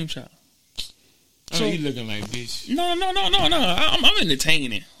 Vacuum shot. Oh, so, you looking like bitch. No. I'm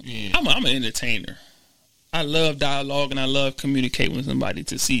entertaining. Yeah. I'm an entertainer. I love dialogue, and I love communicating with somebody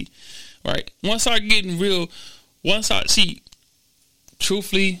to see, right? Once I see,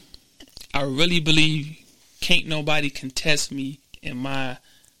 truthfully, I really believe can't nobody contest me in my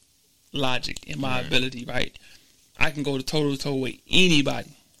logic, in my ability, right? I can go toe to toe with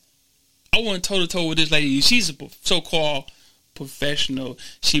anybody. I went toe to toe with this lady. She's a so-called professional.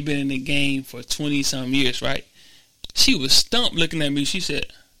 She been in the game for 20-some years, right? She was stumped looking at me. She said,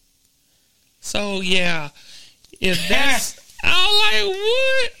 so, yeah, if that's... I was like,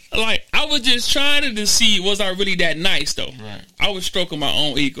 what? Like, I was just trying to see, was I really that nice, though? Right. I was stroking my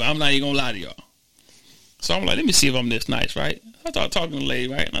own ego. I'm not even going to lie to y'all. So I'm like, let me see if I'm this nice, right? I started talking to the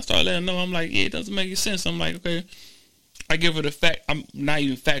lady, right? And I started letting her know. I'm like, yeah, it doesn't make any sense. I'm like, okay. I give her the fact. I'm not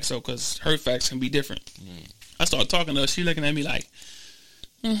even facts, though, because her facts can be different. I started talking to her. She looking at me like,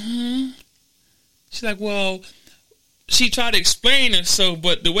 She's like, well, she tried to explain herself,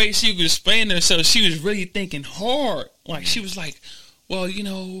 but the way she was explaining herself, she was really thinking hard. Like, she was like, well, you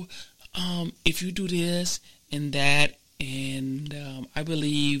know, if you do this and that, and I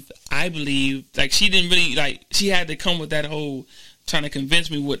believe, like, she didn't really, like, she had to come with that whole trying to convince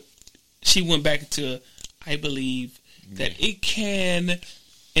me what, she went back to, I believe that it can,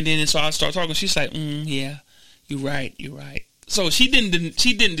 and then so I start talking, she's like, yeah, you're right. So she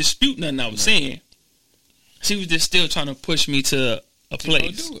didn't dispute nothing I was saying. She was just still trying to push me to a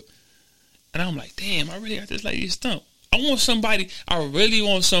place. And I'm like, damn, I really got this lady stumped. I really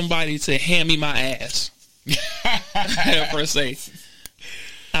want somebody to hand me my ass. Per se.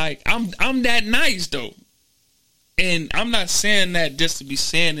 Like, I'm that nice though. And I'm not saying that just to be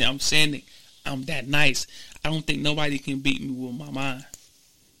saying it. I'm saying it, I'm that nice. I don't think nobody can beat me with my mind.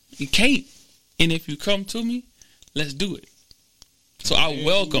 You can't. And if you come to me, let's do it. So I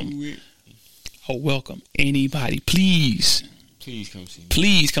welcome anybody. Please come see me.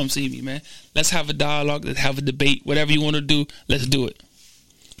 Please come see me, man. Let's have a dialogue. Let's have a debate. Whatever you want to do, let's do it.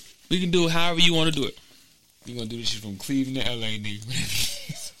 We can do it however you want to do it. You're going to do this shit from Cleveland to LA,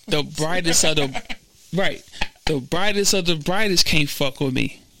 nigga. The brightest of the... Right. The brightest of the brightest can't fuck with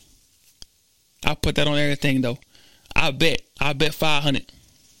me. I'll put that on everything, though. I bet 500.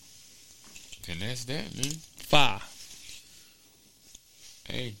 And that's that, man. 5.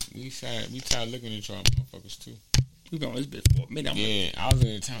 Hey, we tired looking at y'all motherfuckers, too. We been on this bitch for a minute. I was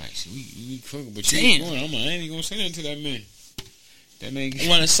in the time. We cooking, but you going. I ain't even going to say nothing to that man. That man. I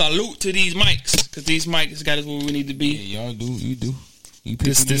want to salute to these mics, because these mics got us where we need to be. Yeah, y'all do. You do.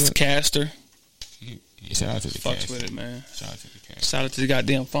 This caster. Yeah, shout out to the fucks caster. With it, man. Shout out to the caster. Shout out to the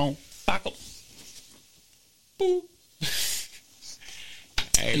goddamn phone. Fuck 'em. Boo.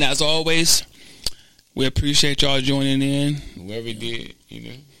 Hey. And as always, we appreciate y'all joining in. Whoever did, you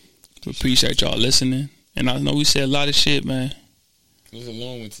know. We appreciate y'all listening. And I know we said a lot of shit, man. It was a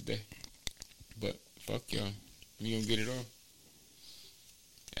long one today. But fuck y'all. We gonna get it off.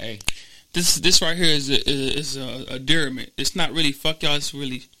 Hey. This right here is a endearment. It's not really fuck y'all, it's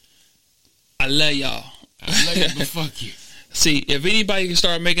really I love y'all. I love you, but fuck you. See, if anybody can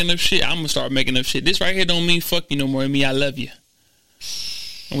start making up shit, I'm gonna start making up shit. This right here don't mean fuck you no more. It mean I love you.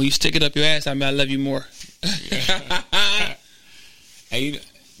 And when you stick it up your ass, I mean I love you more. Hey,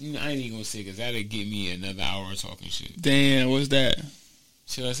 you know, I ain't even gonna say because that'll get me another hour of talking shit. Damn, what's that?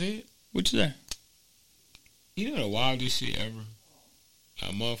 Should I say it? What you say? You know the wildest shit ever? A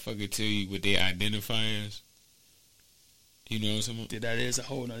motherfucker tell you what they identify as. You know what I'm saying? Yeah, that is a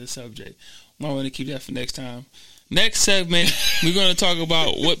whole nother subject. I want to keep that for next time. Next segment, we're going to talk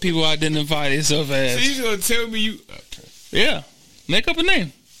about what people identify themselves as. So you going to tell me you... Yeah. Make up a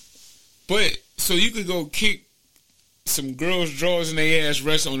name. But, so you could go kick some girls' drawers in their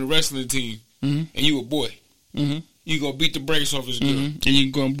ass on the wrestling team, and you a boy. Mm-hmm. You go beat the brakes off this girl. And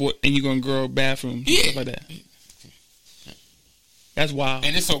you go in girl bathroom. Yeah. Stuff like that. That's wild.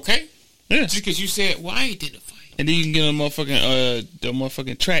 And it's okay? Yeah. Just because you said, well, I identify. And then you can get on the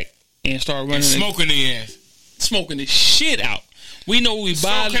motherfucking track and start running. And smoking their ass. Smoking the shit out. We know we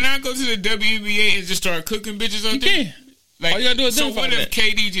buy. So can I go to the WNBA and just start cooking bitches out there? You can. Like, all you gotta do is so what if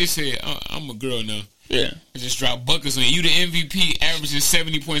KD just said, I'm a girl now. Yeah. Just drop buckets on you. You the MVP, averaging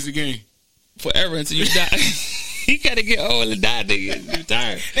 70 points a game. Forever until you die. He gotta get old and die, nigga.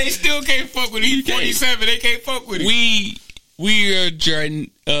 Retire. They still can't fuck with him. He's 47. They can't fuck with him. We are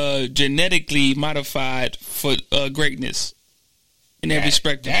genetically modified for greatness in every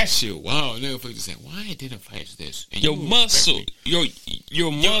spectrum. That shit, wow. Nigga just say, why identify as this? And your muscle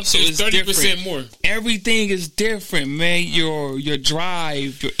is 30% different. More. Everything is different, man. Your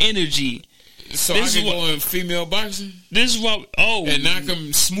drive, your energy. So this I can go in female boxing? This is what, and knock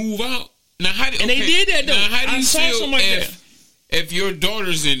them smooth out? Now, how do, and they did that, though. Now, how do you feel like that. If your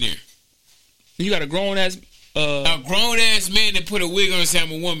daughter's in there? You got a grown-ass... a grown-ass man that put a wig on and say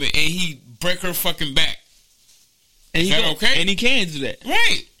I'm a woman, and he break her fucking back. And is that okay? And he can do that.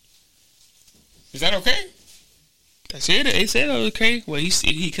 Right. Is that okay? That's it. They said it was okay. Well,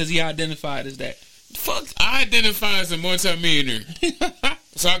 because he identified as that. Fuck. I identify as a multi-millionaire.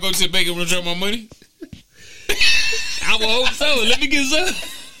 So I go to the bank and withdraw my money? I would hope so. Let me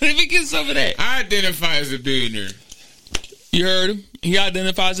get some of that. I identify as a billionaire. You heard him. He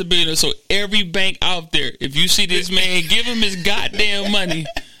identifies as a billionaire. So every bank out there, if you see this man, give him his goddamn money.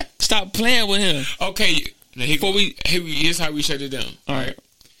 Stop playing with him. Okay. Now here's how we shut it down. All right.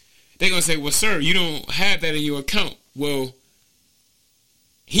 They're going to say, well, sir, you don't have that in your account. Well,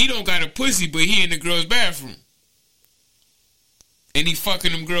 he don't got a pussy, but he in the girl's bathroom. And he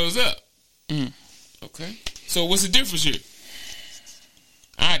fucking them girls up. Mm. Okay. So what's the difference here?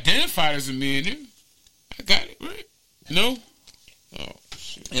 I identified as a millionaire. I got it, right? No? Oh,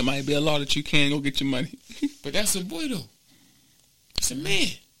 shit. It might be a law that you can't go get your money. But that's a boy, though. It's a man.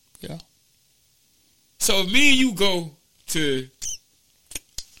 Yeah. So if me and you go to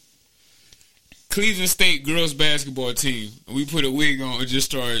Cleveland State girls basketball team and we put a wig on and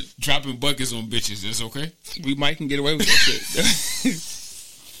just start dropping buckets on bitches, that's okay? We might can get away with that shit.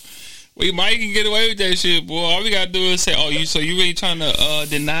 We might can get away with that shit, boy. All we gotta do is say, so you really trying to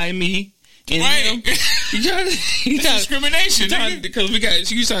deny me? Right. It's discrimination, because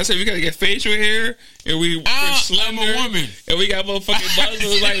you trying to say we gotta get facial hair and we're slender, I'm a woman. And we got motherfucking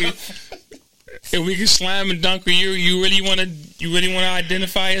buzzers like and we can slam and dunk on you. You really wanna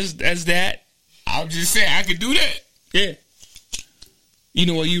identify as that? I'll just say I could do that. Yeah. You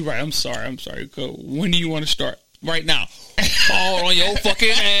know what? You right. I'm sorry. Cole. When do you want to start? Right now. Ball on your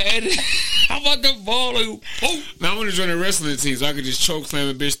fucking head. How about the ball? Oh. Now I want to join a wrestling team so I can just choke slam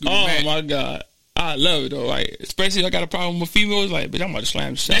a bitch through the mat. Oh my God. I love it though. Like, especially if I got a problem with females. Like, bitch, I'm about to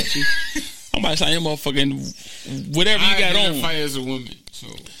slam the shit out you. I'm about to slam your motherfucking whatever you got on. I identify as a woman. So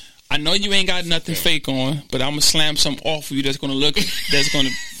I know you ain't got nothing fake on, but I'm gonna slam something off of you that's gonna look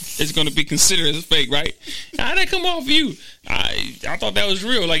it's gonna be considered as fake, right? How'd that come off of you? I thought that was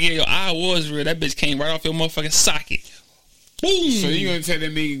real. Like, yeah, your eye was real. That bitch came right off your motherfucking socket. Boom. So you gonna tell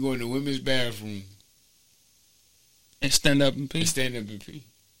that nigga go in the women's bathroom and stand up and pee?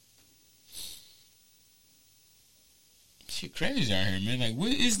 Shit crazy out here, man. Like,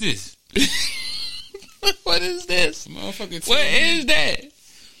 what is this? What is this? Motherfucking what is that?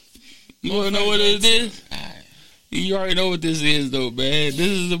 You wanna know what it is? You already know what this is, though, man. This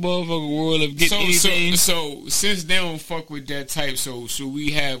is the motherfucking world of getting anything. So since they don't fuck with that type, so should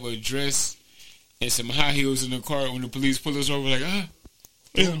we have a dress and some high heels in the car when the police pull us over? Like,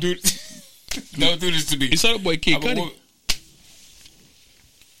 don't do this. Don't do this to me. You saw the boy Kid Cudi.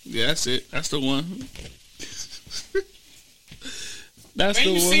 Yeah, that's it. That's the one. That's man,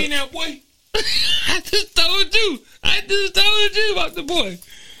 the one. You seen that boy? I just told you about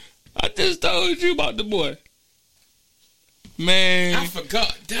the boy. Man, I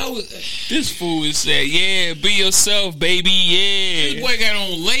forgot. That was this fool is said, yeah, be yourself, baby, yeah. This boy got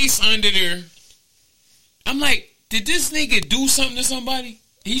on lace under there. I'm like, did this nigga do something to somebody?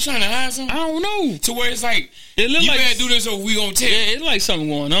 He trying to hide something? I don't know. To where it's like, it look you like, better do this or we gonna tell. Yeah, it's like something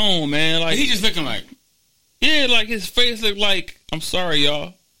going on, man. Like, he just looking like, yeah, like his face looked like, I'm sorry,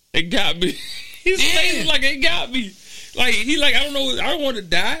 y'all, it got me. His face looked like it got me. Like, he like, I don't know, I don't want to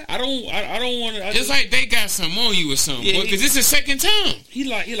die. I don't want to. It's like they got something on you or something. Yeah, because it's the second time. He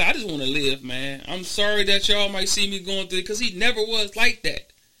like, I just want to live, man. I'm sorry that y'all might see me going through it, because he never was like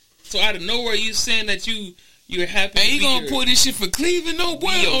that. So out of nowhere, you saying that you're happy. And he gonna pull this shit for Cleveland, no boy,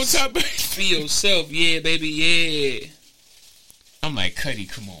 on top of it. Be yourself, yeah, baby, yeah. I'm like,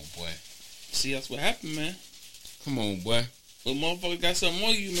 Cudi, come on, boy. See, that's what happened, man. Come on, boy. But motherfuckers got something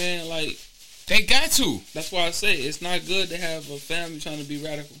on you, man. Like, they got to. That's why I say it's not good to have a family trying to be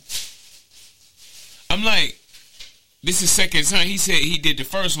radical. I'm like, this is second time. He said he did the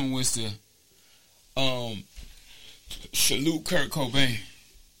first one was to salute Kurt Cobain.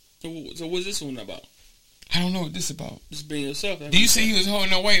 So what's this one about? I don't know what this is about. Just being yourself. Do you see he was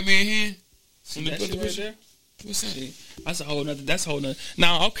holding a white man hand? See that shit right there? What's that? That's a whole nother.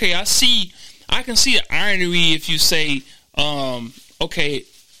 Now, okay, I can see the irony if you say, okay,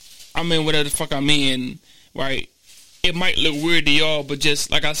 I'm in whatever the fuck I'm in, right? It might look weird to y'all, but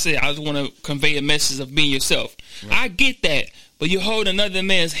just like I said, I just want to convey a message of being yourself. Right. I get that, but you hold another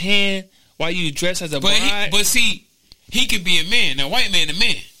man's hand while you dress as a bride. But see, he could be a man. A white man, a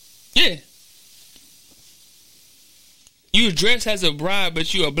man. Yeah. You dress as a bride,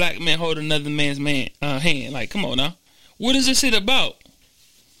 but you a black man holding another man's hand. Like, come on now. What is this shit about?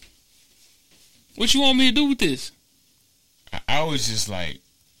 What you want me to do with this? I was just like,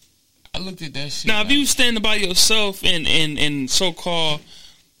 I looked at that shit. Now, if you stand by yourself in so-called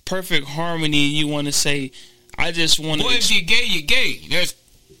perfect harmony, you want to say, I just want to... Boy, if you're gay, you're gay.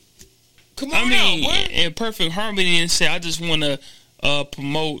 Come on in perfect harmony and say, I just want to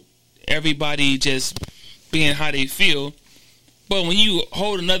promote everybody just being how they feel. But when you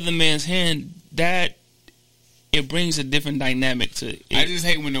hold another man's hand, that it brings a different dynamic to it. I just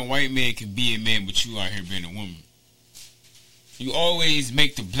hate when a white man can be a man, but you out here being a woman. You always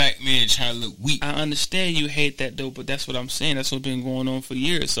make the black man try to look weak. I understand you hate that, though, but that's what I'm saying. That's what's been going on for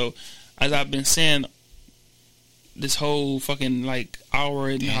years. So, as I've been saying, this whole fucking, like, hour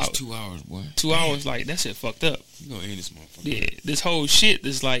and... Damn, it's 2 hours, boy. 2 hours, like, that shit fucked up. You gonna end this motherfucker. Yeah, this whole shit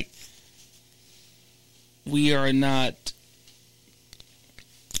is like, we are not...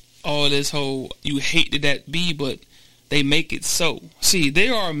 all this whole, you hate that be, but they make it so. See, they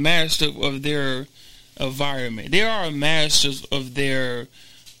are a master of their environment. They are masters of their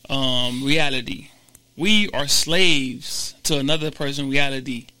reality. We are slaves to another person's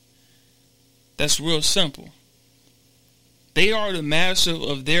reality. That's real simple. They are the master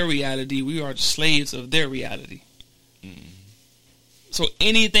of their reality. We are the slaves of their reality. Mm-hmm. So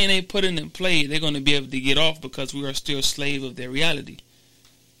anything they put in play, they're going to be able to get off because we are still slaves of their reality.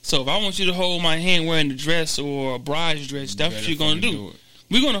 So if I want you to hold my hand wearing a dress or a bride's dress, that's what you're going to do.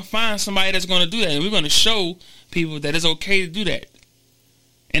 We're going to find somebody that's going to do that, and we're going to show people that it's okay to do that.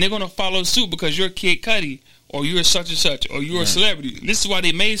 And they're going to follow suit because you're Kid Cudi, or you're such and such, or you're a celebrity. This is why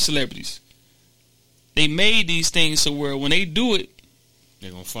they made celebrities. They made these things so where when they do it,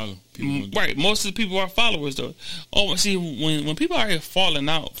 they're going to follow. Right. Most of the people are followers, though. Oh, see, when people are here falling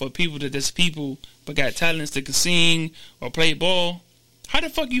out for people that there's people but got talents that can sing or play ball, how the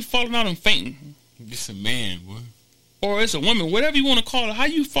fuck you falling out and fainting? It's a man, boy. Or it's a woman, whatever you want to call it. How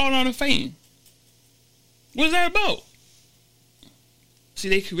you falling out and fainting? What is that about? See,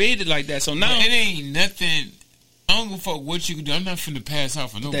 they created like that. So now... But it ain't nothing... I don't give a fuck what you can do. I'm not finna pass out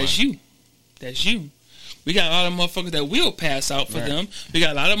for nobody. That's you. We got a lot of motherfuckers that will pass out for them. We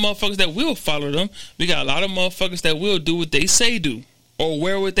got a lot of motherfuckers that will follow them. We got a lot of motherfuckers that will do what they say do. Or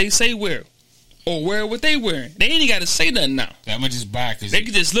wear what they say wear. Or wear what they wearing. They ain't got to say nothing now. I'm going to just buy because... They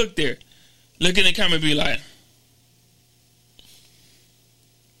can just look there. Look in the camera and be like...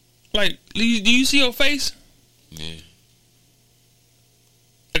 Like, do you see your face? Yeah.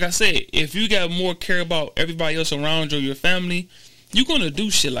 Like I said, if you got more care about everybody else around you or your family, you're going to do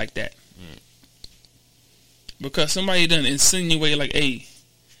shit like that. Mm. Because somebody done insinuate like, hey,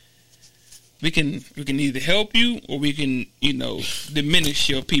 we can either help you or we can, diminish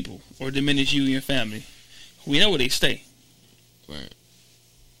your people or diminish you and your family. We know where they stay. Right.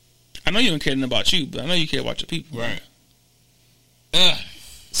 I know you don't care nothing about you, but I know you care about your people. Right.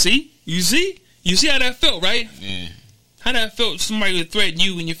 See? You see how that felt, right? Yeah. How that felt somebody would threaten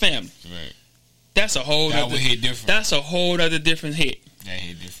you and your family. Right. That's a whole that would hit different. That's a whole other different hit. That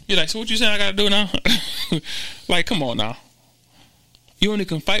hit different. You're like, so what you saying I gotta do now? Like, come on now. You only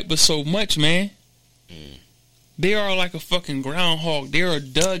can fight but so much, man. Mm. They are like a fucking groundhog. They are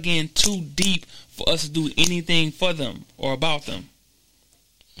dug in too deep for us to do anything for them or about them.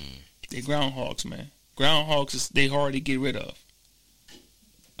 Mm. They're groundhogs, man. Groundhogs, they hard to get rid of.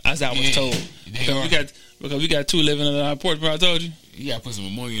 As I was told. Because we got two living under our porch, bro. I told you. You gotta put some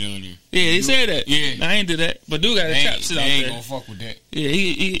ammonia down there. Yeah, he said that. Yeah. I ain't do that. But dude got a trap sit out there. They ain't gonna fuck with that. Yeah,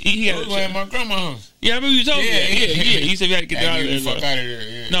 he got a trap. At my grandma's house. Yeah, I remember you told me that. Yeah. He said we had to get out of there. Fuck out of there,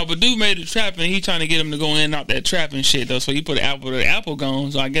 yeah. No, but dude made a trap and he trying to get him to go in and out that trap and shit, though. So he put the apple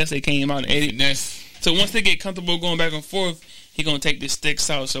gone. So I guess they came out and ate it. So once they get comfortable going back and forth, he gonna take the sticks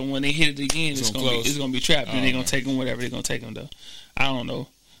out. So when they hit it again, it's gonna be trapped. And they gonna take them whatever they gonna take them, though. I don't know.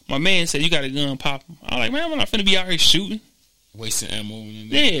 My man said, you got a gun, pop him. I'm like, man, I'm not finna be out here shooting. Wasting ammo.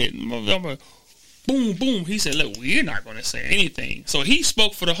 Yeah. I'm like, boom, boom. He said, look, we're not going to say anything. So he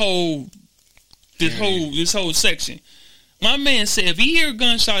spoke for this whole section. My man said, if he hear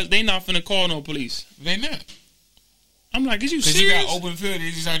gunshots, they not finna call no police. They not. I'm like, is you serious? Because you got open field, they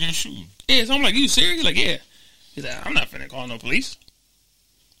just out there shooting. Yeah, so I'm like, you serious? He's like, yeah. He's like, I'm not finna call no police.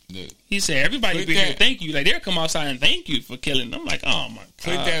 He said everybody be here. Thank you. Like they'll come outside and thank you for killing. I'm like, oh my god.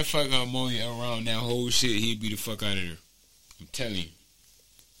 Put that fucking ammonia around that whole shit. He'd be the fuck out of there. I'm telling you.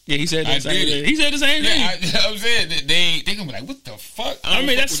 Yeah, he said the same thing. He said the same thing. I'm saying they gonna be like, what the fuck? I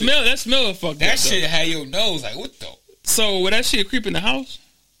mean, that smell fucked that up. Shit had your nose like, what the? So would that shit creep in the house?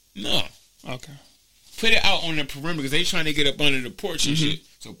 No. Okay. Put it out on the perimeter because they trying to get up under the porch and shit.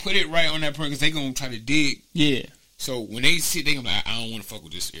 So put it right on that perimeter because they gonna try to dig. Yeah. So when they see, they gonna be like, I don't want to fuck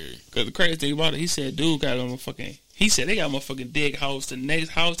with this area. Because the crazy thing about it, he said, dude got a motherfucking. He said they got a motherfucking dig house to the next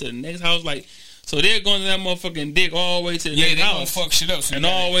house to the next house, like. So they're going to that motherfucking dig all the way to the next house. Yeah, they gonna fuck shit up. So and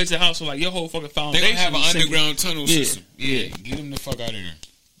all the way to the house. So like your whole fucking foundation. They gonna have an underground tunnel system. Yeah. Get them the fuck out of there.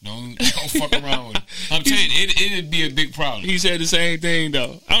 Don't fuck around with it. I'm telling you, it'd be a big problem. He said the same thing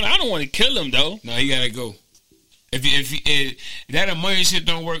though. I don't want to kill him though. No, he gotta go. If that ammonia shit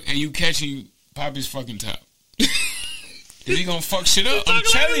don't work and you catch him, pop his fucking top. Then he gonna fuck shit up. I'm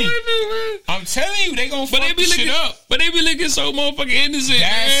telling you, they gonna fuck shit up. But they be looking so motherfucking innocent.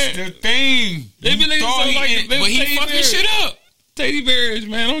 That's the thing. They be looking so like but he fucking shit up. Teddy bears,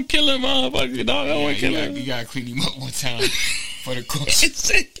 man, don't kill him, motherfucker, dog. I don't want to kill him. You gotta clean him up one time for the course.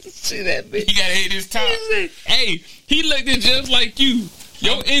 See that bitch? He gotta hit his top. Hey, he looked just like you.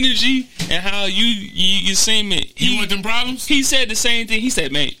 Your energy and how you seem it. You want them problems? He said the same thing. He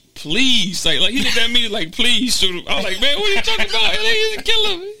said, man, please. Like he looked at me like, please shoot him. I was like, man, what are you talking about? He didn't kill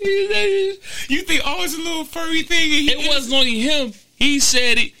him. You think, oh, it's a little furry thing? And it wasn't only him. He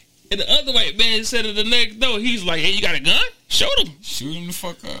said it. And the other white man said it the next door. He's like, hey, you got a gun? Shoot him. Shoot him the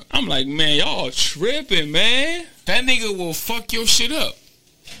fuck up. I'm like, man, y'all tripping, man. That nigga will fuck your shit up.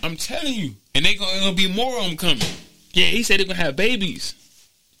 I'm telling you. And gonna be more of them coming. Yeah, he said they're gonna have babies.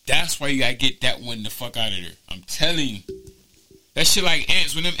 That's why you gotta get that one the fuck out of there. I'm telling you. That shit like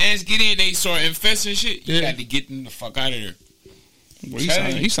ants. When them ants get in, they start infesting shit. You got to get them the fuck out of there. Well,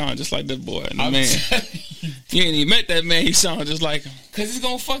 he sound just like that boy. Man. You ain't even met that man. He sound just like him. Because it's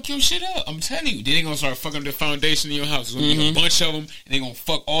going to fuck your shit up. I'm telling you. Then they going to start fucking up the foundation in your house. It's going to be a bunch of them. And they going to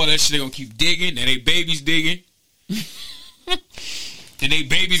fuck all that shit. They going to keep digging. Then they babies digging. Then they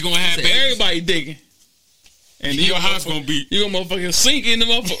babies going to have babies. Everybody digging. And your house going to be. You going to motherfucking sink in the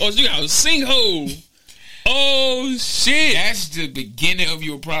motherfucker. Oh, you got a sinkhole. Oh, shit. That's the beginning of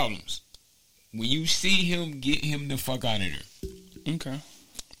your problems. When you see him, get him the fuck out of there. Okay.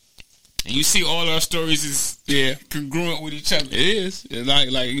 And you see all our stories is congruent with each other. It is. It's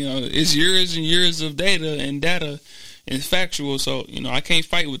like you know, it's years and years of data is factual. So, you know, I can't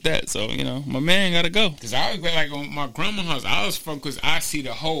fight with that. So, you know, my man got to go. Because I was like on my grandma's house, I was fucked because I see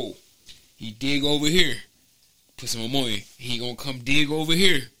the hole. He dig over here. Put some ammonia. He going to come dig over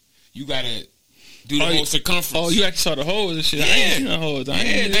here. You got to do the whole circumference. Oh, you actually saw the holes and shit. Yeah. I ain't seen the holes. I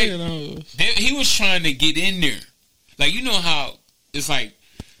ain't seen the holes. He was trying to get in there. Like, you know how it's like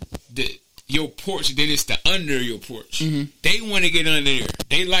your porch, then it's the under your porch. Mm-hmm. They want to get under there.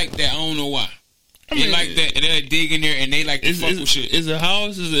 They like that. I don't know why. They like that. And they dig in there and they like to fuck with shit. Is a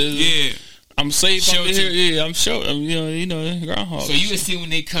house? Yeah. I'm safe over here. Yeah, I'm sure. You know, groundhog. So you can see when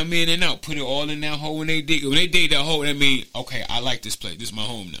they come in and out, put it all in that hole when they dig. When they dig that hole, that means, okay, I like this place. This is my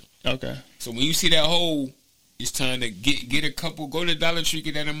home now. Okay. So when you see that hole, it's time to get a couple. Go to Dollar Tree,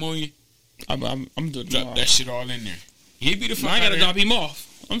 get that ammonia. I'm doing drop that shit all in there. He'd be the fuck. I gotta drop him off.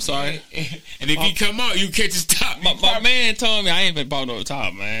 I'm sorry. And if he come out, you catch his top. My man told me I ain't been bought no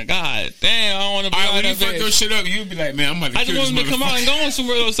top, man. God damn, I don't want to be out when you fuck your shit up, you be like, man, I'm about to kill this motherfucker. I just want him to come out and go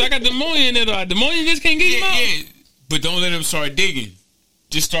somewhere else. So I got the ammonia in there. The ammonia just can't get him out. Yeah. But don't let him start digging.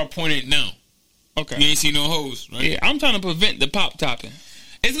 Just start pointing it now. Okay. You ain't see no holes, right? Yeah, I'm trying to prevent the pop topping.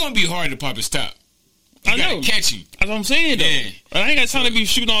 It's gonna be hard to pop his top. I know. Catch him. That's what I'm saying, though. Yeah. I ain't got time to be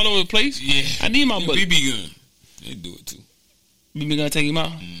shooting all over the place. Yeah. I need my bullet. BB gun. They do it too. BB gun take him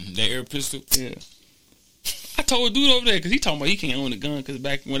out? That air pistol? Yeah. I told a dude over there, because he talking about he can't own a gun, because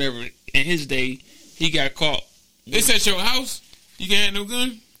back whenever, in his day, he got caught. It's at your house? You can't have no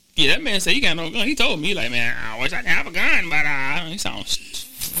gun? Yeah, that man said he got no gun. He told me, like, man, I wish I could have a gun, but he sounds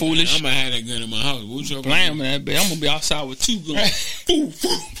foolish. I'm going to have that gun in my house. What you blam that bitch. I'm going to be outside with 2 guns.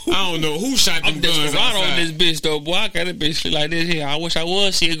 I don't know who shot them guns outside. On this bitch, though, boy. I got a bitch like this here. I wish I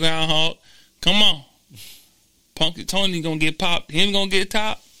was see a groundhog. Come on. Punky Tony gonna get popped. Him gonna get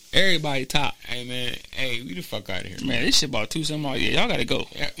top. Everybody top. Hey, man. Hey, we the fuck out of here. Man, this shit about 2 something. Yeah, y'all gotta go.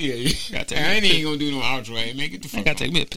 Yeah. I ain't even gonna do no outro. Hey, man, get the fuck out. I gotta take me a